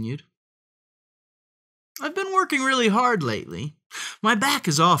continued, I've been working really hard lately. My back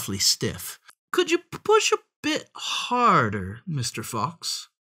is awfully stiff. Could you push a bit harder, Mr. Fox?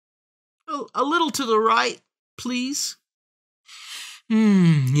 A little to the right, please.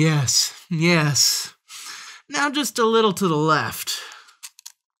 Yes. Now just a little to the left.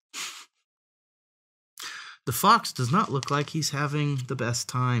 The fox does not look like he's having the best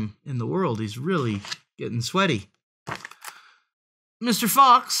time in the world. He's really getting sweaty. Mr.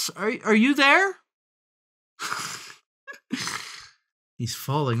 Fox, are you there? He's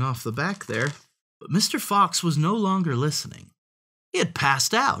falling off the back there. But Mr. Fox was no longer listening. He had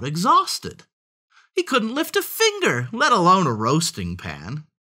passed out, exhausted. He couldn't lift a finger, let alone a roasting pan.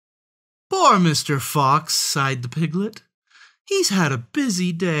 Poor Mr. Fox, sighed the piglet. He's had a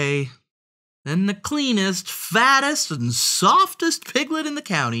busy day. Then the cleanest, fattest, and softest piglet in the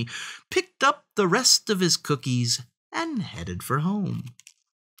county picked up the rest of his cookies and headed for home.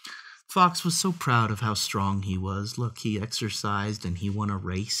 Fox was so proud of how strong he was. Look, he exercised and he won a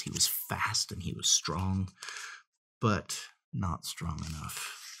race. He was fast and he was strong, but not strong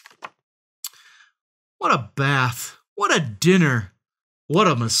enough. What a bath! What a dinner! What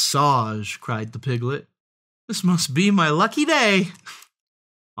a massage! Cried the piglet. This must be my lucky day.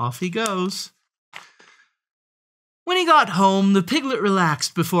 Off he goes. When he got home, the piglet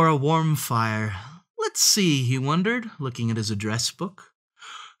relaxed before a warm fire. Let's see, he wondered, looking at his address book.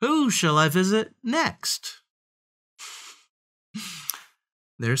 Who shall I visit next?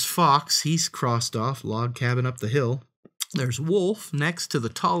 There's Fox, he's crossed off, log cabin up the hill. There's Wolf, next to the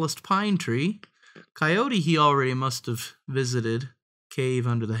tallest pine tree. Coyote he already must have visited. Cave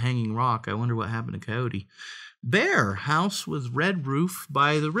under the hanging rock. I wonder what happened to Coyote. Bear, house with red roof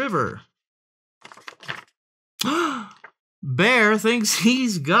by the river. Bear thinks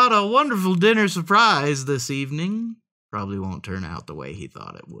he's got a wonderful dinner surprise this evening. Probably won't turn out the way he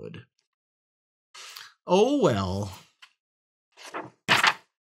thought it would. Oh well.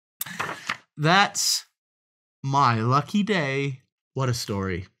 That's my lucky day. What a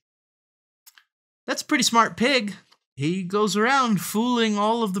story. That's a pretty smart pig. He goes around fooling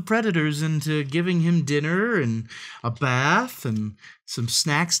all of the predators into giving him dinner and a bath and some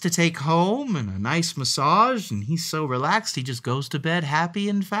snacks to take home and a nice massage, and he's so relaxed he just goes to bed happy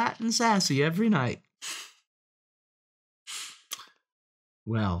and fat and sassy every night.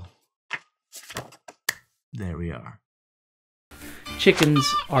 Well, there we are.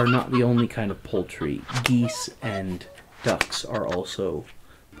 Chickens are not the only kind of poultry. Geese and ducks are also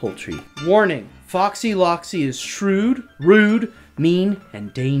poultry. Warning! Foxy Loxy is shrewd, rude, mean,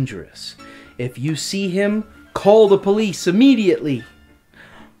 and dangerous. If you see him, call the police immediately.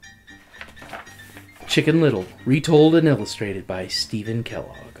 Chicken Little, retold and illustrated by Stephen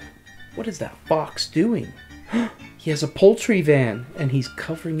Kellogg. What is that fox doing? He has a poultry van, and he's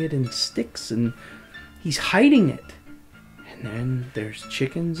covering it in sticks, and he's hiding it. And then there's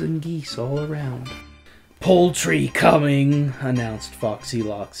chickens and geese all around. "Poultry coming," announced Foxy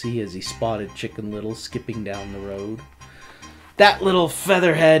Loxy as he spotted Chicken Little skipping down the road. "That little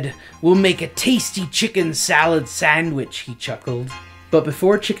featherhead will make a tasty chicken salad sandwich," he chuckled. But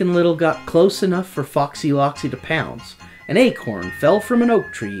before Chicken Little got close enough for Foxy Loxy to pounce, an acorn fell from an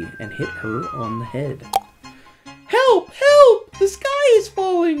oak tree and hit her on the head. "Help! Help! The sky is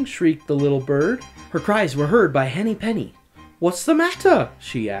falling!" shrieked the little bird. Her cries were heard by Henny Penny. "What's the matter?"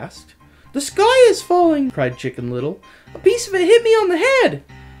 she asked. "The sky is falling!" cried Chicken Little. "A piece of it hit me on the head!"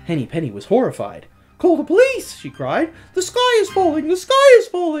 Henny Penny was horrified. "Call the police!" she cried. "The sky is falling! The sky is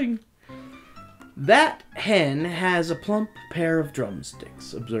falling!" "That hen has a plump pair of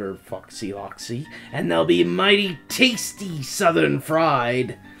drumsticks," observed Foxy Loxy, "and they'll be mighty tasty southern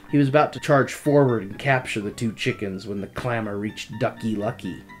fried." He was about to charge forward and capture the two chickens when the clamor reached Ducky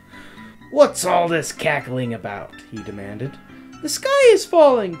Lucky. "What's all this cackling about?" he demanded. "The sky is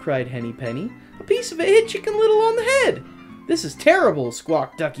falling!" cried Henny Penny. "A piece of it hit Chicken Little on the head." "This is terrible!"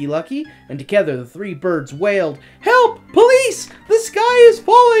 squawked Ducky Lucky, and together the three birds wailed, "Help! Police! The sky is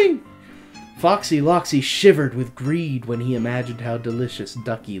falling!" Foxy Loxy shivered with greed when he imagined how delicious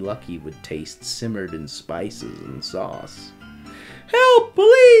Ducky Lucky would taste simmered in spices and sauce. "Help!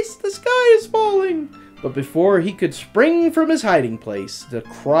 Police! The sky is falling!" But before he could spring from his hiding place, the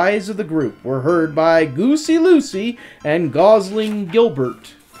cries of the group were heard by Goosey Lucy and Gosling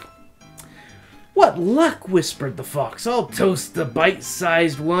Gilbert. "What luck!" whispered the fox. "I'll toast the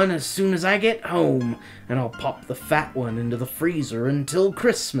bite-sized one as soon as I get home, and I'll pop the fat one into the freezer until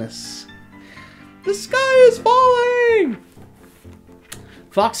Christmas." "The sky is falling!"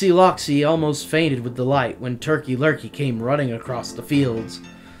 Foxy Loxy almost fainted with delight when Turkey Lurkey came running across the fields.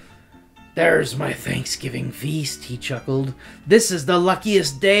 "There's my Thanksgiving feast," he chuckled. "This is the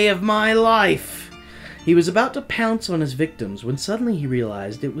luckiest day of my life." He was about to pounce on his victims when suddenly he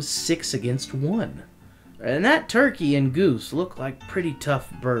realized it was 6 against 1. "And that turkey and goose look like pretty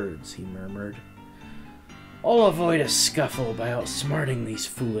tough birds," he murmured. "I'll avoid a scuffle by outsmarting these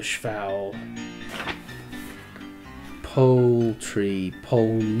foolish fowl." Poultry.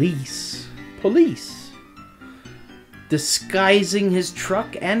 Police. Police. Disguising his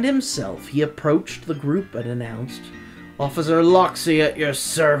truck and himself, he approached the group and announced, "Officer Loxy at your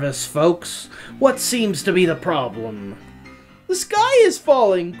service, folks. What seems to be the problem?" "The sky is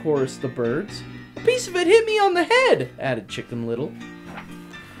falling," chorused the birds. "A piece of it hit me on the head," added Chicken Little.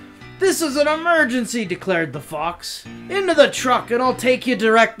 "This is an emergency," declared the fox. "Into the truck and I'll take you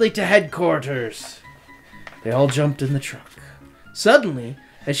directly to headquarters." They all jumped in the truck. Suddenly,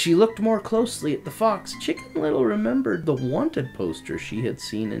 as she looked more closely at the fox, Chicken Little remembered the wanted poster she had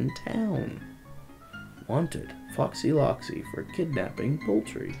seen in town. Wanted, Foxy Loxy for kidnapping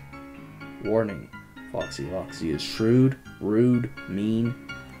poultry. Warning, Foxy Loxy is shrewd, rude, mean,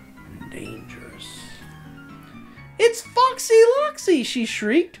 and dangerous. "It's Foxy Loxy!" she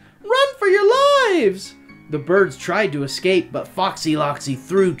shrieked. "Run for your lives!" The birds tried to escape, but Foxy Loxy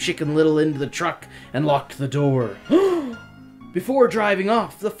threw Chicken Little into the truck and locked the door. Before driving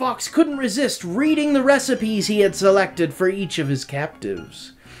off, the fox couldn't resist reading the recipes he had selected for each of his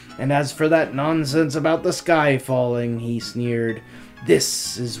captives. "And as for that nonsense about the sky falling," he sneered,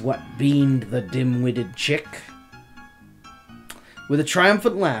 "this is what beamed the dim-witted chick." With a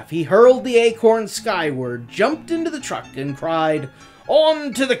triumphant laugh, he hurled the acorn skyward, jumped into the truck, and cried,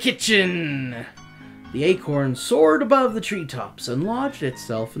 "On to the kitchen!" The acorn soared above the treetops and lodged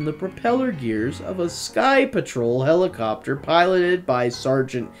itself in the propeller gears of a Sky Patrol helicopter piloted by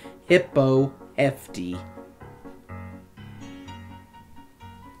Sergeant Hippo Hefty.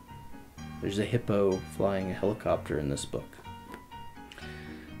 There's a hippo flying a helicopter in this book.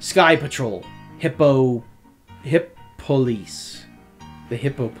 Sky Patrol. Hip police. The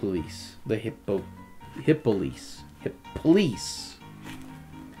hippo police. The hip police. Hip police.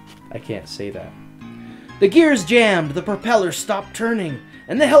 I can't say that. The gears jammed, the propeller stopped turning,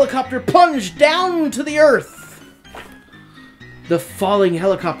 and the helicopter plunged down to the earth. The falling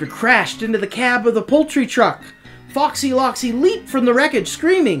helicopter crashed into the cab of the poultry truck. Foxy Loxy leaped from the wreckage,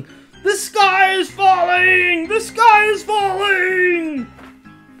 screaming, "The sky is falling! The sky is falling!"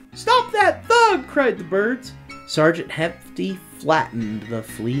 "Stop that thug!" cried the birds. Sergeant Hefty flattened the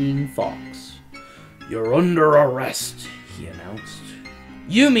fleeing fox. "You're under arrest," he announced.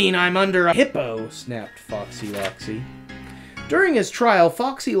 "You mean I'm under a hippo," snapped Foxy Loxy. During his trial,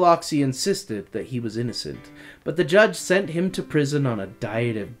 Foxy Loxy insisted that he was innocent, but the judge sent him to prison on a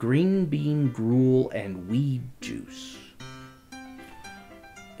diet of green bean gruel and weed juice.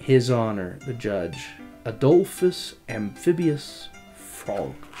 His Honor, the judge, Adolphus Amphibious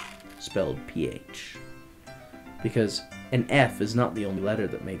Frog, spelled PH. Because an F is not the only letter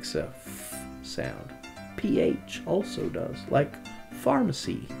that makes a F sound. PH also does, like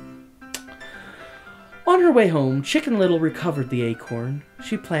pharmacy. On her way home, Chicken Little recovered the acorn.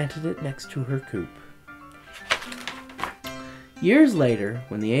 She planted it next to her coop. Years later,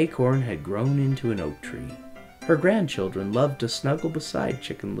 when the acorn had grown into an oak tree, her grandchildren loved to snuggle beside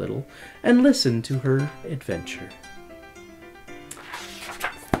Chicken Little and listen to her adventure.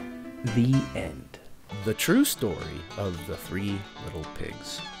 The end. The true story of the Three Little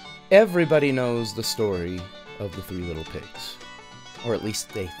Pigs. Everybody knows the story of the Three Little Pigs. Or at least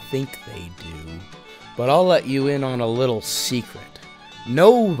they think they do. But I'll let you in on a little secret.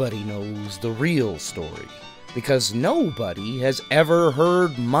 Nobody knows the real story. Because nobody has ever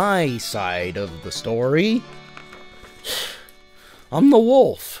heard my side of the story. I'm the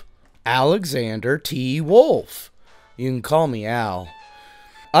wolf. Alexander T. Wolf. You can call me Al.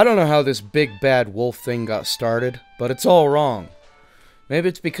 I don't know how this big bad wolf thing got started, but it's all wrong. Maybe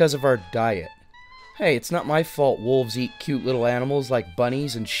it's because of our diet. Hey, it's not my fault wolves eat cute little animals like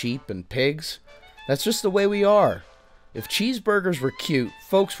bunnies and sheep and pigs. That's just the way we are. If cheeseburgers were cute,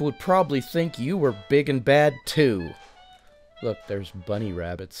 folks would probably think you were big and bad too. Look, there's bunny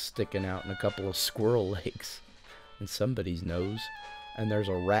rabbits sticking out in a couple of squirrel legs. And somebody's nose. And there's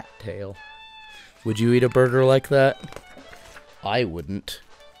a rat tail. Would you eat a burger like that? I wouldn't.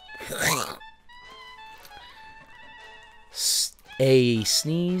 A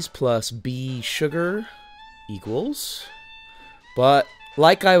sneeze plus B sugar equals. But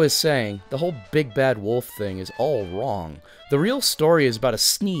like I was saying, the whole big bad wolf thing is all wrong. The real story is about a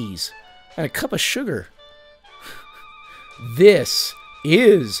sneeze and a cup of sugar. This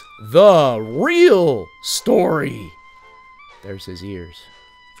is the real story. There's his ears.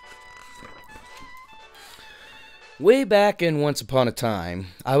 Way back in Once Upon a Time,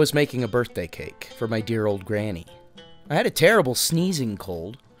 I was making a birthday cake for my dear old granny. I had a terrible sneezing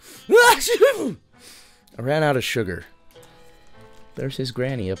cold. I ran out of sugar. There's his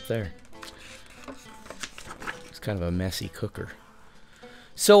granny up there. It's kind of a messy cooker.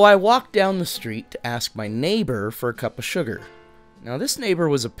 So I walked down the street to ask my neighbor for a cup of sugar. Now this neighbor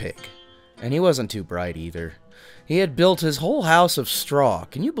was a pig, and he wasn't too bright either. He had built his whole house of straw.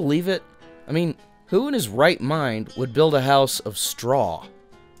 Can you believe it? I mean, who in his right mind would build a house of straw?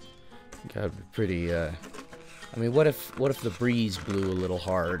 That'd be pretty, I mean, what if the breeze blew a little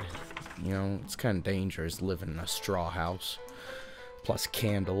hard? You know, it's kind of dangerous living in a straw house. Plus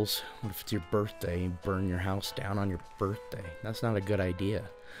candles. What if it's your birthday and you burn your house down on your birthday? That's not a good idea.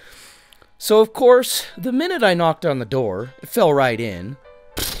 So, of course, the minute I knocked on the door, it fell right in.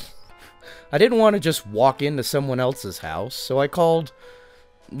 I didn't want to just walk into someone else's house, so I called,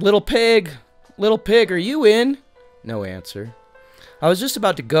 Little Pig, are you in? No answer. I was just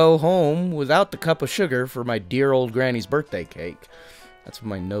about to go home without the cup of sugar for my dear old granny's birthday cake. That's when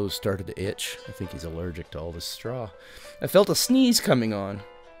my nose started to itch. I think he's allergic to all this straw. I felt a sneeze coming on.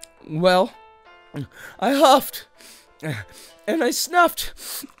 Well, I huffed, and I snuffed.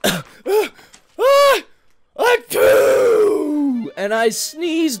 And I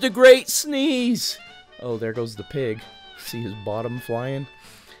sneezed a great sneeze. Oh, there goes the pig. See his bottom flying?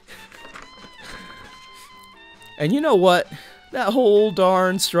 And you know what? That whole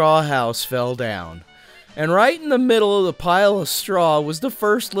darn straw house fell down. And right in the middle of the pile of straw was the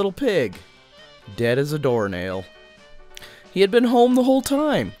first little pig. Dead as a doornail. He had been home the whole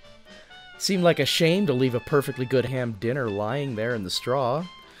time. Seemed like a shame to leave a perfectly good ham dinner lying there in the straw.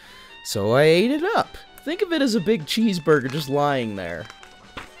 So I ate it up. Think of it as a big cheeseburger just lying there.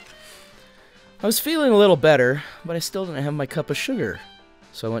 I was feeling a little better, but I still didn't have my cup of sugar.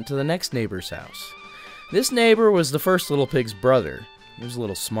 So I went to the next neighbor's house. This neighbor was the first little pig's brother. He was a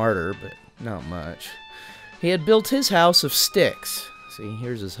little smarter, but not much. He had built his house of sticks. See,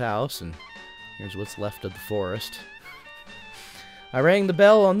 here's his house, and here's what's left of the forest. I rang the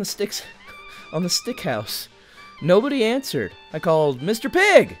bell on the sticks. on the stick house. Nobody answered. I called, Mr.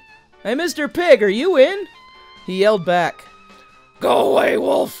 Pig! Hey, Mr. Pig, are you in? He yelled back, Go away,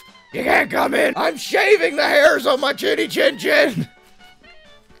 Wolf! You can't come in! I'm shaving the hairs on my chinny chin chin!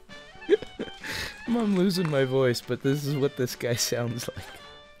 I'm losing my voice, but this is what this guy sounds like.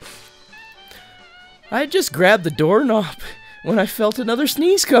 I just grabbed the doorknob when I felt another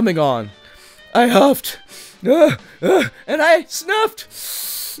sneeze coming on. I huffed, and I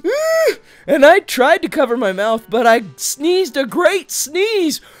snuffed, and I tried to cover my mouth, but I sneezed a great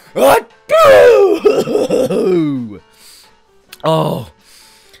sneeze. Oh,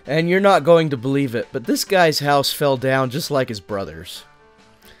 and you're not going to believe it, but this guy's house fell down just like his brother's.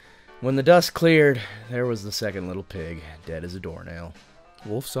 When the dust cleared, there was the second little pig, dead as a doornail.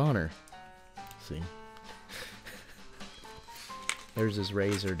 Wolf's honor. See? There's his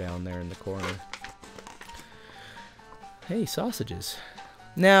razor down there in the corner. Hey, sausages.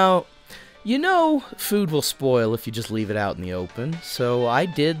 Now, you know food will spoil if you just leave it out in the open, so I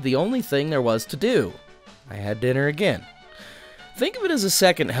did the only thing there was to do. I had dinner again. Think of it as a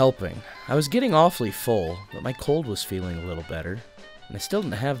second helping. I was getting awfully full, but my cold was feeling a little better. And I still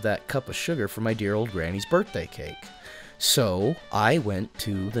didn't have that cup of sugar for my dear old granny's birthday cake. So I went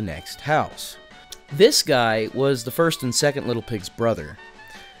to the next house. This guy was the first and second little pig's brother.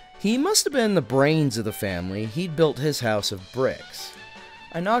 He must have been the brains of the family. He'd built his house of bricks.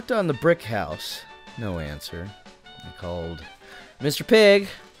 I knocked on the brick house. No answer. I called, Mr. Pig!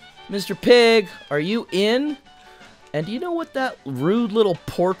 Mr. Pig, are you in? And do you know what that rude little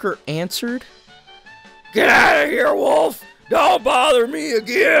porker answered? Get out of here, Wolf! Don't bother me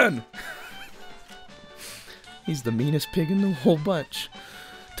again! He's the meanest pig in the whole bunch.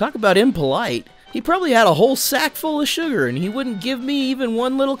 Talk about impolite. He probably had a whole sack full of sugar, and he wouldn't give me even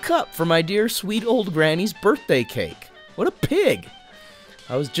one little cup for my dear sweet old granny's birthday cake. What a pig!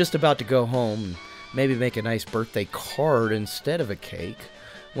 I was just about to go home and maybe make a nice birthday card instead of a cake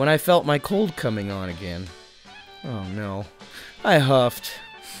when I felt my cold coming on again. Oh no. I huffed,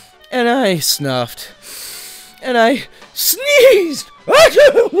 and I snuffed, and I sneezed!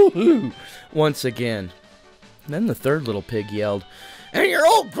 Once again. Then the third little pig yelled, And your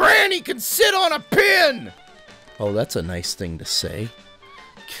old granny can sit on a pin! Oh, that's a nice thing to say.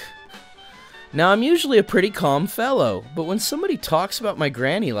 Now, I'm usually a pretty calm fellow, but when somebody talks about my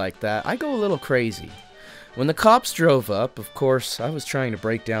granny like that, I go a little crazy. When the cops drove up, of course, I was trying to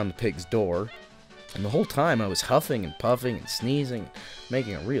break down the pig's door, and the whole time I was huffing and puffing and sneezing,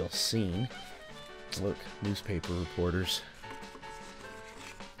 making a real scene. Look, newspaper reporters.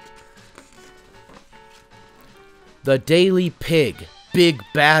 The Daily Pig, Big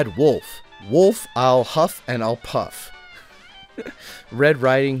Bad Wolf. Wolf, I'll huff and I'll puff. Red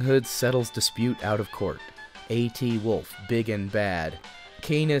Riding Hood settles dispute out of court. A.T. Wolf, big and bad.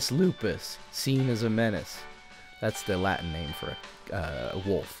 Canis lupus, seen as a menace. That's the Latin name for a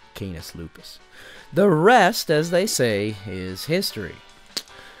wolf, Canis lupus. The rest, as they say, is history.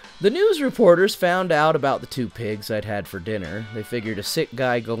 The news reporters found out about the two pigs I'd had for dinner. They figured a sick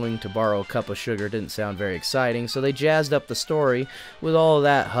guy going to borrow a cup of sugar didn't sound very exciting, so they jazzed up the story with all of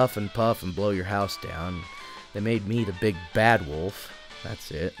that huff and puff and blow your house down. They made me the big bad wolf.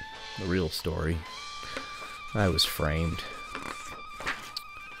 That's it. The real story. I was framed.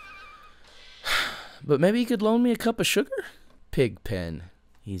 But maybe you could loan me a cup of sugar? Pigpen.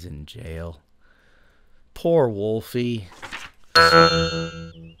 He's in jail. Poor Wolfie.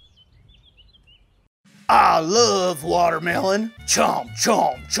 I love watermelon. Chomp,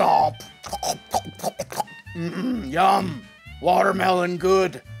 chomp, chomp. Yum. Watermelon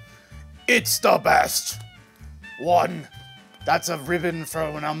good. It's the best. One. That's a ribbon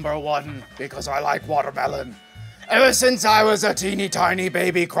for number one, because I like watermelon. Ever since I was a teeny tiny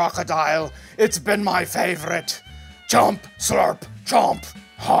baby crocodile, it's been my favorite. Chomp, slurp, chomp.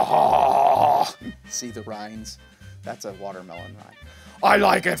 Ha ha ha. See the rinds? That's a watermelon rind. I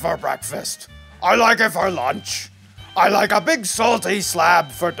like it for breakfast. I like it for lunch. I like a big salty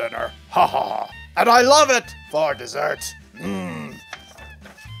slab for dinner. Ha ha ha. And I love it for dessert.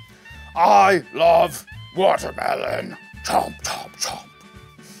 I love watermelon. Chomp, chomp, chomp.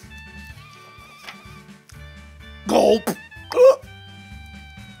 Gulp.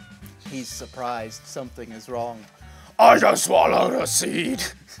 He's surprised something is wrong. I just swallowed a seed.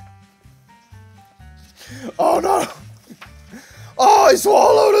 Oh no. Oh, I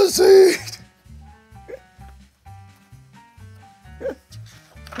swallowed a seed.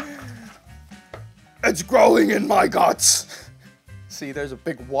 It's growing in my guts. See, there's a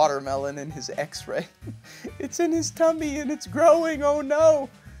big watermelon in his x-ray. It's in his tummy and it's growing, oh no.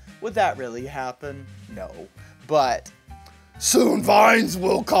 Would that really happen? No. But Soon vines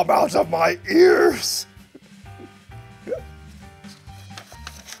will come out of my ears.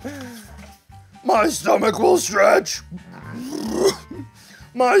 My stomach will stretch.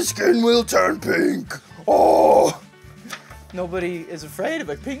 My skin will turn pink. Oh! Nobody is afraid of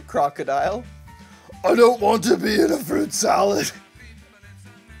a pink crocodile. I don't want to be in a fruit salad.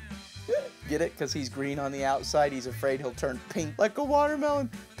 Get it? Because he's green on the outside, he's afraid he'll turn pink like a watermelon.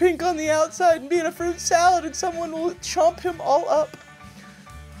 Pink on the outside and be in a fruit salad and someone will chomp him all up.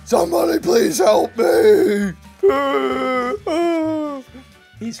 Somebody please help me.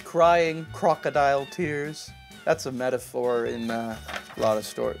 He's crying crocodile tears. That's a metaphor in a lot of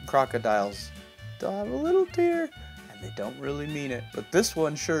stories. Crocodiles, they'll have a little tear and they don't really mean it. But this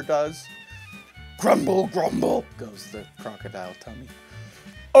one sure does. Grumble, grumble, goes the crocodile tummy.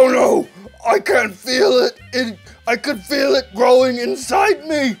 Oh no, I can't feel it. I can feel it growing inside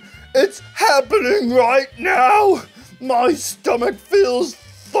me. It's happening right now. My stomach feels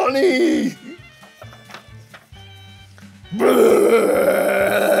funny.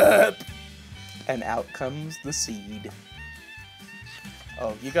 And out comes the seed.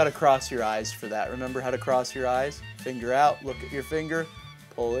 Oh, you gotta cross your eyes for that. Remember how to cross your eyes? Finger out, look at your finger,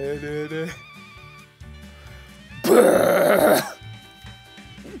 pull it in.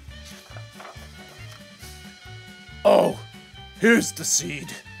 Oh, here's the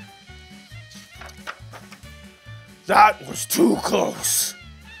seed. That was too close.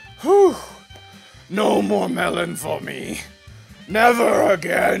 Whew. No more melon for me. Never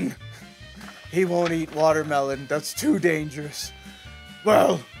again. He won't eat watermelon. That's too dangerous.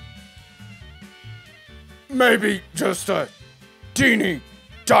 Well, maybe just a teeny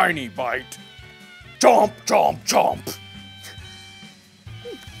tiny bite. Chomp, chomp, chomp.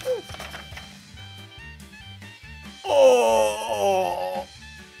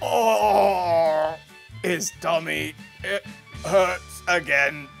 Oh, his tummy, it hurts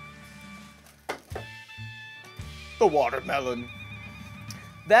again. The watermelon.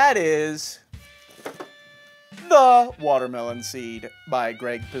 That is The Watermelon Seed by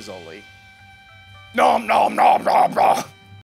Greg Pizzoli. Nom, nom, nom, nom, nom.